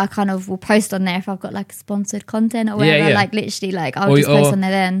like I kind of will post on there if I've got like sponsored content or whatever. yeah. Like literally, like I'll just post on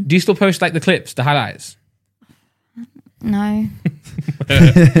there then. Do you still post like the clips, the highlights? No,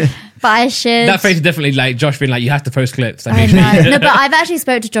 but I should. That phrase is definitely like Josh being like, you have to post clips. I know. No, but I've actually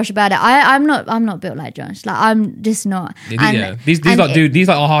spoke to Josh about it. I'm not built like Josh. Like I'm just not. These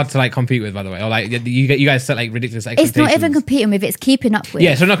are hard to like compete with, by the way. Or like you guys set like ridiculous expectations. It's not even competing with. It's keeping up with.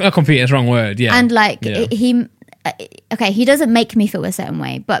 Yeah, so not competing. It's the wrong word. Yeah, and like he doesn't make me feel a certain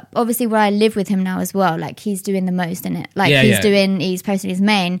way, but obviously where I live with him now as well, like he's doing the most in it. Like he's posting his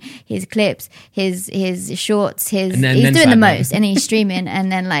main, his clips, his shorts, he's doing the most, and he's streaming,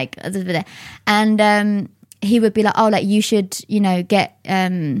 and then like, and he would be like, oh, like you should, you know, get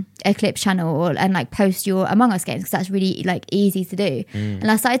a clips channel and like post your Among Us games, because that's really like easy to do. And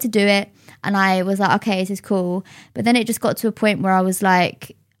I started to do it, and I was like, okay, this is cool. But then it just got to a point where I was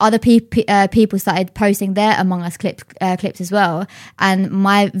like, other people started posting their Among Us clips as well, and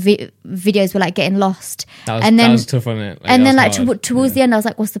my videos were like getting lost. That was tough on it. And then like towards the end, I was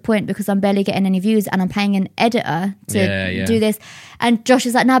like, what's the point? Because I'm barely getting any views, and I'm paying an editor to do this. And Josh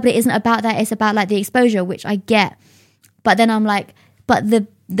is like, no, but it isn't about that. It's about like the exposure, which I get. But then I'm like, but the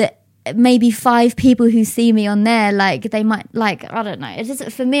maybe 5 people who see me on there, like they might, like, I don't know. It's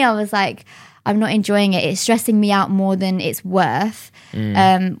just, for me, I was like, I'm not enjoying it. It's stressing me out more than it's worth.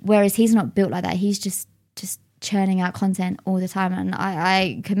 Whereas he's not built like that. He's just churning out content all the time, and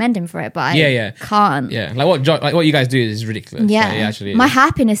I commend him for it. But I can't. Yeah, like what you guys do is ridiculous. Yeah, like, it actually is. My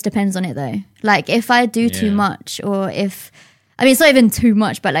happiness depends on it though. Like if I do too much, or if I mean it's not even too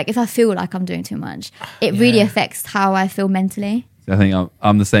much, but like if I feel like I'm doing too much, it really affects how I feel mentally. I think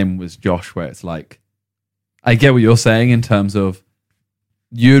I'm the same as Josh, where it's like, I get what you're saying in terms of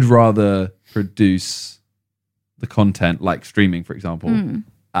you'd rather produce the content like streaming, for example,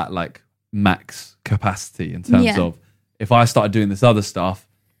 at like max capacity in terms of, if I started doing this other stuff,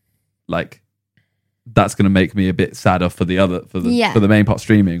 like that's going to make me a bit sadder for the main part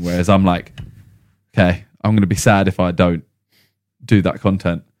streaming. Whereas I'm like, okay, I'm going to be sad if I don't do that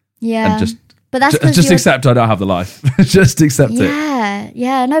content. Yeah. And but that's just accept I don't have the life. Just accept it.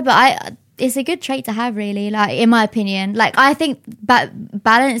 Yeah. No, but it's a good trait to have, really, like in my opinion. Like I think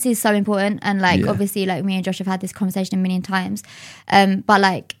balance is so important, and like obviously like me and Josh have had this conversation a million times, but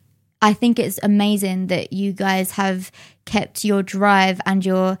like I think it's amazing that you guys have kept your drive and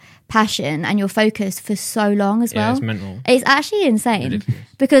your passion and your focus for so long as well. It's mental. It's actually insane. Ridiculous.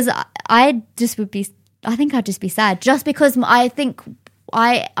 Because I think I'd just be sad, just because I think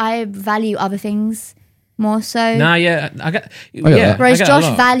I value other things more so. Nah, yeah, I get Whereas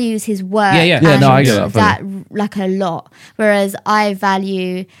Josh values his work. Yeah. And no, I get that like a lot. Whereas I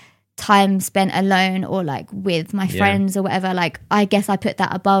value time spent alone or like with my friends or whatever. Like I guess I put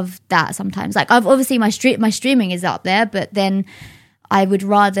that above that sometimes. Like I've obviously my streaming is up there, but then I would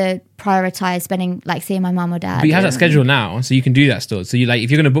rather prioritize spending like seeing my mum or dad. But you have that schedule now, so you can do that still. So you like if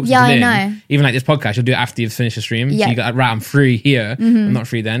you're going to book something in, even like this podcast, you'll do it after you've finished the stream. So you got right, I'm free here. I'm not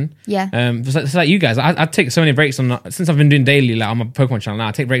free then. Yeah. So like you guys, I take so many breaks since I've been doing daily like on my Pokemon channel now.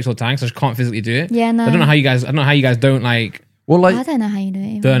 I take breaks all the time, so I just can't physically do it. Yeah, no. I don't know how you guys don't like. Well, like I don't know how you do it.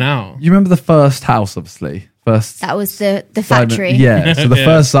 Even. Burn out. You remember the first house, obviously. That was the factory. Yeah. So the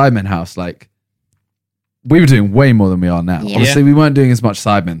first Sidemen house, like. We were doing way more than we are now. Yeah. Obviously, we weren't doing as much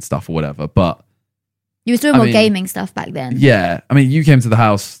Sidemen stuff or whatever, but... You was doing more gaming stuff back then. Yeah. I mean, you came to the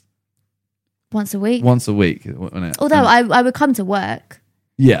house... Once a week, wasn't it? Although I would come to work.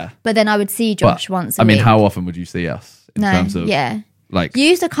 Yeah. But then I would see Josh once a week. I mean, how often would you see us? In terms of, yeah. like You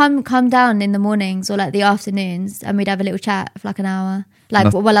used to come down in the mornings or like the afternoons, and we'd have a little chat for like an hour.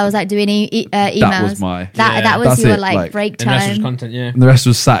 Like while I was like doing emails. that was my that was that's your it, like break And the rest was time. content, yeah. and the rest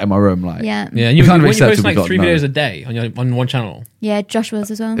was sat in my room like Yeah. Yeah, and you kind of weren't you accepted posting we like got 3 no. videos a day on one channel. Yeah, Josh was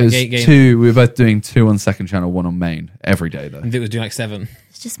as well. It was Game. 2. We were both doing 2 on second channel, 1 on main every day though. And Vic was doing like 7.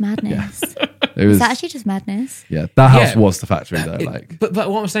 It's just madness. It was It's actually just madness. that house Yeah. was the factory though. Like But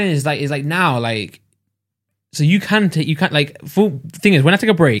what I'm saying is like now like. So you can't like full thing is when I take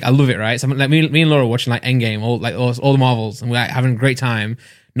a break, I love it, right? So like me and Laura watching like Endgame, all the Marvels, and we're like, having a great time,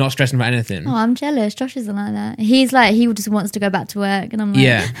 not stressing about anything. Oh, I'm jealous. Josh isn't like that. He's like, he just wants to go back to work, and I'm like,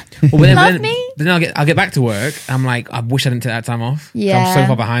 Yeah. Well, but Love then, me? Then I'll get back to work. I'm like, I wish I didn't take that time off. 'Cause Yeah. I'm so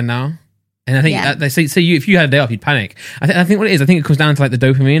far behind now. And I think Yeah. they say if you had a day off, you'd panic. I think what it is, I think it comes down to like the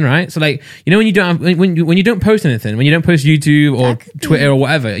dopamine, right? So like when you don't have, when you don't post anything, when you don't post YouTube or That could be. Twitter or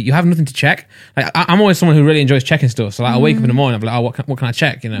whatever, you have nothing to check. Like I'm always someone who really enjoys checking stuff. So like I wake up in the morning, I'm like, oh, what can I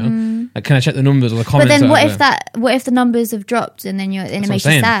check? You know, like can I check the numbers or the But comments? then or what whatever? if the numbers have dropped and then it what makes I'm you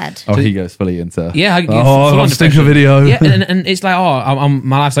saying. sad? oh, he goes fully into Yeah, I full on got a stinker depression. video. Yeah, and it's like,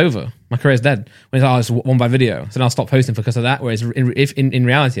 my life's over. My career's dead. When it's like, it's one by video. So then I'll stop posting because of that. Whereas in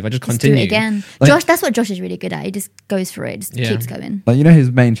reality, if I just Just continue. do it again. Like- Josh, that's what Josh is really good at. He just goes for it. Just Yeah. keeps going. Like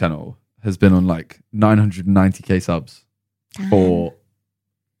his main channel has been on like 990k subs for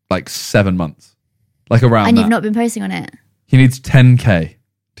like 7 months, like around And that. you've not been posting on it. He needs 10k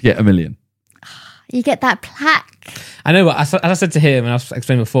to get 1 million. You get that plaque. I know, but as I said to him, and I've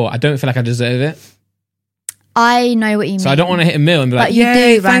explained before, I don't feel like I deserve it. I know what you mean. So I don't want to hit a mill and be But like, you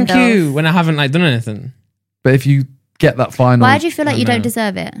 "Yay, do, thank Randolph. you," when I haven't like done anything. But if you get that final, Why do you feel like I you don't don't know.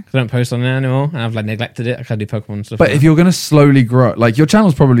 deserve it? 'Cause I don't post on there anymore, and I've like neglected it. I can't do Pokemon and stuff. but like if that. you're going to slowly grow, like your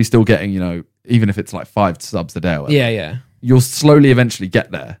channel's probably still getting, even if it's like 5 subs a day, or whatever, yeah, you'll slowly eventually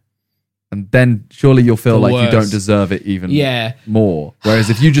get there. And then surely you'll feel The like you worst. don't deserve it even yeah. more. Whereas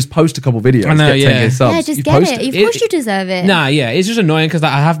if you just post a couple videos, I know, get 10k yeah. subs, Yeah, just you get post it. Of course you deserve it. Nah, yeah, it's just annoying because I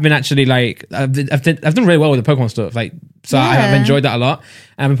have been actually like I've done really well with the Pokemon stuff. Like, so I've Yeah. enjoyed that a lot,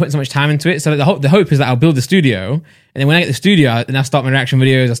 and I've been putting so much time into it. So the hope is that I'll build the studio, and then when I get the studio, then I start my reaction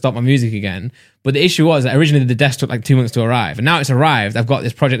videos, I start my music again. But the issue was that originally the desk took like 2 months to arrive, and now it's arrived. I've got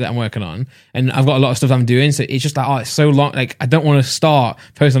this project that I'm working on, and I've got a lot of stuff I'm doing. So it's just like, it's so long. Like I don't want to start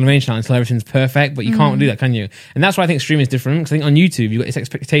posting on the main channel until everything's perfect, but you can't do that, can you? And that's why I think streaming is different. Because I think on YouTube you've got this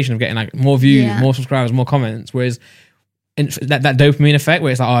expectation of getting like more views, Yeah. more subscribers, more comments, whereas that dopamine effect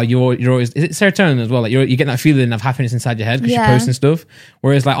where it's like, oh, you're always, is it serotonin as well? Like you get that feeling of happiness inside your head because Yeah. you're posting stuff.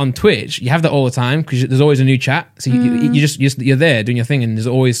 Whereas like on Twitch, you have that all the time because there's always a new chat. So you're there doing your thing, and there's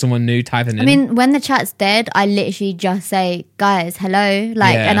always someone new typing in. I mean, when the chat's dead, I literally just say, "Guys, hello,"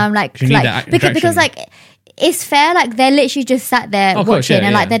 like, Yeah. and I'm like, 'Cause you need that because like it's fair, like they're literally just sat there Of watching course, yeah,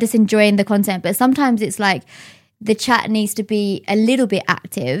 and like yeah. they're just enjoying the content. But sometimes it's like the chat needs to be a little bit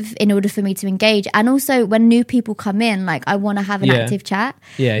active in order for me to engage. And also when new people come in, like I want to have an Yeah. active chat.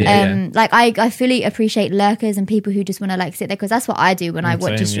 Yeah. Like I fully appreciate lurkers and people who just want to like sit there because that's what I do when I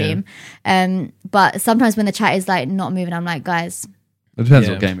watch a same, stream. But sometimes when the chat is like not moving, I'm like, guys, It depends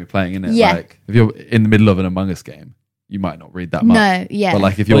Yeah. what game you're playing, innit? Yeah. Like if you're in the middle of an Among Us game, you might not read that much. no, yeah. But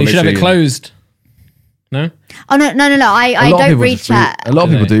like if you're Well, you should have it literally closed. No? Oh no! I A lot of don't people read just chat. a lot of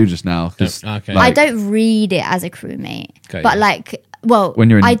Do people they? do just now because Okay. I don't read it as a crewmate, Okay, but yeah. like, well, When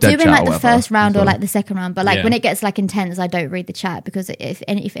you're in I do dead in chat like or the whatever, first round as or well. like the second round. But like Yeah. when it gets like intense, I don't read the chat because if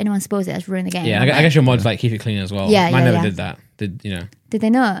anyone spoils it, that's ruin the game. Yeah, I'm I like, guess your mods like keep it clean as well. Yeah, Mine yeah, never yeah. did that. Did you know? did they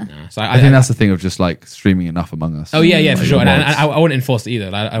not? No. So I think that's the thing of just like streaming enough Among Us. Oh yeah, for Like, sure. your And mods. I wouldn't enforce it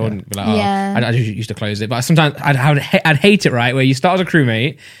either. Like, I wouldn't be like, oh, Yeah. I just used to close it. But sometimes I'd hate it, right? Where you start as a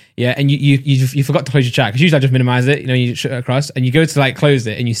crewmate, yeah, and you forgot to close your chat because usually I just minimize it, you shut it across, and you go to like close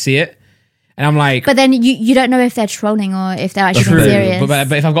it and you see it, and I'm like, But then you don't know if they're trolling or if they're actually true. being serious.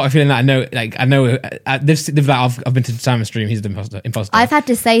 But if I've got a feeling that I know, they've like I've been to Simon's stream, he's the imposter. I've had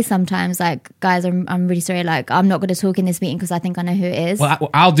to say sometimes, like, guys, I'm really sorry. Like, I'm not going to talk in this meeting because I think I know who it is. Well,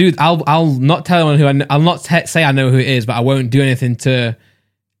 I'll not tell anyone who I'll not say I know who it is, but I won't do anything to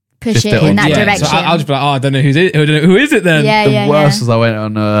Push just it the- in that yeah, direction. So I'll just be like, oh, I don't know who is it then? yeah, The yeah, worst yeah. was I went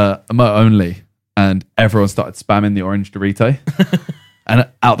on emote only and everyone started spamming the orange Dorito. And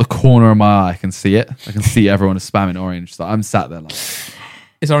out the corner of my eye, I can see it. I can see everyone is spamming orange. So I'm sat there like,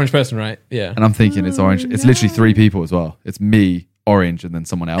 It's orange person, right? Yeah. and I'm thinking it's orange. It's literally 3 people as well. It's me, orange, and then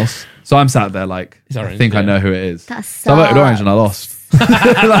someone else. So I'm sat there like, It's I orange, think I yeah. know who it is. That So I voted orange and I lost. You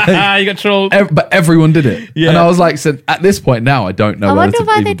got trolled. But everyone did it. Yeah. And I was like, so at this point now, I don't know I wonder whether to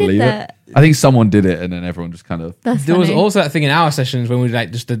why even they did believe that. it. I think someone did it, and then everyone just kind of. That's There was funny. also that thing in our sessions when we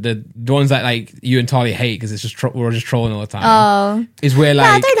like just the ones that like you and Talia hate because it's just we're just trolling all the time. Oh, Is where no,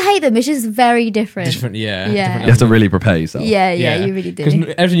 I like don't hate them. It's just very different. different, Yeah. different You have to really prepare yourself. Yeah, you really do.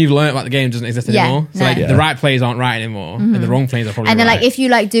 Because everything you've learned about the game doesn't exist Yeah, anymore. So no. like Yeah. the right plays aren't right anymore, and the wrong plays are probably And then, right. like, if you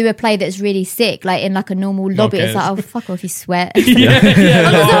like do a play that's really sick, like in like a normal lobby, it's like, oh fuck off, you sweat. yeah,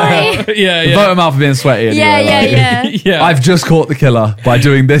 sorry. yeah, Vote him out for being sweaty. Anyway, Yeah. yeah. I've just caught the killer by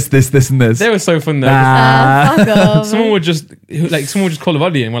doing this, and this. They were so fun though. Fuck off. Someone would just call a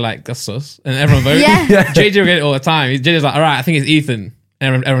body and we're like, that's sus. And everyone voted. Yeah. JJ will get it all the time. JJ's like, all right, I think it's Ethan.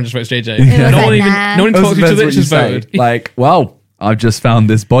 And everyone just votes JJ. was No like, one even nah. no one That talks to each depends other, what it's you just say. voted. Like, well, I've just found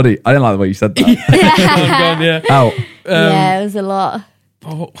this body. I didn't like the way you said that. Oh, God, yeah. Ow. Yeah, it was a lot.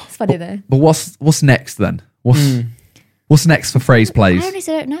 Oh, It's funny though. But what's next then? What's next for phrase I plays?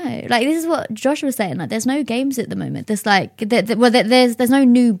 honestly don't know. Like, this is what Josh was saying. Like, there's no games at the moment. There's like, there's no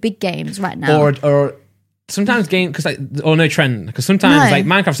new big games right now. or sometimes game because or no trend because sometimes No. like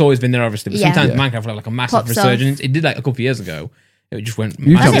Minecraft's always been there obviously, but Yeah. sometimes Yeah. Minecraft had like a massive Pops off. resurgence. It did like a couple of years ago. It just went.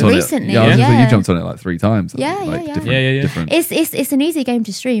 You Was jumped it on recently? it. Yeah, I was gonna say Yeah. you jumped on it like 3 times. Yeah, like, yeah. Different, Yeah. different. It's an easy game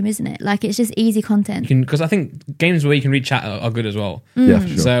to stream, isn't it? Like, it's just easy content. Because I think games where you can read chat are good as well. Yeah, for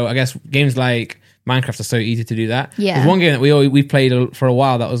sure. So I guess games like Minecraft are so easy to do that. Yeah. There's one game that we played for a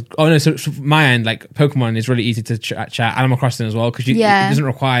while that was so from my end, like Pokemon is really easy to chat. Animal Crossing as well because it doesn't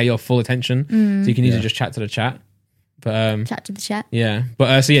require your full attention, so you can easily just chat to the chat. But Chat to the chat. yeah,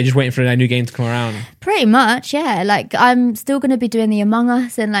 but so yeah, just waiting for a new game to come around. Pretty much, yeah. Like, I'm still going to be doing the Among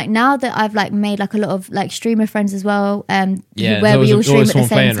Us, and like now that I've like made like a lot of like streamer friends as well, Yeah, where we all there's stream always at the someone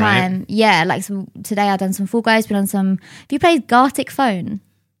same playing, right? time. Yeah, like so today I've done some Fall Guys, been on some. Have you played Gartic Phone?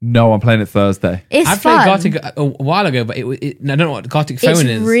 No, I'm playing it Thursday. It's I fun. played Gartic a while ago, but I don't know what Gartic Phone It's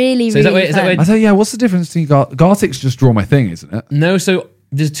is. really, So is that really where- is that fun. where- I tell you, yeah. What's the difference between Gartic's just draw my thing, isn't it? No, so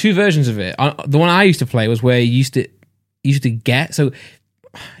there's 2 versions of it. The one I used to play was where you used to get. So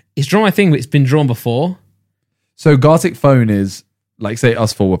it's drawn my thing, but it's been drawn before. So Gartic phone is like, say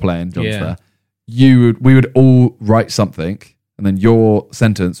us 4 were playing. John's Yeah. there. We would all write something, and then your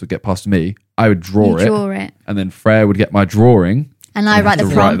sentence would get passed to me. I would draw You it, draw it, and then Freya would get my drawing. and I write the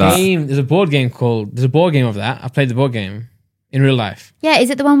have to write prompt. that. There's a board game there's a board game of that. I played the board game in real life. Yeah, is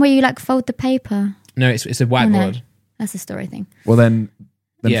it the one where you like fold the paper? No, it's a Oh, no. whiteboard. That's a story thing. Well, then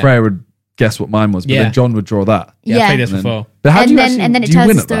Yeah. Freya would guess what mine was, but Yeah. then John would draw that. Yeah, I Yeah. played this And then- before. But how And do you then- actually, and then it do you tells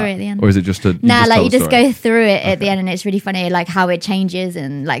win the at that? story at the end. Or is it just a Nah, like tell you the just story? go through it at the end, and it's really funny. Like how it changes,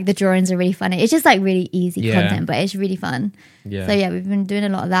 and like the drawings are really funny. It's just like really easy Yeah. content, but it's really fun. Yeah. So yeah, we've been doing a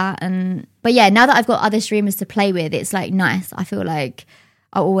lot of that, but yeah, now that I've got other streamers to play with, it's like nice. I feel like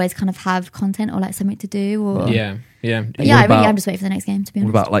I always kind of have content or like something to do. Or Yeah. But yeah, What I really about- am just waiting for the next game. To be What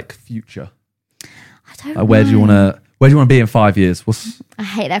honest, about like future? I don't. Where do you know. want to be in 5 years? I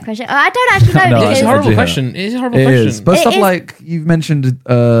hate that question. I don't actually know No, because It's a I horrible do question. It's a horrible It question. is, but It stuff is- like you've mentioned.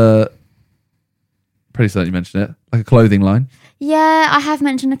 Pretty certain you mentioned it, like a clothing line. yeah, I have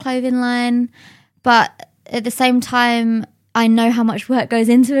mentioned a clothing line, but at the same time, I know how much work goes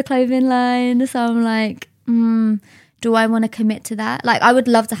into a clothing line. So I'm like, do I want to commit to that? Like, I would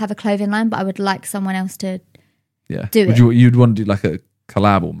love to have a clothing line, but I would like someone else to. Yeah, Do would it. you'd want to do like a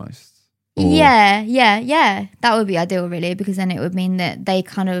collab almost? Or- Yeah. That would be ideal, really, because then it would mean that they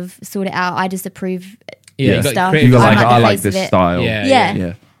kind of sort it out. I just approve. yeah, Yeah. you got Stuff. creative You got I'm like like the I like face of this it. style. Yeah.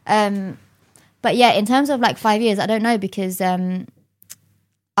 Yeah. yeah. But yeah, in terms of like 5 years, I don't know because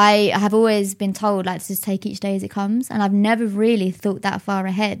I have always been told like to just take each day as it comes, and I've never really thought that far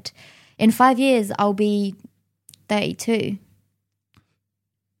ahead. In 5 years, I'll be 32.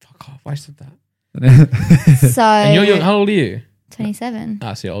 Fuck off, I said that. So And you're young. How old are you? 27.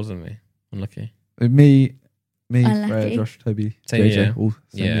 Ah, so you're older than me. Unlucky. me, Unlucky. Freya, Josh, Toby, Same JJ, year. all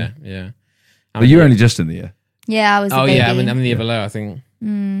same Yeah, year. yeah. But you're only just in the year. Yeah, I was. Oh a baby. yeah, I'm in the year below. I think.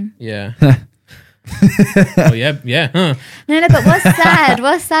 Mm. Yeah. Oh yeah. Huh. No, but what's sad?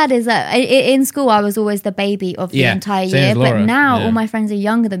 What's sad is that in school I was always the baby of the Yeah, entire same year, as but Laura, now yeah. all my friends are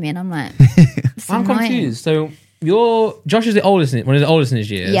younger than me, and I'm like, it's I'm annoying. confused. So Josh is the oldest, one of the oldest in his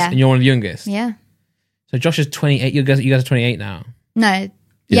years, Yeah. and you're one of the youngest. Yeah. So Josh is 28. You guys are 28 now. No.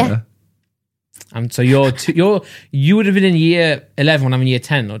 Yeah. And so you would have been in year 11 when I'm in year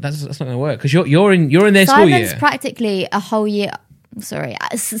 10. Or that's not going to work because you're in their school Simon's year. practically a whole year. Sorry,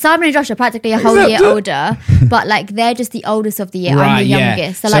 Simon and Josh are practically a whole year older, but like they're just the oldest of the year. I'm Right, the yeah.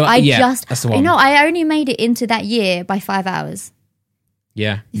 youngest, so So, like that's the one. I only made it into that year by 5 hours.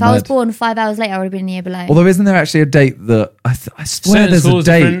 Yeah. If I was Mad. born 5 hours later, I would have been a year below. Although isn't there actually a date that I swear Certain there's a schools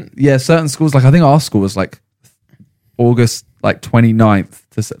date? different. Yeah, certain schools. Like I think our school was like August like 29th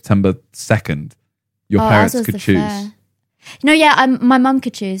to September 2nd. Your Oh, parents ours was could the choose. fair. No, yeah, my mum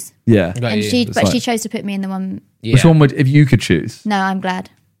could choose, Yeah. Got and you. she chose to put me in the one. Yeah. Which one would, if you could choose, No, I'm glad.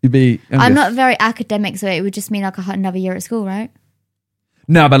 you'd be? I'm not very academic, so it would just mean like another year at school, right?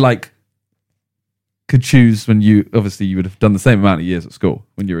 No, but like, could choose when you obviously you would have done the same amount of years at school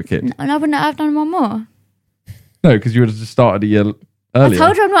when you were a kid. And I wouldn't have done one more. No, because you would have just started a year I earlier.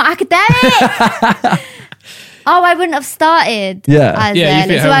 told you I'm not academic. Oh, I wouldn't have started Yeah. as Yeah, you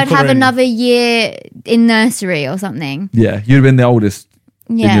early. fit So home I'd have colouring. another year in nursery or something. Yeah, you'd have been the oldest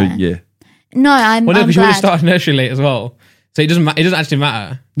Yeah. in your year. No, I'm Well, no, I'm because you would have glad. started nursery late as well. So it doesn't actually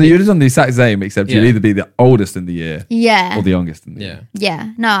matter. No, you'd have done the exact same, except you'd Yeah. either be the oldest in the year Yeah. or the youngest in the year. Yeah.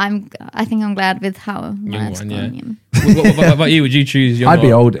 Yeah. No, I think I'm glad with how my Young life's one, gone, yeah. what about you? Would you choose your I'd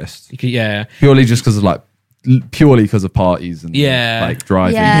be oldest You could, yeah. purely just because of like purely because of parties and Yeah. like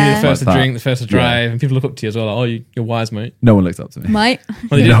driving. Yeah. You're and the first to like that. drink, the first to drive, and people look up to you as well. Like, oh, you're wise, mate. No one looked up to me. Mate.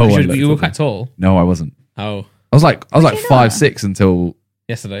 Well, you, No did, one you, looked you were up quite me. tall. No, I wasn't. Oh, I was like you 5'6" until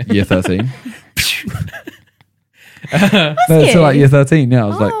yesterday. year 13. Was No, you? until like year 13. Yeah, I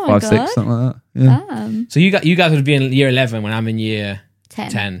was like Oh my 5'6", God. something like that. Yeah, So you guys would be in year 11 when I'm in year 10.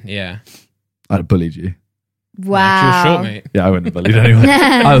 10. Yeah. I'd have bullied you. Wow. She was short, mate. Yeah, I wouldn't have bullied anyone.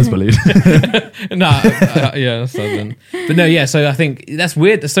 I was bullied. No, yeah, that's something. But no, yeah. So I think that's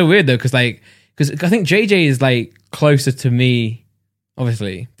weird. That's so weird though, because I think JJ is like closer to me,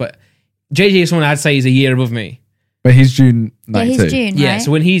 obviously, but JJ is someone I'd say is a year above me. But he's June Yeah, 92. he's June, Yeah. right?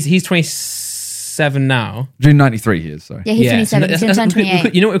 So when he's 27 now. June 93 he is, sorry. Yeah, he's Yeah, so 27. He's going to turn we could-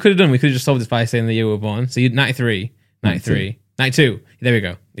 28. you know what we could have done? We could have just solved this by saying the year we were born. So you're 93, 92. There we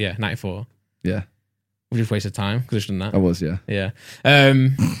go. Yeah, 94. Yeah, We just wasted time because we should have I done was, yeah. that. Yeah.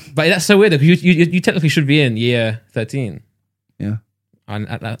 But that's so weird though, because you technically should be in year 13. Yeah. And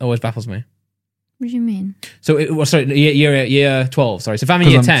that always baffles me. What do you mean? So year 12. Sorry. So if I'm in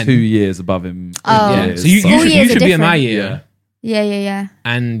year Because I'm 10, 2 years above him. in Oh. yeah. years, So you School years should are be in my different. year, Yeah. Yeah.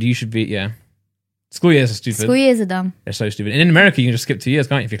 and you should be School years are stupid. School years are dumb. They're so stupid. And in America, you can just skip 2 years,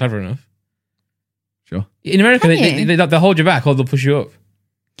 can't you? If you're clever enough. Sure. In America, Can you? they'll hold you back or they'll push you up.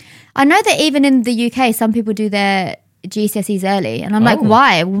 I know that even in the UK, some people do their GCSEs early, and I'm like, Oh.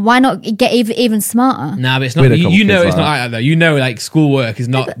 why? Why not get even smarter? Nah, but it's not. We had a couple You know, kids it's like not like that though. You know, like schoolwork is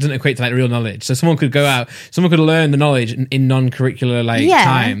not doesn't equate to like real knowledge. So someone could go out, someone could learn the knowledge in non-curricular like Yeah.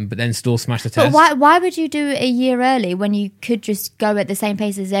 time, but then still smash the But test. why would you do a year early when you could just go at the same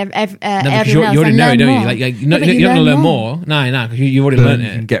pace as No, because everyone else you already and know, learn don't more? you? Like Yeah, you're but not you going to learn more. more. No, because you've already learned You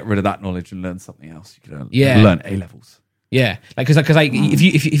can it. get rid of that knowledge and learn something else. You can Yeah. learn A-levels. Yeah, like because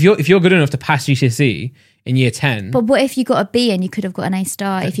if you're good enough to pass GCSE in year 10, But what if you got a B and you could have got an A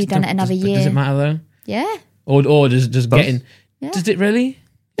star if you'd done it another year? Does it matter though? Yeah. Or does getting? Yeah. Does it really?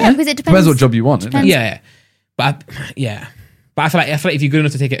 Yeah, because it depends. Depends what job you want, isn't it? Yeah, but I feel like if you're good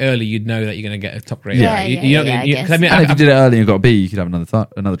enough to take it early, you'd know that you're going to get a top grade. Yeah, right? yeah, You're not yeah, gonna- I you- guess. 'cause I mean, And if you did it early and got a B, you could have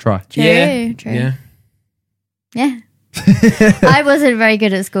another try. True, Yeah. true. Yeah. Yeah. I wasn't very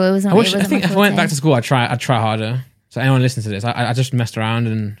good at school. It wasn't. I think my if I went forte. back to school, I'd try harder. So anyone listening to this, I just messed around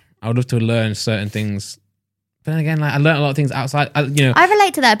and I would love to learn certain things. But then again, like I learned a lot of things outside. I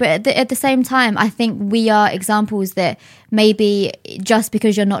relate to that, but at the same time, I think we are examples that maybe just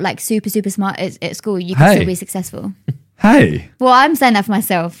because you're not like super smart at school, you can Hey. still be successul. Hey, Well, I'm saying that for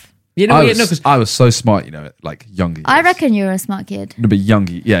myself. I was so smart, at like younger years. I reckon you're a smart kid. No, but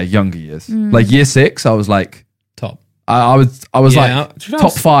younger years. Like year 6, I was like, top. I was Yeah, like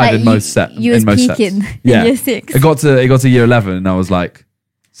top 5 in most sets. You was in most peaking sets. in Yeah, year 6. It got to year 11, and I was like,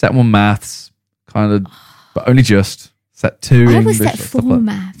 set 1 maths, kind of, but only just set 2 I English. was set stuff 4 like that.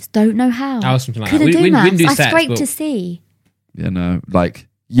 maths. Don't know how. I was something like Couldn't that. do We maths. didn't do I sets, scraped but- to C. Like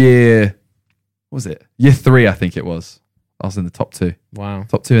year, what was it? Year 3, I think it was. I was in the top 2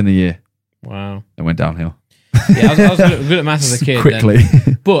 in the year. Wow. It went downhill Yeah, I was good at maths as a kid. quickly.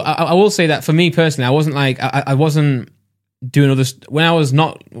 But I will say that for me personally, I wasn't like I wasn't doing when I was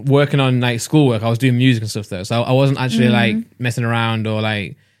not working on like schoolwork. I was doing music and stuff though, so I wasn't actually like messing around or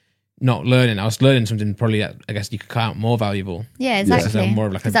like not learning. I was learning something probably that I guess you could count more valuable. Yeah, So exactly. more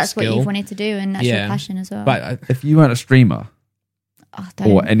of like a Because that's what skill. you've wanted to do, and that's Yeah. your passion as well. But If you weren't a streamer Oh,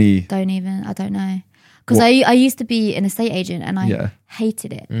 or any, don't even. I don't know. Because I used to be an estate agent and I Yeah.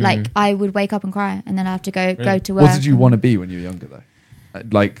 hated it. Like I would wake up and cry, and then I have to go to work. what did you want to be when you were younger though?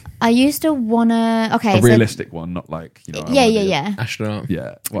 Like I used to wanna. Okay, a realistic one, not like I wanna be yeah. astronaut.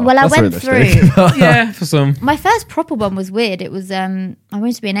 Yeah. Well, I that's went realistic. through. Yeah, for some. My first proper one was weird. It was I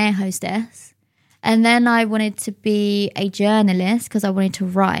wanted to be an air hostess, and then I wanted to be a journalist because I wanted to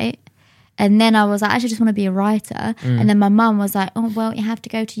write. And then I was like, I actually just want to be a writer. And then my mum was like, oh well, you have to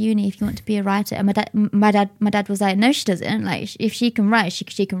go to uni if you want to be a writer. And my dad was like, no, she doesn't. Like if she can write,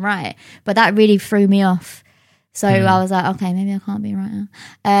 she can write. But that really threw me off So I was like, okay, maybe I can't be right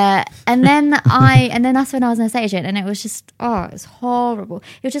now. And then that's when I was an estate agent, and it was just, it was horrible.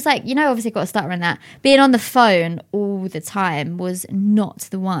 It was just like, obviously got to start around that. Being on the phone all the time was not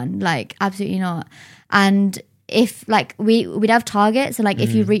the one, like absolutely not. And if like we'd have targets, so like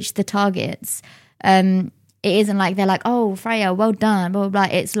if you reach the targets, it isn't like they're like, oh, Freya, well done, blah, blah,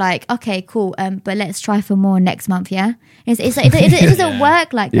 blah. It's like, okay, cool, but let's try for more next month, yeah? It's like, it doesn't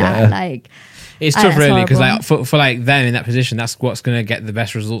work like that. Like, it's tough, really, because horrible. like for like them in that position, that's what's going to get the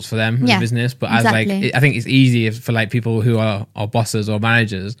best results for them in business. But as exactly. like, I think it's easy for like people who are bosses or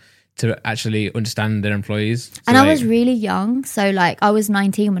managers to actually understand their employees. So and like, I was really young, so like I was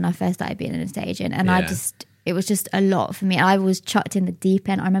 19 when I first started being an estate agent, and it was just a lot for me. I was chucked in the deep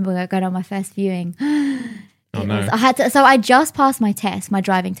end. I remember going on my first viewing. I just passed my test, my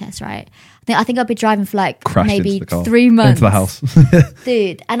driving test, right? I think I'd be driving for like maybe 3 months. Into the house.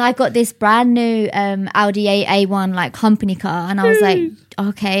 Dude, and I got this brand new Audi A1 like company car, and I was like,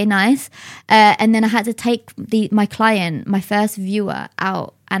 okay, nice. And then I had to take my client, my first viewer,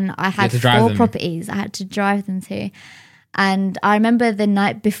 out, and I had 4 properties I had to drive them to. And I remember the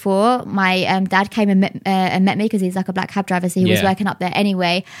night before, my dad came and met me because he's like a black cab driver, so he was working up there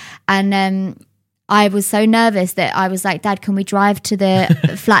anyway. And I was so nervous that I was like, Dad, can we drive to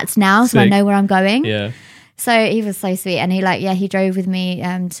the flats now so I know where I'm going? Yeah. So he was so sweet, and he drove with me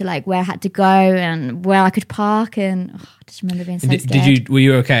to like where I had to go and where I could park, and I just remember being so scared. Were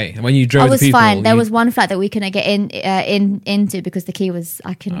you okay when you drove? I was the people, fine. There was one flat that we couldn't get into because the key was,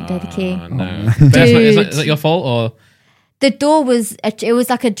 I couldn't do the key. No, is that your fault or? The door was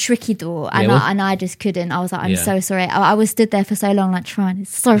like a tricky door, and I just couldn't. I was like, I'm so sorry. I was stood there for so long, like trying.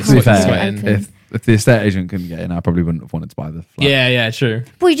 It's so hard to get it open. If the estate agent couldn't get in, I probably wouldn't have wanted to buy the flat. Yeah, true.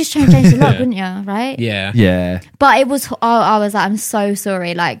 Well, you just change the lock, wouldn't you? Right? Yeah. But it was. I was like, I'm so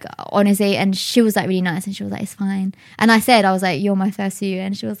sorry. Like honestly, and she was like really nice, and she was like, it's fine. And I said, I was like, you're my first view,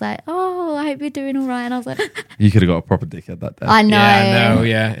 and she was like, oh, I hope you're doing all right. And I was like, you could have got a proper dickhead that day. I know. Yeah, no,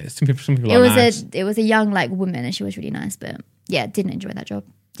 yeah. Some people. It was a young like woman, and she was really nice, but yeah, didn't enjoy that job.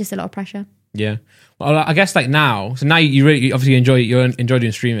 Just a lot of pressure. Yeah. Well, I guess like now, so now you obviously enjoy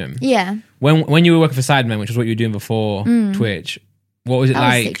doing streaming. Yeah. When you were working for Sidemen, which is what you were doing before Twitch, what was it that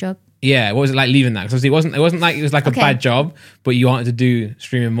like? Was a sick job. Yeah, what was it like leaving that? Because it wasn't like it was like a bad job, but you wanted to do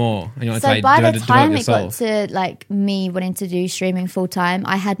streaming more, and you wanted to like by the time it got to like me wanting to do streaming full time,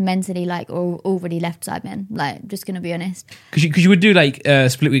 I had mentally like already left Sidemen. Like, just gonna be honest. Because you would do like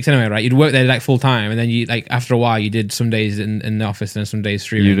split weeks anyway, right? You'd work there like full time, and then you like after a while you did some days in the office and some days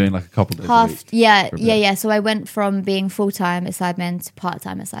streaming. You were doing like a couple days. A week Yeah. So I went from being full time at Sidemen to part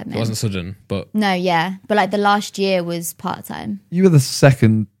time at Sidemen. It wasn't sudden, but but like the last year was part time. You were the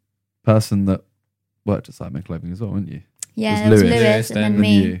second person that worked at Sidemen Clothing as well, weren't you? Yeah, there was Lewis and then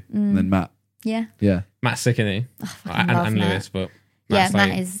me. You, and then Matt. Yeah. Matt's sick, isn't he? And Lewis, but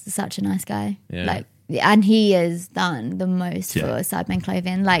Matt is such a nice guy. Yeah. Like, and he has done the most for Sidemen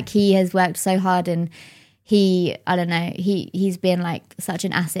Clothing. Like, he has worked so hard, and he's been like such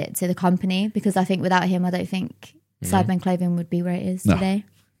an asset to the company, because I think without him, I don't think Sidemen Clothing would be where it is today.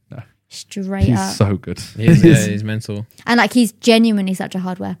 No. Straight up. He's so good. He's mental. And like, he's genuinely such a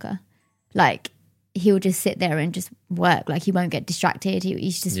hard worker. Like, he'll just sit there and just work. Like, he won't get distracted.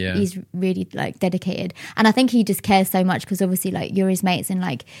 He's really like dedicated. And I think he just cares so much because obviously like you're his mates, and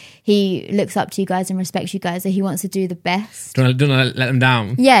like he looks up to you guys and respects you guys, so he wants to do the best. Don't let them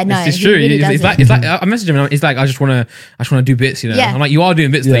down. Yeah, no, it's true. Really it's like I messaged him, and he's like, I just want to do bits, you know. Yeah. I'm like, you are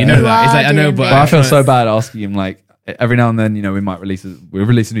doing bits, though, you know that. He's like, I know, but I feel so bad asking him, like, every now and then, you know, we might release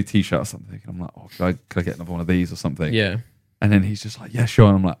a new t-shirt or something, and I'm like, oh, could I get another one of these or something? Yeah. And then he's just like, yeah, sure.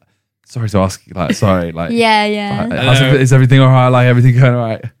 And I'm like, sorry to ask you, like, sorry, like, yeah. Is everything all right? Like, everything going all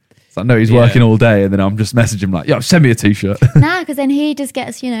right? So I know he's working all day, and then I'm just messaging him like, yo, send me a t-shirt. Nah, because then he just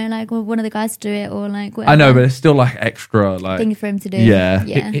gets, you know, like one of the guys to do it, or like whatever. I know, but it's still like extra like thing for him to do. Yeah.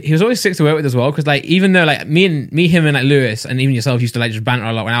 He was always sick to work with as well, because like even though like me, him, and like Lewis, and even yourself used to like just banter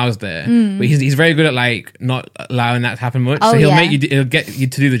a lot when I was there, but he's very good at like not allowing that to happen much. So he'll get you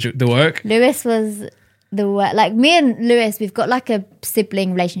to do the work. Lewis was the work. Like, me and Lewis, we've got like a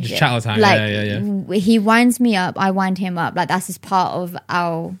sibling relationship. Just chat all the time. Like, he winds me up, I wind him up. Like, that's just part of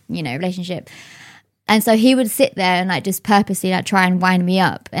our, you know, relationship. And so he would sit there and like just purposely like try and wind me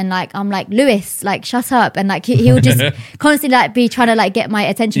up, and like I'm like, Lewis, like shut up, and like he would just constantly like be trying to like get my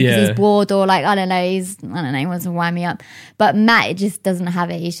attention because he's bored, or like I don't know, he wants to wind me up. But Matt just doesn't have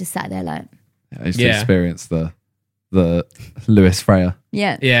it. He's just sat there like, I used to experience the Lewis Freya.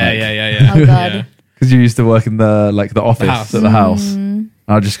 Yeah. Oh god. Because you used to work in the office at the house. And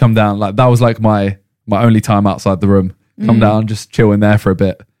I'd just come down, like that was like my only time outside the room. Come down, just chill in there for a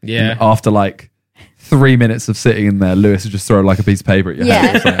bit. Yeah. And after like 3 minutes of sitting in there, Lewis would just throw like a piece of paper at your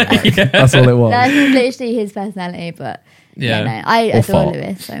head. Or something. Like, that's all it was. That's literally his personality, but Yeah. no, I Or adore fart.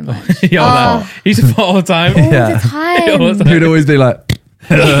 Lewis so much. Yo, he used to fart all the time. All Yeah. the time. All the time. He'd always be like,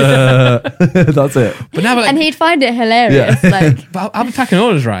 that's it. But now, like, And he'd find it hilarious. Yeah. Like, but I'll be packing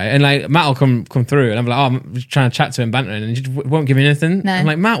orders, right? And like Matt will come through, and I'm like, I'm just trying to chat to him, bantering, and he just won't give me anything. No. I'm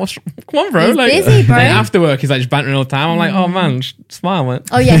like, Matt, come on, bro. He's like, busy, bro. And then after work, he's like just bantering all the time. I'm like, oh man, smile, man.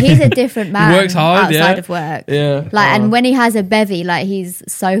 oh yeah, he's a different man. works hard, outside yeah. of work. Yeah. Like, and when he has a bevy, like he's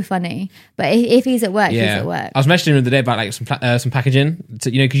so funny. But if he's at work, he's at work. I was messaging him the other day about like some packaging,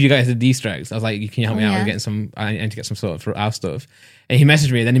 to, because you guys did Easter eggs. I was like, can you help me out with getting some? I need to get some sort of for our stuff. And he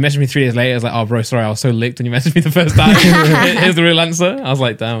messaged me. Then he messaged me 3 days later. I was like, oh, bro, sorry, I was so licked when you messaged me the first time. Here's the real answer. I was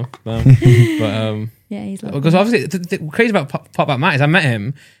like, damn. But Yeah, he's like, because obviously the crazy about Pop Back Matt is I met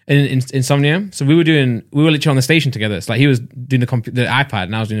him in Insomnia. So we were literally on the station together. It's like he was doing the iPad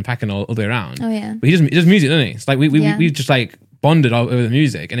and I was doing the packing all the way around. oh yeah. But he does music, doesn't he? It's like we Yeah. just like bonded all over the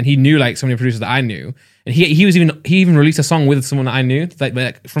music, and then he knew like so many producers that I knew, and he even released a song with someone that I knew,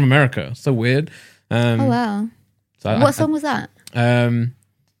 like from America. So weird. Oh wow. So What song was that?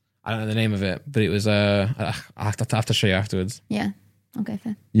 I don't know the name of it, but it was I have to show you afterwards. Yeah. Okay,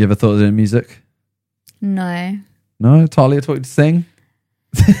 fair. You ever thought of doing music? No. No? Talia taught you to sing?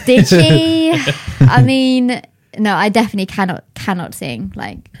 Did she? I mean, no, I definitely cannot sing.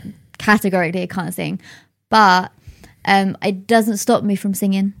 Like, categorically, I can't sing. But it doesn't stop me from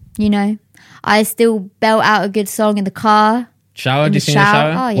singing, you know? I still belt out a good song in the car. Shower? In Do you the sing in the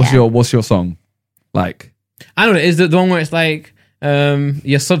shower? Oh, yeah. What's your song? Like, I know what it is. The one where it's like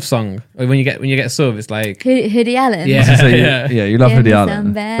your sub song. Or when you get a sub, it's like Hoodie Allen. Yeah. so yeah. you love Give Hoodie me Allen. some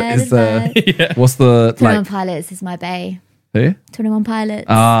But bad is the advice. what's the 21 like Pilots is my bae. who? 21 Pilots.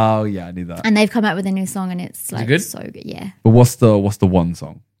 Oh yeah, I knew that. And they've come out with a new song and it's like good? so good. Yeah. But what's the one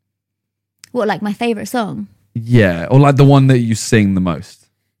song? What, like my favorite song? Yeah, or like the one that you sing the most,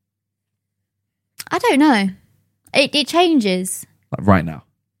 I don't know. It changes. like right now.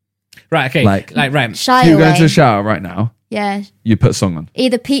 right. Okay, Like- right. Shy If you go Away. into the shower right now, Yeah. you put a song on.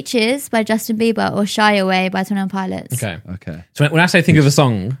 Either Peaches by Justin Bieber or Shy Away by 21 Pilots. Okay. Okay. So when I say think of a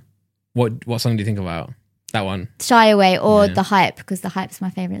song, what song do you think about? That one. Shy Away or Yeah. The Hype, because The Hype's my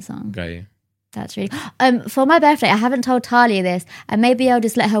favorite song. Got you. That's really for my birthday. I haven't told Talia this, and maybe I'll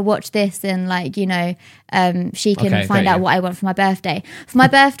just let her watch this and like she can Okay, find got out you. what I want for my birthday. For my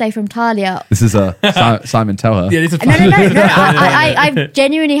birthday from Talia. This is a Simon. Tell her. Yeah, this is No. I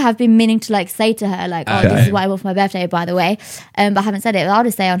genuinely have been meaning to like say to her like, oh, this Okay. is what I want for my birthday, by the way. But I haven't said it. I'll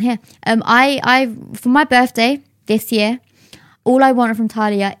just say on here. I for my birthday this year, all I want from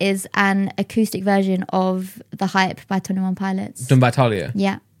Talia is an acoustic version of The Hype by 21 Pilots. done by Talia.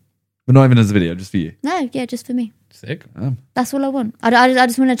 Yeah. But not even as a video, just for you. No, yeah, just for me. Sick. That's all I want. I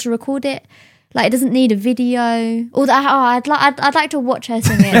just wanted to record it. Like, it doesn't need a video. Although, I'd like to watch her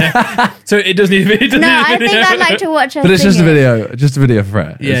sing it. So it does need a video. No, I think I'd like to watch her. But it's sing just a it. video for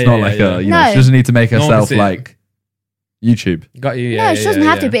her. Yeah, it's not yeah, like yeah. a you know. No. She doesn't need to make No one can herself see it. like YouTube. Got you. Yeah. No, she doesn't yeah,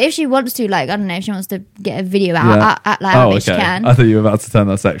 have to. yeah. But if she wants to, like, I don't know, if she wants to get a video Yeah. out, act like how she can. I thought you were about to turn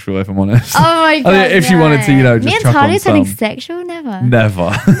that sexual. If I'm honest. Oh my god! if she wanted to, no. just me and chuck on Talia turning some. sexual, never.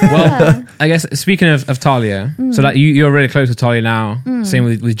 Never. Well, I guess speaking of Talia, so like you're really close with Talia now. Same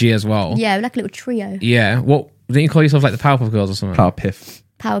with G as well. Yeah, we're like a little trio. Yeah. What didn't you call yourself like the Powerpuff Girls or something? Power piff.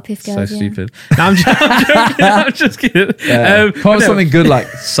 Powerpuff So Girls. yeah. stupid. No, I'm joking. I'm just kidding. Come up but with no. something good like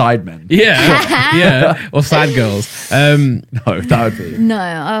Sidemen. Yeah. Yeah. Or Sad Girls. No, that would be. No,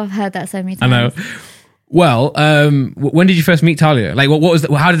 I've heard that so many I times. know. Well, when did you first meet Talia? Like, what was?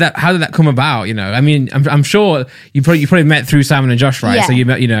 How did that come about? You know, I mean, I'm sure you probably met through Simon and Josh, right? Yeah. So you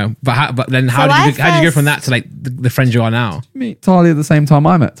met, but then how So did you go from that to like the friends you are now? Meet Talia at the same time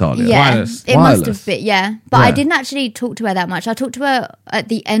I met Talia. Yeah, Wireless. it must Wireless. have been. Yeah, but I Yeah. didn't actually talk to her that much. I talked to her at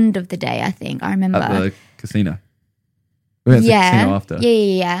the end of the day. I think I remember. At the casino. We went to the casino after.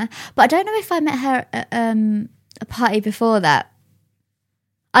 Yeah. But I don't know if I met her at a party before that.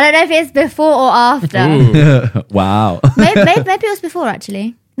 I don't know if it's before or after. Ooh. Wow. maybe it was before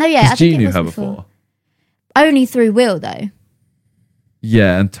actually. No, yeah, I Because G think it knew was her before. before. Only through Will though,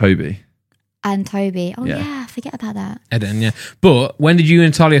 Yeah, and Toby. and Toby. Oh Yeah. yeah, forget about that. Eden, yeah. But when did you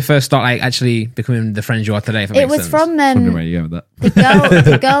and Talia first start like actually becoming the friends you are today? If that It makes was sense? from Wondering where you go with that.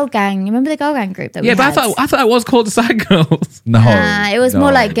 the girl gang. Remember the girl gang group that we Yeah, had? but I thought it was called the Sad Girls. No. It was more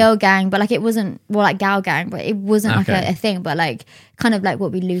no. like girl gang, but like it wasn't more like gal gang, but it wasn't like Okay. a thing, but like kind of like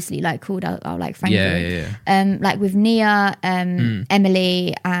what we loosely like called our like friend Yeah, group. yeah. Like with Nia,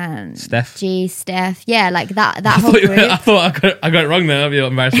 Emily, and Steph. Steph. Yeah, like that I whole thought, group. I thought I got it wrong there. That'd be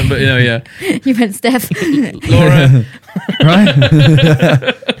embarrassing, but yeah. You meant Steph. Laura.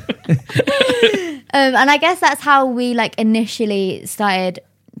 Right? And I guess that's how we like initially started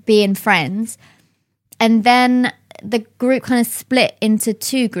being friends. And then the group kind of split into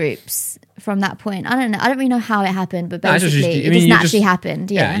 2 groups from that point. I don't know. I don't really know how it happened, but basically it just naturally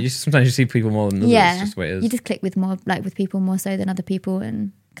happened. Yeah. Sometimes you see people more than others. Yeah. It's just the way it is. You just click with people more so than other people,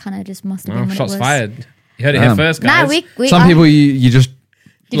 and kind of just must have been what shots it was. fired. You heard it here first, guys. No, Some people you just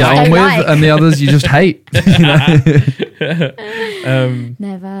get on with, like. and the others you just hate.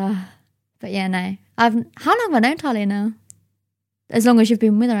 Never. But yeah, no. How long have I known Talia now? As long as you've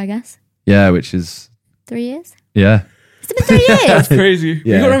been with her, I guess. Yeah, which is 3 years? yeah. It's been 3 years. That's crazy.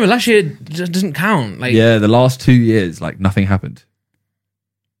 Yeah. You got to remember, last year just doesn't count. Like, Yeah, the last 2 years, like nothing happened.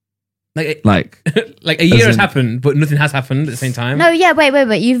 like Like a year As has in- happened, but nothing has happened at the same time. No, yeah, wait.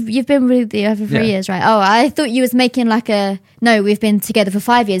 You've been with her for 3 Yeah. years, right? Oh, I thought you was making like no, we've been together for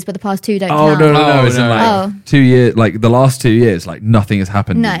 5 years, but the past 2 don't Oh count. no! Oh, It's in no. like Oh. 2 years, like the last 2 years, like nothing has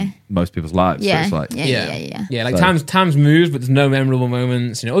happened No. in most people's lives. Yeah, So it's like yeah. Like So- times moves, but there's no memorable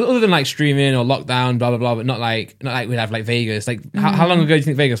moments. You know, other than like streaming or lockdown, blah blah blah. But not like we'd have like Vegas. Like how long ago do you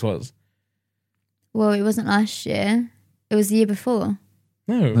think Vegas was? Well, it wasn't last year. It was the year before.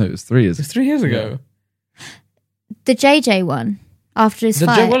 No, no, it was 3 years. it's 3 years ago. The JJ one after his The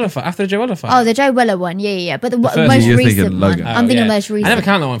fight. Joe Weller fight. After the Joe Weller fight. Oh, the Joe Weller one. Yeah. But the first most You're thinking recent one. Logan. I'm thinking yeah. most recent. I never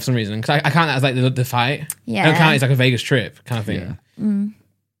count that one for some reason because I count that as like the fight. Yeah. I don't count it as like a Vegas trip kind of thing. Yeah.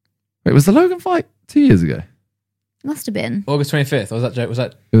 Wait, was the Logan fight 2 years ago? Must have been. August 25th. Or was that Joe? Was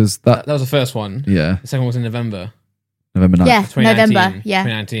that It was that. that was the first one? Yeah, The second one was in November. November 9th. Yeah, 2019. November. Yeah.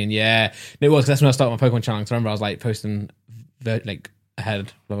 2019. Yeah, it was. 'Cause that's when I started my Pokemon channel. 'Cause I remember I was like posting like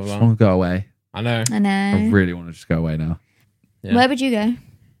ahead. Blah blah I blah. want to go away. I know. I know. I really want to just go away now. Yeah. Where would you go?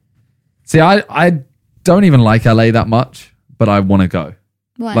 See, I don't even like LA that much, but I want to go.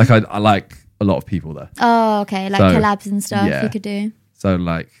 Why? Like I like a lot of people there. Oh, okay. Like So, collabs and stuff yeah. you could do. So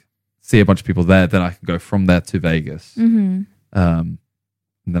like see a bunch of people there, then I can go from there to Vegas. Mm-hmm. And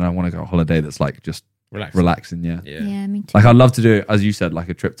then I want to go on a holiday that's like just Relax. relaxing. Yeah. Yeah, me too. Like I'd love to do, as you said, like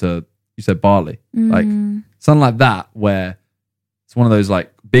a trip to, you said Bali, like something like that where it's one of those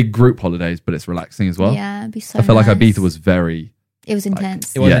like big group holidays, but it's relaxing as well. Yeah, it'd be so I feel like nice. Ibiza was very, It was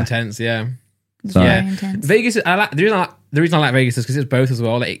intense. It was Yeah. intense. Yeah. It was So- very Yeah. intense. Vegas. The reason I like Vegas is because it's both as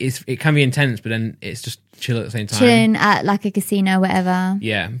well. Like it can be intense, but then it's just chill at the same time. Chilling at like a casino, whatever.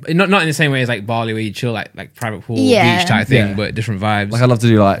 Yeah, not in the same way as like Bali where you chill like private pool Yeah. beach type thing, Yeah. but different vibes. like I love to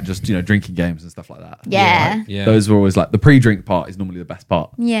do like just, drinking games and stuff like that. Yeah. yeah, Those were always like the pre-drink part is normally the best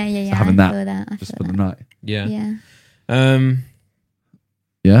part. Yeah. So having I that, feel that. I just feel for the that. night. yeah, Yeah.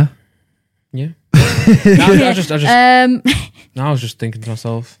 Yeah. yeah. No, I was just thinking to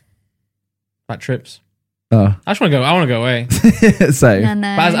myself about trips. Oh, I want to go away. same. No,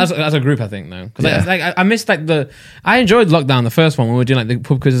 no. But as a group, I think though, because Yeah. I missed like I enjoyed lockdown, the first one when we were doing like the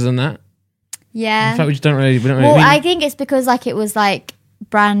pub quizzes and that. Yeah. I feel like we don't really. Well, I think it's because like it was like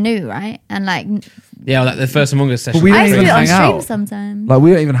brand new, right? And like yeah, like the first Among Us session. we I don't used to even do it on hang stream out. sometimes. Like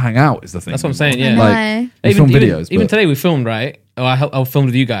we don't even hang out is the thing. That's what I'm saying. Yeah, I Like know. we film videos. Even but- today we filmed right. Oh, I filmed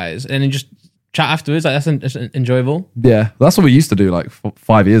with you guys, and then just chat afterwards. Like that's enjoyable. Yeah, that's what we used to do like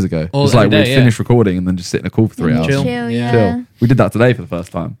 5 years ago. All- It's like every day, we'd yeah. finish recording and then just sit in a call for 3 hours. Chill. Chill, Yeah. yeah. Chill. We did that today for the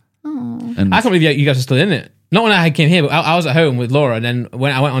first time. Oh. And I can't believe you guys are still in it. Not when I came here, but I was at home with Laura, and then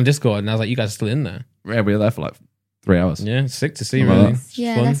when I went on Discord, and I was like, "You guys are still in there." yeah, we were there for like 3 hours. Yeah, it's sick to see. Something like Really, that. It's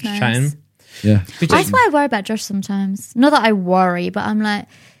Yeah, fun, that's just nice. chatting. Yeah. I swear I worry about Josh sometimes. Not that I worry, but I'm like,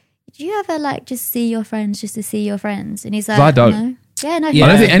 do you ever like just see your friends just to see your friends? And he's like, I don't. No. Yeah, no. Yeah. I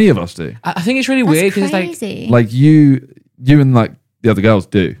don't think any of us do. I think it's really That's weird because it's like crazy. Like you and like the other girls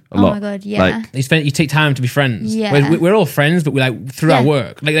do a oh lot. my god, yeah. Like, you take time to be friends. Yeah. Whereas we're all friends, but we like through our Yeah.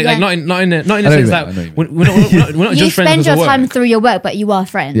 work. Like Yeah. not in the I know sense what you that mean, I know what you we're not You just friends spend because your of work. time through your work, but you are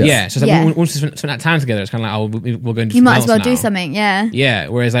friends. Yes. Yeah, so it's like Yeah. once we spend that time together, it's kind of like, oh, we'll go and do You something might as well else do now. something, yeah. Yeah,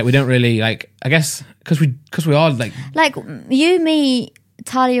 whereas like we don't really like. I guess because we are like Like you, me,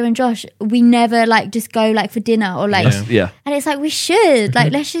 Talia, and Josh, we never like just go like for dinner or like, Yeah. yeah. and it's like we should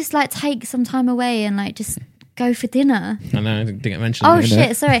like let's just like take some time away and like just go for dinner. I know I didn't get mentioned. Oh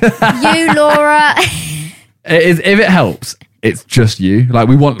shit, sorry, you, Laura. It is, if it helps, it's just you. Like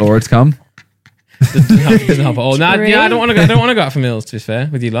we want Laura to come. doesn't help at all. No, True. yeah, I don't want to go out for meals. To be fair,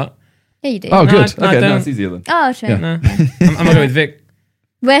 with you lot. Yeah, you do. Oh, No, good. I Okay, no, don't. it's easier then. Oh, true. Yeah. No, I'm gonna go with Vic.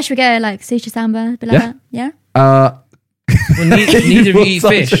 Where should we go? Like sushi samba, bit like Yeah. that. Yeah. Well, neither of you eat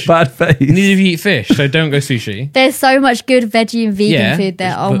Such fish. a bad face. Neither of you eat fish, so don't go sushi. There's so much good veggie and vegan Yeah, food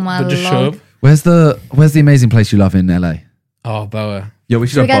there. Oh but, my but just show lord. up. Where's the amazing place you love in LA? Oh, Boa. Yeah, we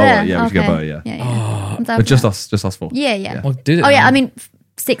should Should we have go Boa. there? Yeah, we should go Okay. Boa. Yeah, Yeah. I'm down but for just that. us four. Yeah, yeah. Yeah. Well, do it. Oh yeah. then. I mean,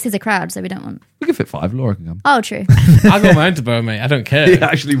 6 is a crowd, so we don't want. We can fit 5. Laura can come. Oh, true. I'll go on my own to Boa, mate. I don't care. He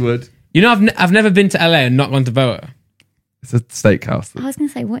actually would. You know, I've never been to LA and not gone to Boa. It's a steakhouse. I was going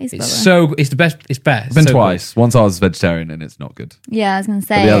to say, what is Boa? It's the best. It's best. I've been so twice. Once I was vegetarian and it's not good. Yeah, I was going to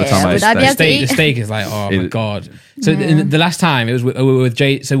say. the other time I would ate I be able to The eat? steak is like, oh my god. So the last time it was with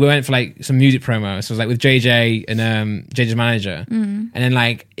Jay. So we went for like some music promo. So it was like with JJ and JJ's manager. And then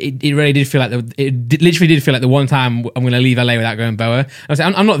like it really did feel like literally did feel like the one time I'm going to leave LA without going Boa. I was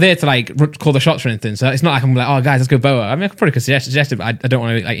like, I'm not there to like call the shots or anything. So it's not like I'm like, oh guys, let's go Boa. I mean, I probably could suggest it, but I don't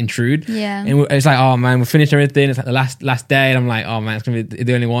want to like intrude. Yeah. And it's like, oh man, we're finished everything. It's like the last day, and I'm like, oh man, it's gonna be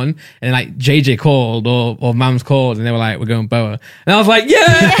the only one. And then like JJ called or Mams called, and they were like, we're going Boa. And I was like,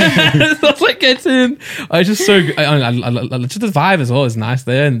 yeah. So I was like, get in. I was just so good. I just the vibe as well is nice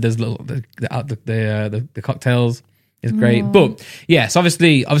there, and there's little the cocktails is great. But yeah, so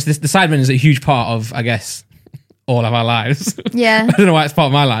obviously the Sidemen is a huge part of, I guess, all of our lives. Yeah. I don't know why it's part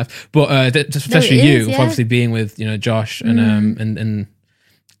of my life, but especially it you, is, yeah. for obviously being with Josh and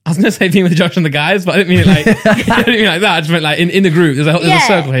I was gonna say being with Josh and the guys, but I didn't mean it like I didn't mean like that. I just meant like in the group. There's a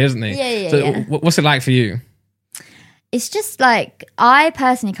circle here, isn't there? Yeah, So yeah. what's it like for you? It's just like, I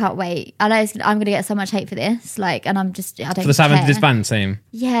personally can't wait. I know I'm going to get so much hate for this. Like, and I don't For the Sidemen to care. disband, same.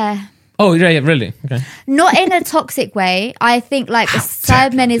 Yeah. Oh yeah, really? Okay. Not in a toxic way. I think like the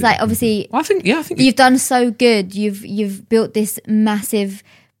Sidemen is like, obviously, Well, I think you've done so good. You've built this massive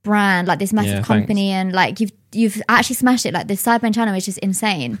brand, like this massive company, and like you've actually smashed it. Like the Sidemen channel is just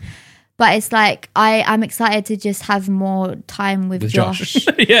insane. But it's like I'm excited to just have more time with Josh.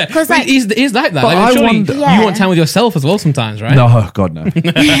 Yeah, because like, he's like that. But Like, surely wonder- you want time with yourself as well sometimes, right? No, God no.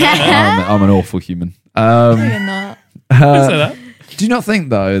 I'm an awful human. You're not. So that. Do you not think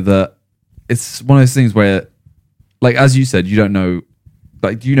though that it's one of those things where, like as you said, you don't know,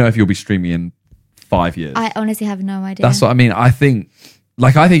 like do you know if you'll be streaming in 5 years? I honestly have no idea. That's what I mean. I think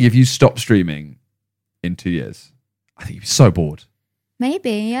if you stop streaming in 2 years, I think you'd be so bored.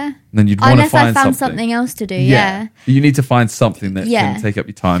 Maybe, yeah. And then you'd want to Unless I find found something. something else to do, yeah. You need to find something that Yeah. can take up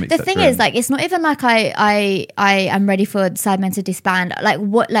your time. The thing is, like, it's not even like I am ready for Sidemen to disband.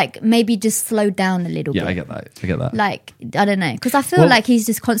 Like, maybe just slow down a little bit. I get that. Like, I don't know. Because I feel like he's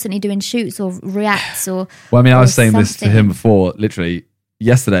just constantly doing shoots or reacts or. Well, I mean, I or was saying this to something. him before. Literally,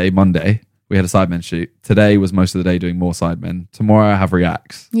 yesterday, Monday, we had a Sidemen shoot. Today was most of the day doing more Sidemen. Tomorrow, I have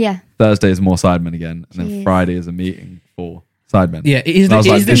reacts. Yeah. Thursday is more Sidemen again, and then Jeez. Friday is a meeting for Sidemen. Yeah, it is And I was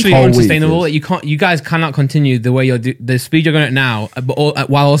like, this literally whole week unsustainable. is- You guys cannot continue the way the speed you're going at now,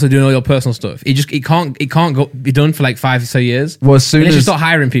 while also doing all your personal stuff. It can't be done for like 5 or so years. Well, as soon Unless you as start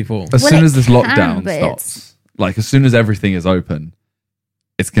hiring people. as Well, soon it as this can, lockdown but stops, like as soon as everything is open,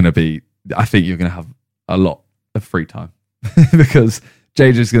 it's gonna be. I think you're gonna have a lot of free time because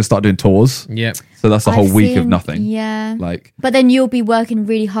JJ's gonna start doing tours. Yeah. So that's a whole I've week of seen- nothing. Yeah. Like, But then you'll be working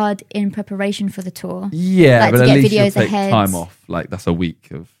really hard in preparation for the tour. yeah, Like, but to at get least you'll videos take ahead. time off. Like that's a week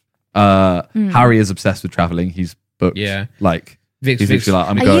of. Harry is obsessed with traveling. He's booked. Yeah. Like Vix. he's literally like,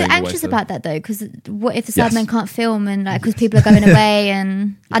 I'm Are going. you away anxious to- about that though? Because what if the Yes. Sidemen can't film and like because people are going away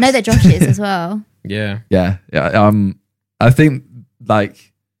and I know that Josh is as well. Yeah. Yeah. I think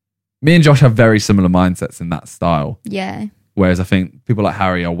like me and Josh have very similar mindsets in that style. Yeah, Whereas I think people like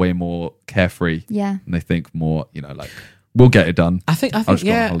Harry are way more carefree yeah. and they think more, like we'll get it done. I think just go on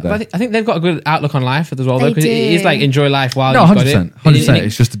yeah, holiday. but I think they've got a good outlook on life as well, though, They because it is do. like enjoy life while No, you've got 100%. it. 100%.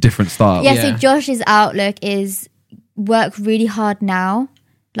 It's just a different style. Yeah, Yeah. so Josh's outlook is work really hard now,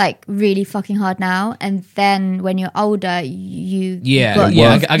 like really fucking hard now, and then when you're older, you Yeah, got,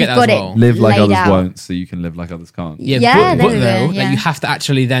 yeah, you've I get that got as it well. Live like laid others out. won't, so you can live like others can't. Yeah, Yeah, but there we though, go, like yeah. you have to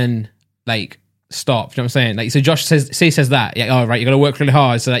actually then like stop. You know what I'm saying? Like, so Josh says that. Yeah, oh right, you got to work really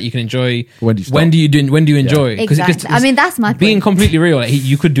hard so that you can enjoy. When do you stop? When do you enjoy? 'Cause- Exactly. 'cause I mean, that's my point. being completely real. Like,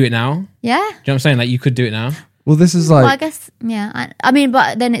 you could do it now. yeah. Do you know what I'm saying? Like, you could do it now. Well, this is Well, I like, guess yeah. I mean,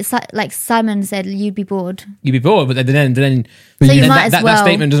 but then it's like Simon said, you'd be bored. You'd be bored, but then So you then might as that well.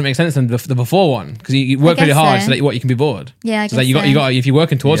 statement doesn't make sense than the before one because you work really guess hard so. so that you can be bored. Yeah, I So that guess you so. got if you're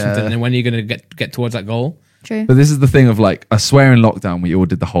working towards Yeah. something, then when are you going to get towards that goal? True. but this is the thing of like, I swear in lockdown, we all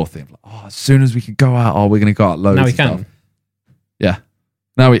did the whole thing. Like, oh, as soon as we can go out, we're going to go out loads. Now we and can. stuff. Yeah.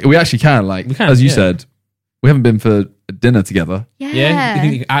 Now we actually can. Like, We can, as you yeah. said, we haven't been for dinner together. Yeah. Yeah,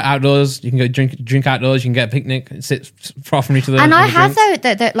 you can outdoors. You can go drink outdoors. You can get a picnic, sit far from each other. And I have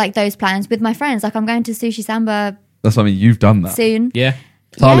have like those plans with my friends. Like I'm going to Sushi Samba That's what I mean. You've done that. soon. Yeah,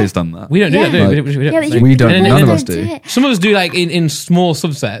 Talia's done that. we don't do Yeah. that. Do we? Like- We don't. Yeah, but like- We don't- and then- none of and us then- do. it. Some of us do like in small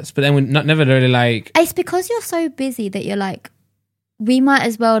subsets, but then we're never really like. It's because you're so busy that you're like, we might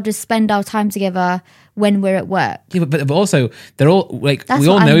as well just spend our time together when we're at work. Yeah, but also they're all like That's we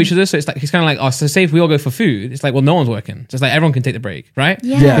all what know I'm- each other, so it's like it's kind of like oh, so say if we all go for food, it's like well no one's working, so it's like everyone can take the break, right?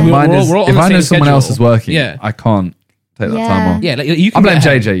 Yeah. Yeah, We're- mine we're all- is, we're all on if the I know same someone else schedule. is working, Yeah. I can't take that Yeah. time off. Yeah, like you can I blame get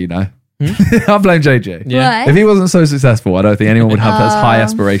ahead. JJ, I blame JJ. Yeah. Why? If he wasn't so successful, I don't think anyone would have as high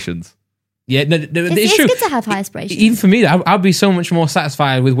aspirations. Yeah, no, It's true. good to have high aspirations. Even for me, I'd be so much more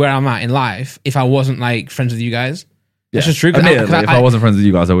satisfied with where I'm at in life if I wasn't like friends with you guys. That's just true. 'cause Admittedly, if I wasn't friends with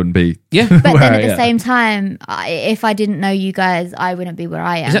you guys, I wouldn't be. Yeah. But then where at the I am. same time, if I didn't know you guys, I wouldn't be where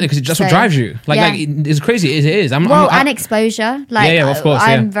I am. Exactly, because that's what So, drives you. Like, yeah. like it's crazy as it is. and exposure. Like, Yeah, of course,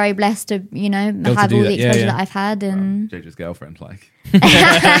 I'm yeah. very blessed to, to have do all that. the Yeah, exposure yeah. that I've had. And JJ's girlfriend, like.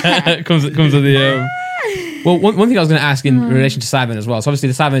 comes to the. Well, one thing I was going to ask in relation to Simon as well. So obviously,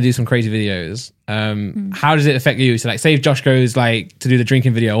 the Simon do some crazy videos. How does it affect you? So like, say if Josh goes like to do the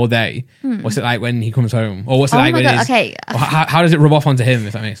drinking video all day, what's it like when he comes home, or what's it Oh like my when God, he's? okay. or how does it rub off onto him?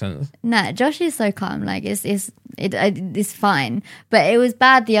 If that makes sense. Nah, Josh is so calm. Like it's fine. But it was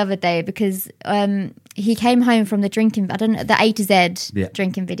bad the other day because he came home from the drinking. I don't know, the A to Z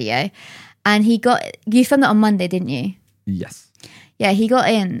drinking video, and you filmed that on Monday, didn't you? Yes. Yeah, he got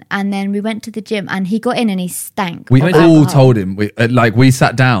in, and then we went to the gym, and he got in and he stank. We of all alcohol. told him. We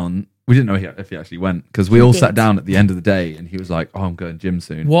sat down. We didn't know if he actually went because we all sat down at the end of the day, and he was like, "Oh, I'm going gym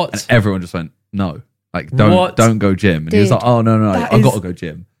soon." What? And everyone just went, "No, like What? don't go gym." And he was Dude, like, "Oh no, that I've got is- to go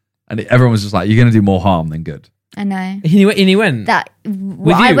gym." And everyone was just like, "You're going to do more harm than good." I know. And he went. I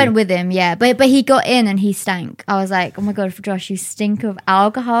you? went with him, yeah, but he got in and he stank. I was like, oh my God, Josh, you stink of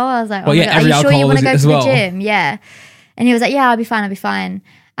alcohol. I was like, Well, oh my yeah, God, are every you sure you alcohol want to was go as to well. the gym? Yeah, and he was like, yeah, I'll be fine.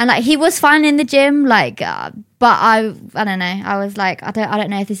 And like he was fine in the gym, like, but I don't know. I was like, I don't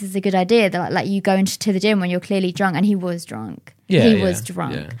know if this is a good idea. That like you go into the gym when you're clearly drunk, and he was drunk. Yeah, he yeah, was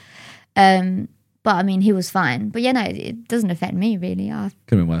drunk. yeah. But I mean, he was fine. But yeah, no, it doesn't affect me really. Could have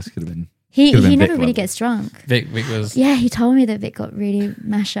been worse. Could have been. He Could've been never Vic really level. gets drunk. Vic was. Yeah, he told me that Vic got really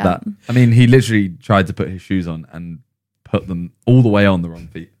mashed up. That, I mean, he literally tried to put his shoes on and put them all the way on the wrong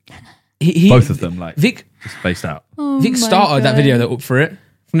feet. He, Both of them, like Vic just spaced out. Oh Vic my started that God. video up for it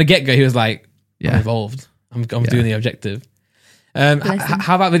from the get go. He was like, Yeah. "I'm involved. I'm doing the objective." Bless him.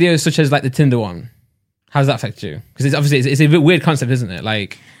 How about videos such as like the Tinder one? How does that affect you? Because it's obviously it's a bit weird concept, isn't it?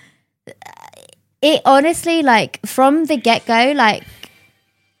 Like, It honestly, like from the get go, like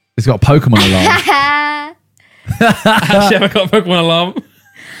It's got a Pokemon alarm. actually, have I got a Pokemon alarm?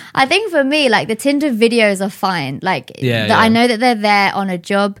 I think for me, like the Tinder videos are fine. Like Yeah, I yeah. know that they're there on a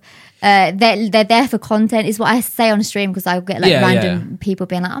job. They're there for content is what I say on stream because I get like Yeah, random people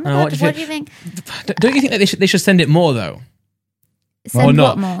being like, oh my Oh, God, what what do you do you think? Don't you think that they should send it more though? Send Or what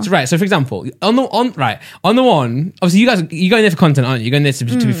not? more? So, right. So, for example, on the one, obviously, you're going there for content, aren't you? You're going there to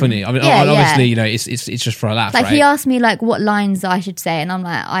be funny. I mean, Yeah, obviously, yeah. you know, it's just for a laugh, Like right? he asked me like what lines I should say, and I'm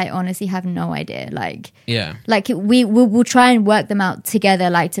like, I honestly have no idea. Like Yeah. we'll try and work them out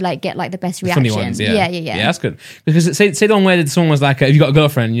together, like to like get like the best reaction. Funny ones, yeah. Yeah. Yeah, that's good. Because say the one where someone was like, "Have you got a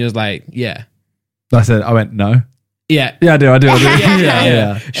girlfriend?" And you was like, "Yeah, I went, no. yeah, Yeah, I do.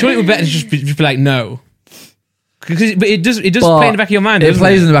 yeah." Surely it would be better to just be like, "No," but it does But play in the back of your mind. It doesn't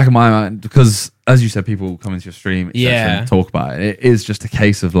plays in the back of my mind because, as you said, people come into your stream, etc., Yeah. and talk about it. It is just a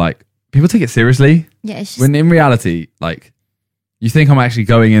case of like people take it seriously Yeah, it's just when in reality, like you think I'm actually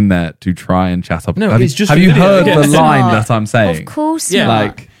going in there to try and chat up. No, have it's you, just have a you video. heard Yeah. the It's line not. that I'm saying? of course Yeah. not.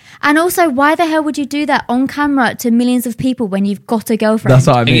 Like And also, why the hell would you do that on camera to millions of people when you've got a girlfriend? that's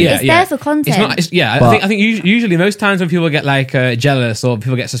what I mean. Yeah, It's yeah. there for content. It's not. It's, yeah, But- I think usually most times when people get like jealous or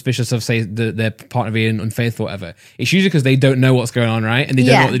people get suspicious of say their partner being unfaithful or whatever, it's usually because they don't know what's going on, right? And they don't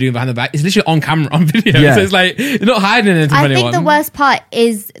know Yeah. what they're doing behind the back. It's literally on camera, on video. Yeah. So it's like they're not hiding anything I from think anyone. the worst part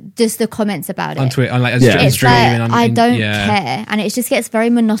is just the comments about on it. Twitter, on like Yeah. It's stream, like and on, I don't yeah. care, and it just gets very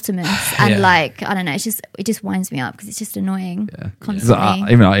monotonous, and Yeah. like I don't know, it just winds me up because it's just annoying So,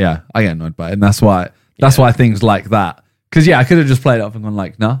 constantly. even I get annoyed by it, and that's why things like that. Because I could have just played it up and gone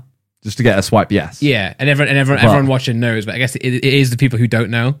like, nah, just to get a swipe yes. Yeah, and everyone watching knows, but I guess it is the people who don't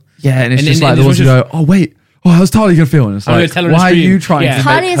know. Yeah, and it's And- just and- like and the ones it's who go, oh wait, how's Tali gonna feel? And it's I'm gonna like, tell her on why are stream. you trying Yeah. to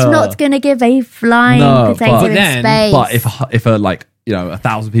Tali make is her? not going to give a flying No, potato but in then- space. But if like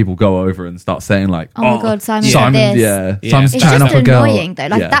 1,000 people go over and start saying like, Oh my God, Simon did Simon, this. yeah, Yeah. Simon's It's chatting just up a girl. annoying though.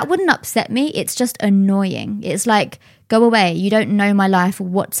 Like Yeah. that wouldn't upset me. It's just annoying. It's like go away. You don't know my life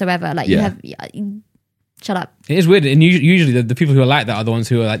whatsoever. Like you Yeah. have. Shut up. It is weird, and usually the people who are like that are the ones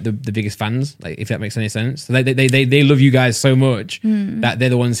who are like the biggest fans. Like, if that makes any sense, so they love you guys so much that they're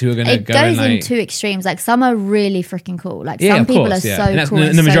the ones who are going to It go and goes in like. two extremes. Like some are really freaking cool. Like Yeah, some of people course, are yeah. so And that's cool. the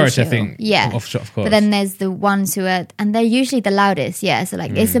and so majority, I chill. think, Yeah, of course. But then there's the ones who are, and they're usually the loudest. Yeah, so like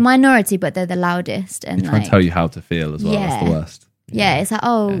it's a minority, but they're the loudest. And They try like, and tell you how to feel as well. That's Yeah. the worst. yeah, it's like,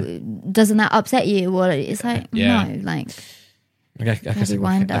 oh, doesn't that upset you? Or it's like, Yeah. no, like I guess Bloody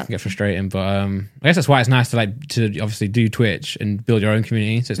wind that up. can get frustrating, but I guess that's why it's nice to obviously do Twitch and build your own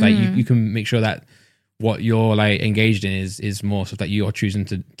community. So it's like you can make sure that what you're like engaged in is more stuff that you're choosing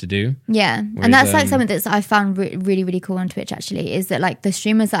to do. Yeah, Whereas, and that's like something that I found really, really cool on Twitch. Actually, is that like the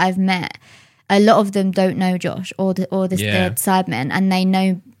streamers that I've met, a lot of them don't know Josh or the Sidemen, and they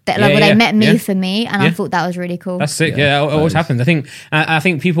know that like they met me for me, and I thought that was really cool. That's sick. Yeah, it always happens. I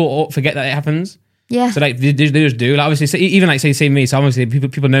think people forget that it happens. Yeah. So like they just do. Like obviously, so even like say me. So obviously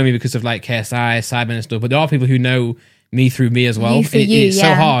people know me because of like KSI, Sidemen and stuff. But there are people who know me through me as well. It's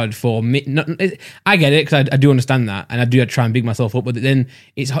so hard for me. I get it because I do understand that, and I do try and big myself up. But then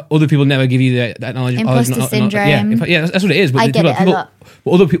it's other people never give you that knowledge. Imposter syndrome. Yeah, that's what it is. But I get it a lot.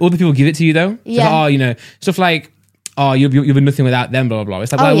 But other people give it to you though. Yeah. So, stuff like, you'll be nothing without them, blah blah blah.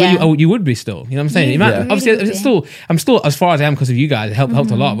 It's like, you would be still. You know what I'm saying? Obviously, I'm still as far as I am because of you guys. It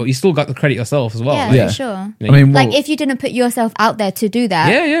helped a lot, but you still got the credit yourself as well. Yeah, for sure. I mean, like if you didn't put yourself out there to do that.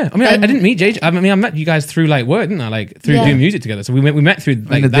 Yeah. I mean, I didn't meet JJ. I mean, I met you guys through like work, didn't I? Like through doing music together. So we met through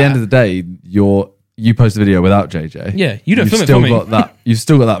like. At the end of the day, you post a video without JJ. Yeah, you don't film it for me. You've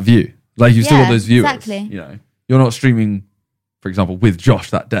still got that view. Like you've still got those viewers. Exactly. You're not streaming, for example, with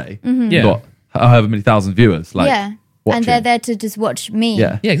Josh that day. Mm-hmm. You've got however many thousand viewers. Like, watching. And they're there to just watch me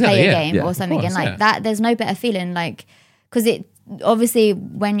exactly, play a game or something. Course, and like that, there's no better feeling. Like, because it obviously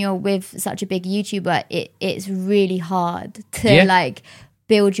when you're with such a big YouTuber, it's really hard to like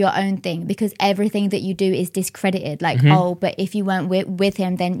build your own thing because everything that you do is discredited. Like, but if you weren't with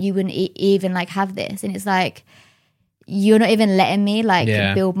him, then you wouldn't even like have this. And it's like, you're not even letting me like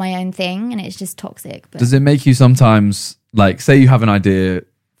build my own thing, and it's just toxic. But. Does it make you sometimes like, say you have an idea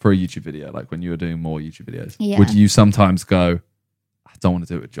for a YouTube video, like when you were doing more YouTube videos, would you sometimes go, I don't want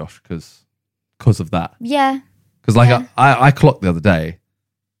to do it with Josh because of that? Yeah. Because like I clocked the other day,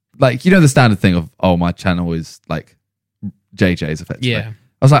 like, the standard thing of, my channel is like JJ's effectively. Yeah.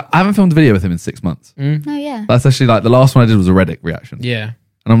 I was like, I haven't filmed a video with him in 6 months. Oh yeah. That's actually like the last one I did was a Reddit reaction. Yeah.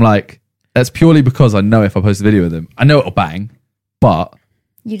 And I'm like, that's purely because I know if I post a video with him, I know it'll bang, but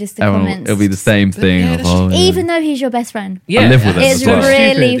you just the comments. It'll be the same thing. Even though he's your best friend. I live with him it's as well.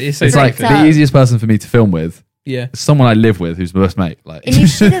 really it's like the easiest person for me to film with. Yeah. Is someone I live with who's my best mate. Like, and you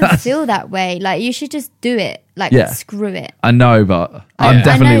shouldn't feel that way. Like, you should just do it. Like, screw it. I know, but I'm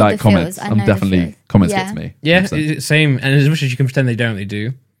definitely like comments. I'm definitely comments get to me. Yeah, same. And as much as you can pretend they don't, they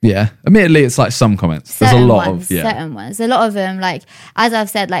do. Yeah, admittedly, it's like some comments. There's a lot of certain ones. A lot of them, like as I've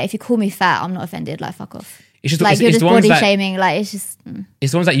said, like if you call me fat, I'm not offended. Like fuck off. It's just like you're just body shaming. Like it's just.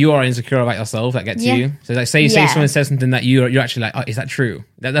 It's the ones that you are insecure about yourself that get to you. So like, say someone says something that you're actually like, is that true?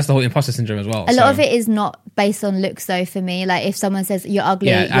 That's the whole imposter syndrome as well. A lot of it is not based on looks, though. For me, like if someone says you're ugly,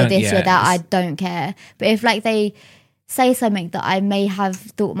 you're this, you're that, I don't care. But if like they say something that I may have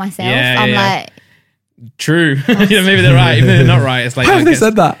thought myself, I'm like. True. Maybe they're right. Even if they're not right, it's like, how have they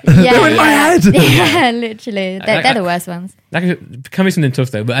said that? They're in my head. Yeah, literally. They're the worst ones. That can be something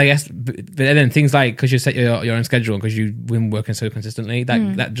tough though. But I guess, but then things like because you set your own schedule and because you've been working so consistently,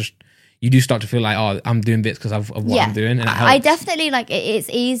 that just you do start to feel like, I'm doing bits because of what I'm doing, and it helps. I definitely like it's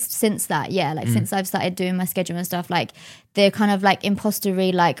eased since that. Yeah, like since I've started doing my schedule and stuff, like the kind of like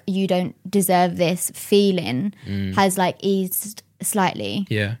impostery, like you don't deserve this feeling has like eased slightly,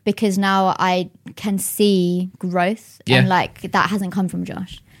 because now I can see growth, and like that hasn't come from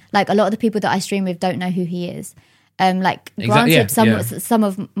Josh. Like a lot of the people that I stream with don't know who he is. Granted, some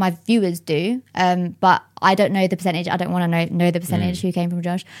of my viewers do, but I don't know the percentage. I don't want to know the percentage who came from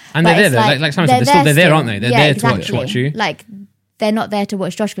Josh. And but they're there, like Simon said, they're there, aren't they? They're there to watch you. Like they're not there to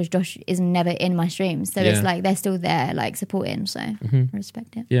watch Josh because Josh is never in my streams. So it's like they're still there, like supporting. So I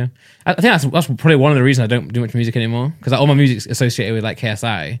respect it. Yeah, I think that's probably one of the reasons I don't do much music anymore, because all my music's associated with like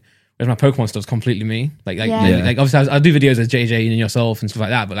KSI, whereas my Pokemon stuff's completely me. Like obviously I do videos as JJ and yourself and stuff like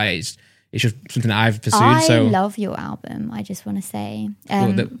that, but like it's just something that I've pursued. I love your album. I just want to say,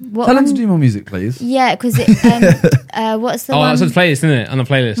 tell them to do more music, please. Yeah, because what's the one? Oh, that's on the playlist, isn't it? On the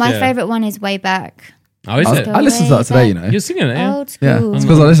playlist. My favorite one is Way Back. Oh, is it? I listened to that today, you know. You're singing it, yeah? Old school. Yeah, it's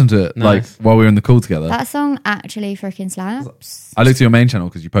because I listened to it like while we were in the call together. That song actually freaking slaps. I looked at your main channel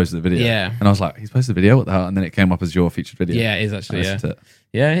because you posted the video. Yeah. And I was like, he's posted a video? What the hell? And then it came up as your featured video. Yeah, it is actually,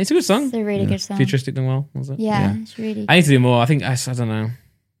 Yeah, it's a good song. It's a really good song. Futuristic and well, was it? Yeah, it's really good. I need to do more. I think, I don't know.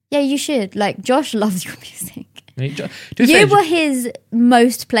 Yeah, you should. Like, Josh loves your music. You were his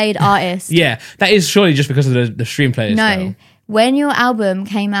most played artist. Yeah, that is surely just because of the stream playlist. No. Though. When your album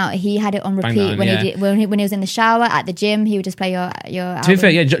came out, he had it on repeat when he was in the shower, at the gym, he would just play your album. To be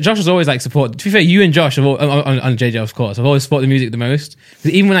fair, Josh was always like support. To be fair, you and Josh have on JJ, of course, have always supported the music the most.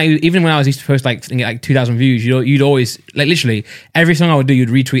 Because even when I was used to post like 2,000 views, you'd always like literally every song I would do, you'd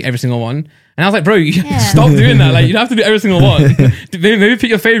retweet every single one. And I was like, bro, stop doing that. Like, you don't have to do every single one. maybe pick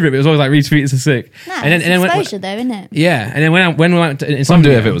your favorite, but it was always like retweet is sick. No, and then exposure though, isn't it? Yeah. And then when we went to Some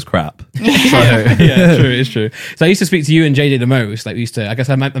Insomnia, do it if it was crap. yeah, true, it's true. So I used to speak to you and JJ the most. Like we used to, I guess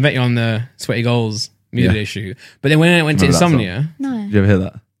I met you on the Sweaty Goals music issue. But then when I went to Insomnia. No. Did you ever hear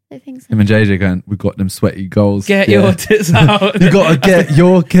that? I don't think so. Him and JJ going, we got them sweaty goals. Get your tits out. You gotta get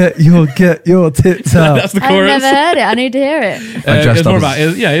your tits out. That's the I've chorus. never heard it. I need to hear it. It was more about,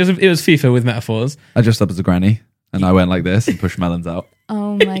 it was FIFA with metaphors. I dressed up as a granny and I went like this and pushed melons out.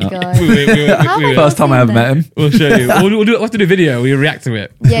 Oh my god! First time I ever met him. We'll show you. We'll have to do a video. We react to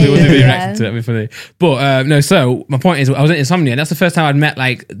it. Yeah, we'll do a yeah. reaction to it. It'll be funny. But no. So my point is, I was in Insomnia. And that's the first time I'd met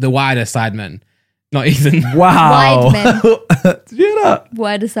like the wider sidemen, not Ethan. Wow. Wide men. Did you hear that?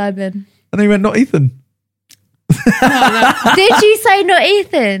 Wider sidemen. And then he went, not Ethan. Did you say not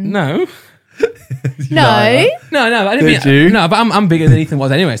Ethan? No. No. I didn't Did mean. you? No, but I'm bigger than Ethan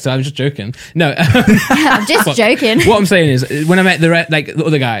was anyway, so I was just joking. No. I'm just joking. What I'm saying is, when I met the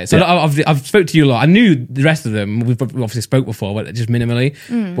other guys, so I've spoke to you a lot. I knew the rest of them. We've obviously spoke before, but just minimally.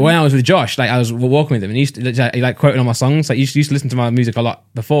 But when I was with Josh, like I was walking with him, and he used to he quoting on my songs. Like he used to listen to my music a lot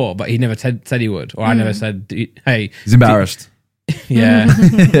before, but he never said he would, or I never said, "Hey." He's embarrassed. Yeah,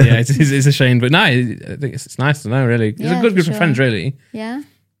 it's a shame, but no, I think it's nice to know. Really, it's a good group of friends. Really, Yeah,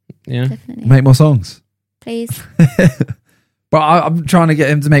 yeah. definitely. Make more songs. Please. But I'm trying to get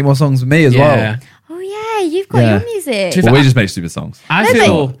him to make more songs with me as well. Oh yeah, you've got Yeah. your music. To- Well, we just make stupid songs. I No,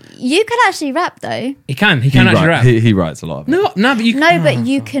 feel but you could actually rap though. he can actually rap. He writes a lot of it. No, but you No, but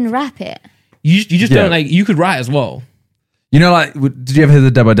you can rap it. you just Yeah. don't like. You could write as well. You know, like, did you ever hear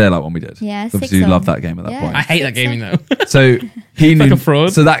the Dead by Daylight one we did? Yeah, Obviously, sick you song. loved that game at that Yeah. point. I hate that gaming though. So he knew like a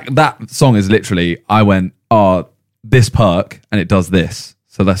fraud. So that song is literally, I went, this perk and it does this.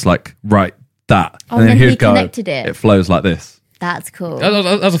 So let's like write that. Oh, and then he connected it. It flows like this. That's cool. That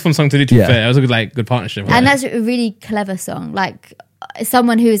was a fun song to do. To be Yeah. fair, it was a good partnership. And that's a really clever song. Like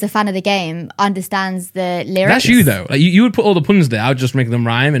someone who is a fan of the game understands the lyrics. That's you though. Like you would put all the puns there. I would just make them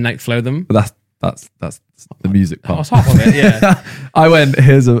rhyme and like flow them. But that's the music That was part. half of it. Yeah, I went,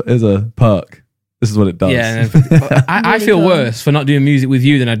 here's a perk. This is what it does. yeah. I Really feel cool. worse for not doing music with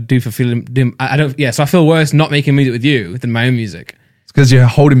you than I do for feeling. I don't. Yeah, so I feel worse not making music with you than my own music. It's because you're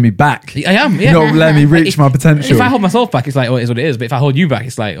holding me back. I am. Yeah. You're not letting me reach If- my potential. If I hold myself back, it's like, oh, it is what it is. But if I hold you back,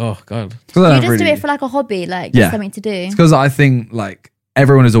 it's like, oh god. You just do it for like a hobby, like Yeah. just something to do. It's because I think like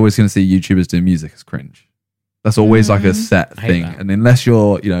everyone is always going to see YouTubers doing music as cringe. That's always like a set I hate thing. that. And unless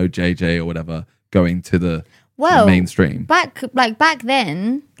you're, JJ or whatever, going to the Well, mainstream. back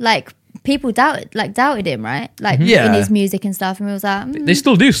then, like people doubted him, right? Like Yeah. in his music and stuff, and we was like, They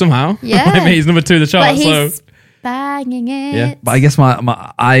still do somehow. Yeah. I mean, he's number 2 in the but chart. he's So banging it. Yeah. But I guess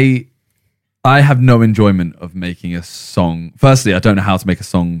I have no enjoyment of making a song. Firstly, I don't know how to make a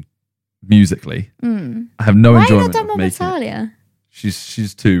song musically. I have no Why are you enjoyment not done of with making it. Natalia?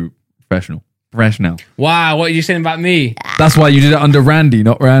 She's too professional. wow, what are you saying about me? That's why you did it under Randy,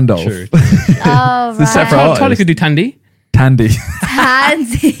 not Randolph. True. Oh, It's a separate right. artist. Totally could do Tandy, Tandy.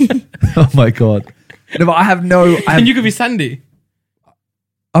 Handy. Oh my god. No, but I have no. and you could be Sandy.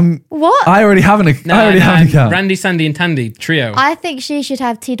 What? I already have an account. Randy, Sandy, and Tandy trio. I think she should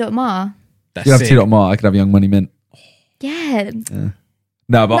have T.Mar. That's You have sick. T.Mar. I could have Young Money Mint. Yeah.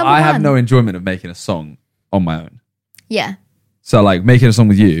 No, but Number I have one. no enjoyment of making a song on my own. Yeah. So like making a song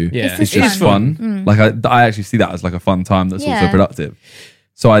with you, Yeah, It's it's just just fun. Like I actually see that as like a fun time that's also Yeah. productive.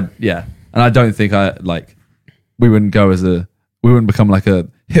 So and I don't think we wouldn't become like a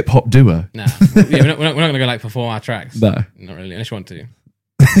hip hop duo. Nah, we're not going to go like perform our tracks. No. Not really, unless you want to. No,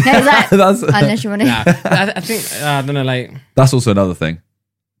 it's like, That's unless you want to. Nah, I think I don't know. Like that's also another thing.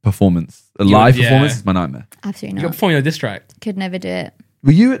 Performance. A You- live yeah. performance is my nightmare. Absolutely you got not. perform your diss track. Could never do it.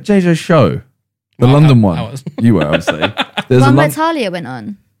 Were you at JJ's show? The Well, London I one. was. You were, obviously. There's One a where Lon- Talia went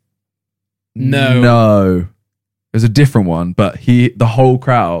on. No. It was a different one, but the whole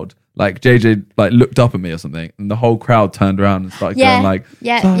crowd, like JJ, like looked up at me or something, and the whole crowd turned around and started Yeah. going like,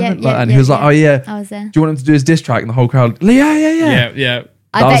 Yeah, "Simon," yeah, like- yeah. and yeah, he was like, yeah. "Oh yeah, I was there. do you want him to do his diss track?" And the whole crowd, yeah. Yeah.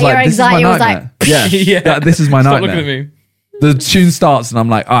 I was bet your like, "This is my anxiety was like, nightmare." yeah, Yeah. This is my Stop nightmare. looking at me. The tune starts, and I'm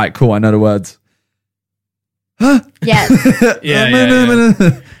like, "All right, cool, I know the words." yeah. Yeah.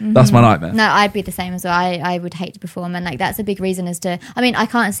 That's my nightmare. No, I'd be the same as well. I would hate to perform, and like that's a big reason as to. I mean, I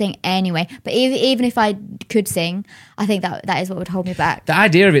can't sing anyway, but even if I could sing, I think that is what would hold me back. The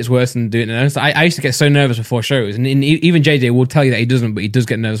idea of it's worse than doing it. I used to get so nervous before shows, and even JJ will tell you that he doesn't, but he does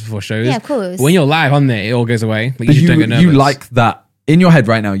get nervous before shows. Yeah, of course. But when you're live on there, it all goes away. Like, you But just don't get nervous. you like that in your head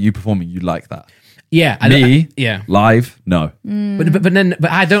right now. You performing, you like that. Yeah, yeah. Live, no.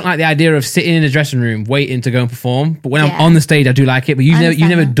 But I don't like the idea of sitting in a dressing room waiting to go and perform. But when I'm Yeah. on the stage, I do like it. But you've understand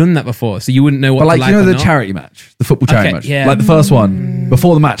never that. done that before, so you wouldn't know what. But like, to like you know, or the not. charity match, the football charity Okay, match. yeah. Like the first one,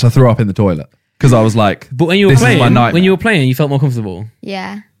 before the match, I threw up in the toilet because I was like, But when you were this is my playing, nightmare. you felt more comfortable.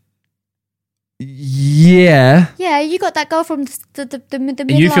 Yeah. Yeah, Yeah, you got that goal from the And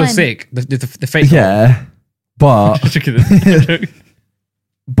midline. you feel sick. The fake. yeah. But Goal.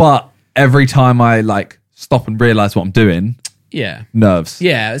 but every time I like stop and realize what I'm doing, Yeah. nerves.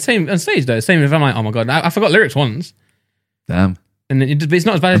 Yeah. Same on stage though. Same if I'm like, oh my god, I forgot lyrics once, Damn. and but it's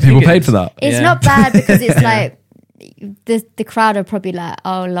not as bad as And people you think it paid is. for that. It's Yeah. not bad because it's like the crowd are probably like,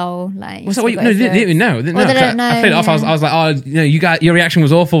 oh lol, like. What's that? you What, still no, got they didn't even it. know. Well, they 'cause don't know, I played it off. I yeah. was like, oh, you got your reaction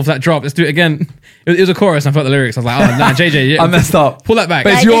was awful for that drop. Let's do it again. It was a chorus. And I forgot the lyrics. I was like, oh, nah, JJ, I messed up. pull that back.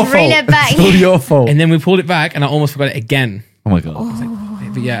 But it's Like, your just reel fault. it back. It's all your fault. And then we pulled it back, and I almost forgot it again. Oh my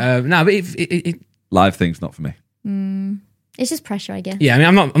god. But yeah, no, but it Live things not for me. It's just pressure, I guess. yeah. I mean,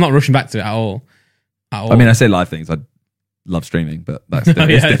 I'm not rushing back to it at all. I mean, I say live things. I love streaming, but that's Oh,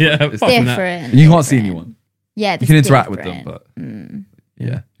 different. yeah, It's different. yeah. It's Apart from that. Different. You can't see different. anyone. Yeah, You can interact with them, but yeah,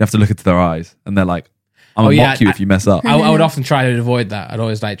 you have to look into their eyes, and they're like, "I'm gonna mock you if you mess up." I would often try to avoid that. I'd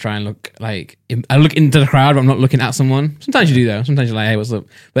always like try and look like I look into the crowd, but I'm not looking at someone. Sometimes you do though. Sometimes you're like, hey, what's up?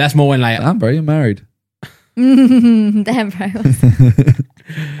 But that's more when like, Damn, bro, you're married. Damn, bro.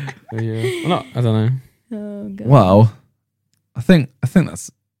 I'm not, I don't know. Oh, God. Well, I think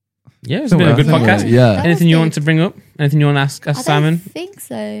that's Yeah, it's been a good podcast. Yeah, That Anything was you good. want to bring up? Anything you want to ask I us, don't Simon? think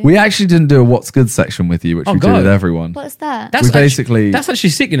so. we actually didn't do a what's good section with you, which Oh, we do God. with everyone. What's that? That's We basically- that's actually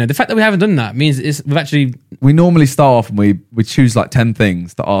sick. You know, the fact that we haven't done that means we've actually. We normally start off and we choose like 10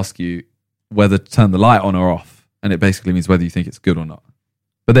 things to ask you whether to turn the light on or off, and it basically means whether you think it's good or not.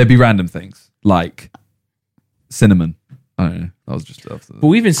 But there'd be random things like cinnamon. I don't know. That was just But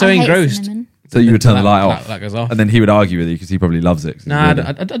we've been so I hate engrossed. cinnamon. so you would turn the light off, That goes off. and then he would argue with you because he probably loves it. 'cause Nah, it's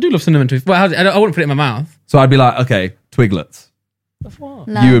really- I do love cinnamon too. Well, I wouldn't put it in my mouth. So I'd be like, okay, Twiglets. Love.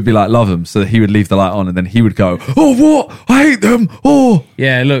 You would be like, love them. So he would leave the light on, and then he would go, oh, what? I hate them. Oh,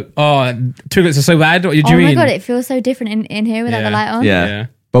 Yeah, look. Oh, Twiglets are so bad. What do you Oh my mean? god, it feels so different in here without Yeah. the light on. yeah. Yeah.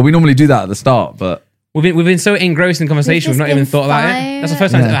 But we normally do that at the start. But We've been so engrossed in conversation, we've just not even been thought about it. fine. That's the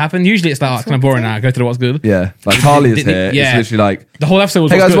first time Yeah. that happened. Usually it's like, oh, it's kind of boring now. Go through what's good. yeah, like Talia's here. Yeah. It's literally like, The whole episode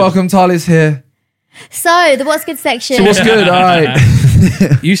was hey what's guys, good. welcome. Talia's here. So the what's good section. So what's good? All right.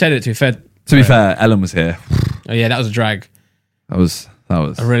 You said it to be fair. To be fair, Ellen was here. Oh yeah, that was a drag. That was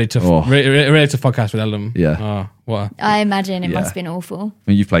A really tough, Oh. really tough podcast with Ellen. Yeah. Oh, what? I imagine it Yeah. must have been awful.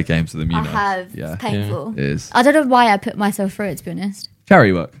 I mean, you've played games with them, you I know. have. Yeah, It's painful. it is. I don't know why I put myself through it, to be honest.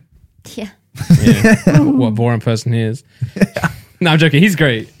 Charity work. Yeah. Yeah. What a boring person he is. No, I'm joking. He's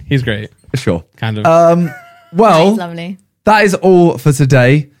great. He's great. Sure. Kind of. That Well, is lovely. that is all for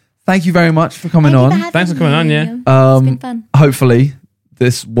today. Thank you very much for coming Thank you on. having Thanks for coming on, me. yeah. It's been fun. Hopefully,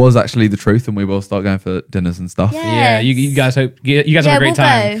 this was actually the truth, and we will start going for dinners and stuff. Yeah. yeah, you guys hope you guys have a great we'll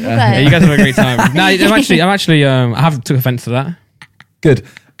time. Go. We'll Yeah, you go. guys have a great time. No, I'm actually I have took offense to that. Good.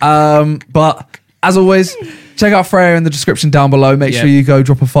 But as always, check out Freya in the description down below. Make Yeah. sure you go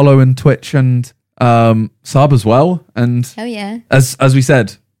drop a follow in Twitch and sub as well. And Oh yeah. as we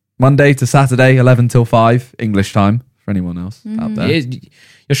said, Monday to Saturday, 11 till 5 English time for anyone else out there.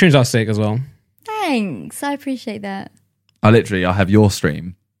 Your streams are sick as well. Thanks. I appreciate that. I have your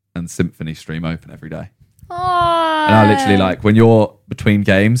stream and Symphony stream open every day. Oh. And I literally like when you're between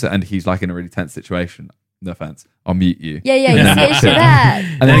games and he's like in a really tense situation. No offense, I'll mute you. Yeah, you switched to that.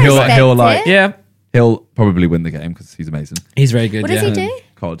 And then I he'll respect like it. Yeah, he'll probably win the game because he's amazing. he's very good. What yeah. does he do?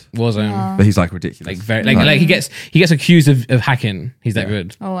 COD, Warzone. but he's like ridiculous. Like very like he gets accused of hacking. He's that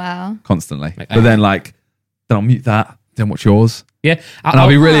good. Oh wow. constantly. Like, But then I'll mute that. Then watch yours, Yeah, and I'll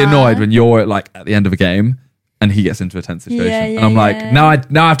be really annoyed when you're like at the end of a game and he gets into a tense situation, Yeah, and I'm like, yeah. now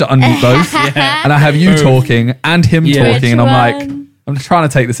I have to unmute both, and I have you talking and him Yeah. talking, Which and I'm like, one? I'm just trying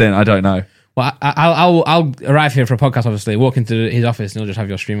to take this in. I don't know. Well, I'll arrive here for a podcast. Obviously, walk into his office and he'll just have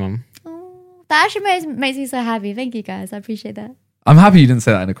your stream on. Oh, that actually makes me so happy. Thank you guys. I appreciate that. I'm happy you didn't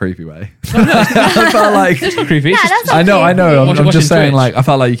say that in a creepy way. I felt like It's not creepy. It's Yeah, just- that's I know. I'm Watching just saying, Twitch. like, I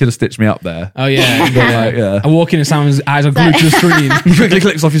felt like you could have stitched me up there. oh yeah. Like, yeah. I walk in and someone's eyes are glued to the screen. He quickly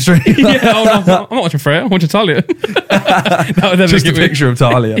clicks off your screen. Yeah, oh, no, I'm not watching Freya. I'm watching Talia. That would never Just a get me. picture of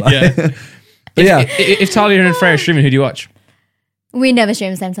Talia. Like. Yeah. But yeah. If Talia and Freya are streaming, who do you watch? We never stream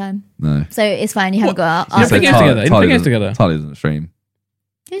at the same time, No. so it's fine. You haven't got You don't our play games together. You don't play games together. Talia doesn't stream.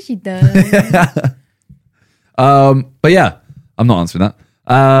 Yes, she does. But yeah, I'm not answering that.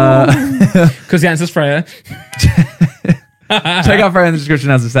 Because the answer's Freya. Check out Freya in the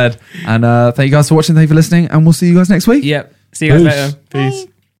description, as I said. And thank you guys for watching. Thank you for listening. And we'll see you guys next week. Yep. See you guys Peace. later. Peace. Bye.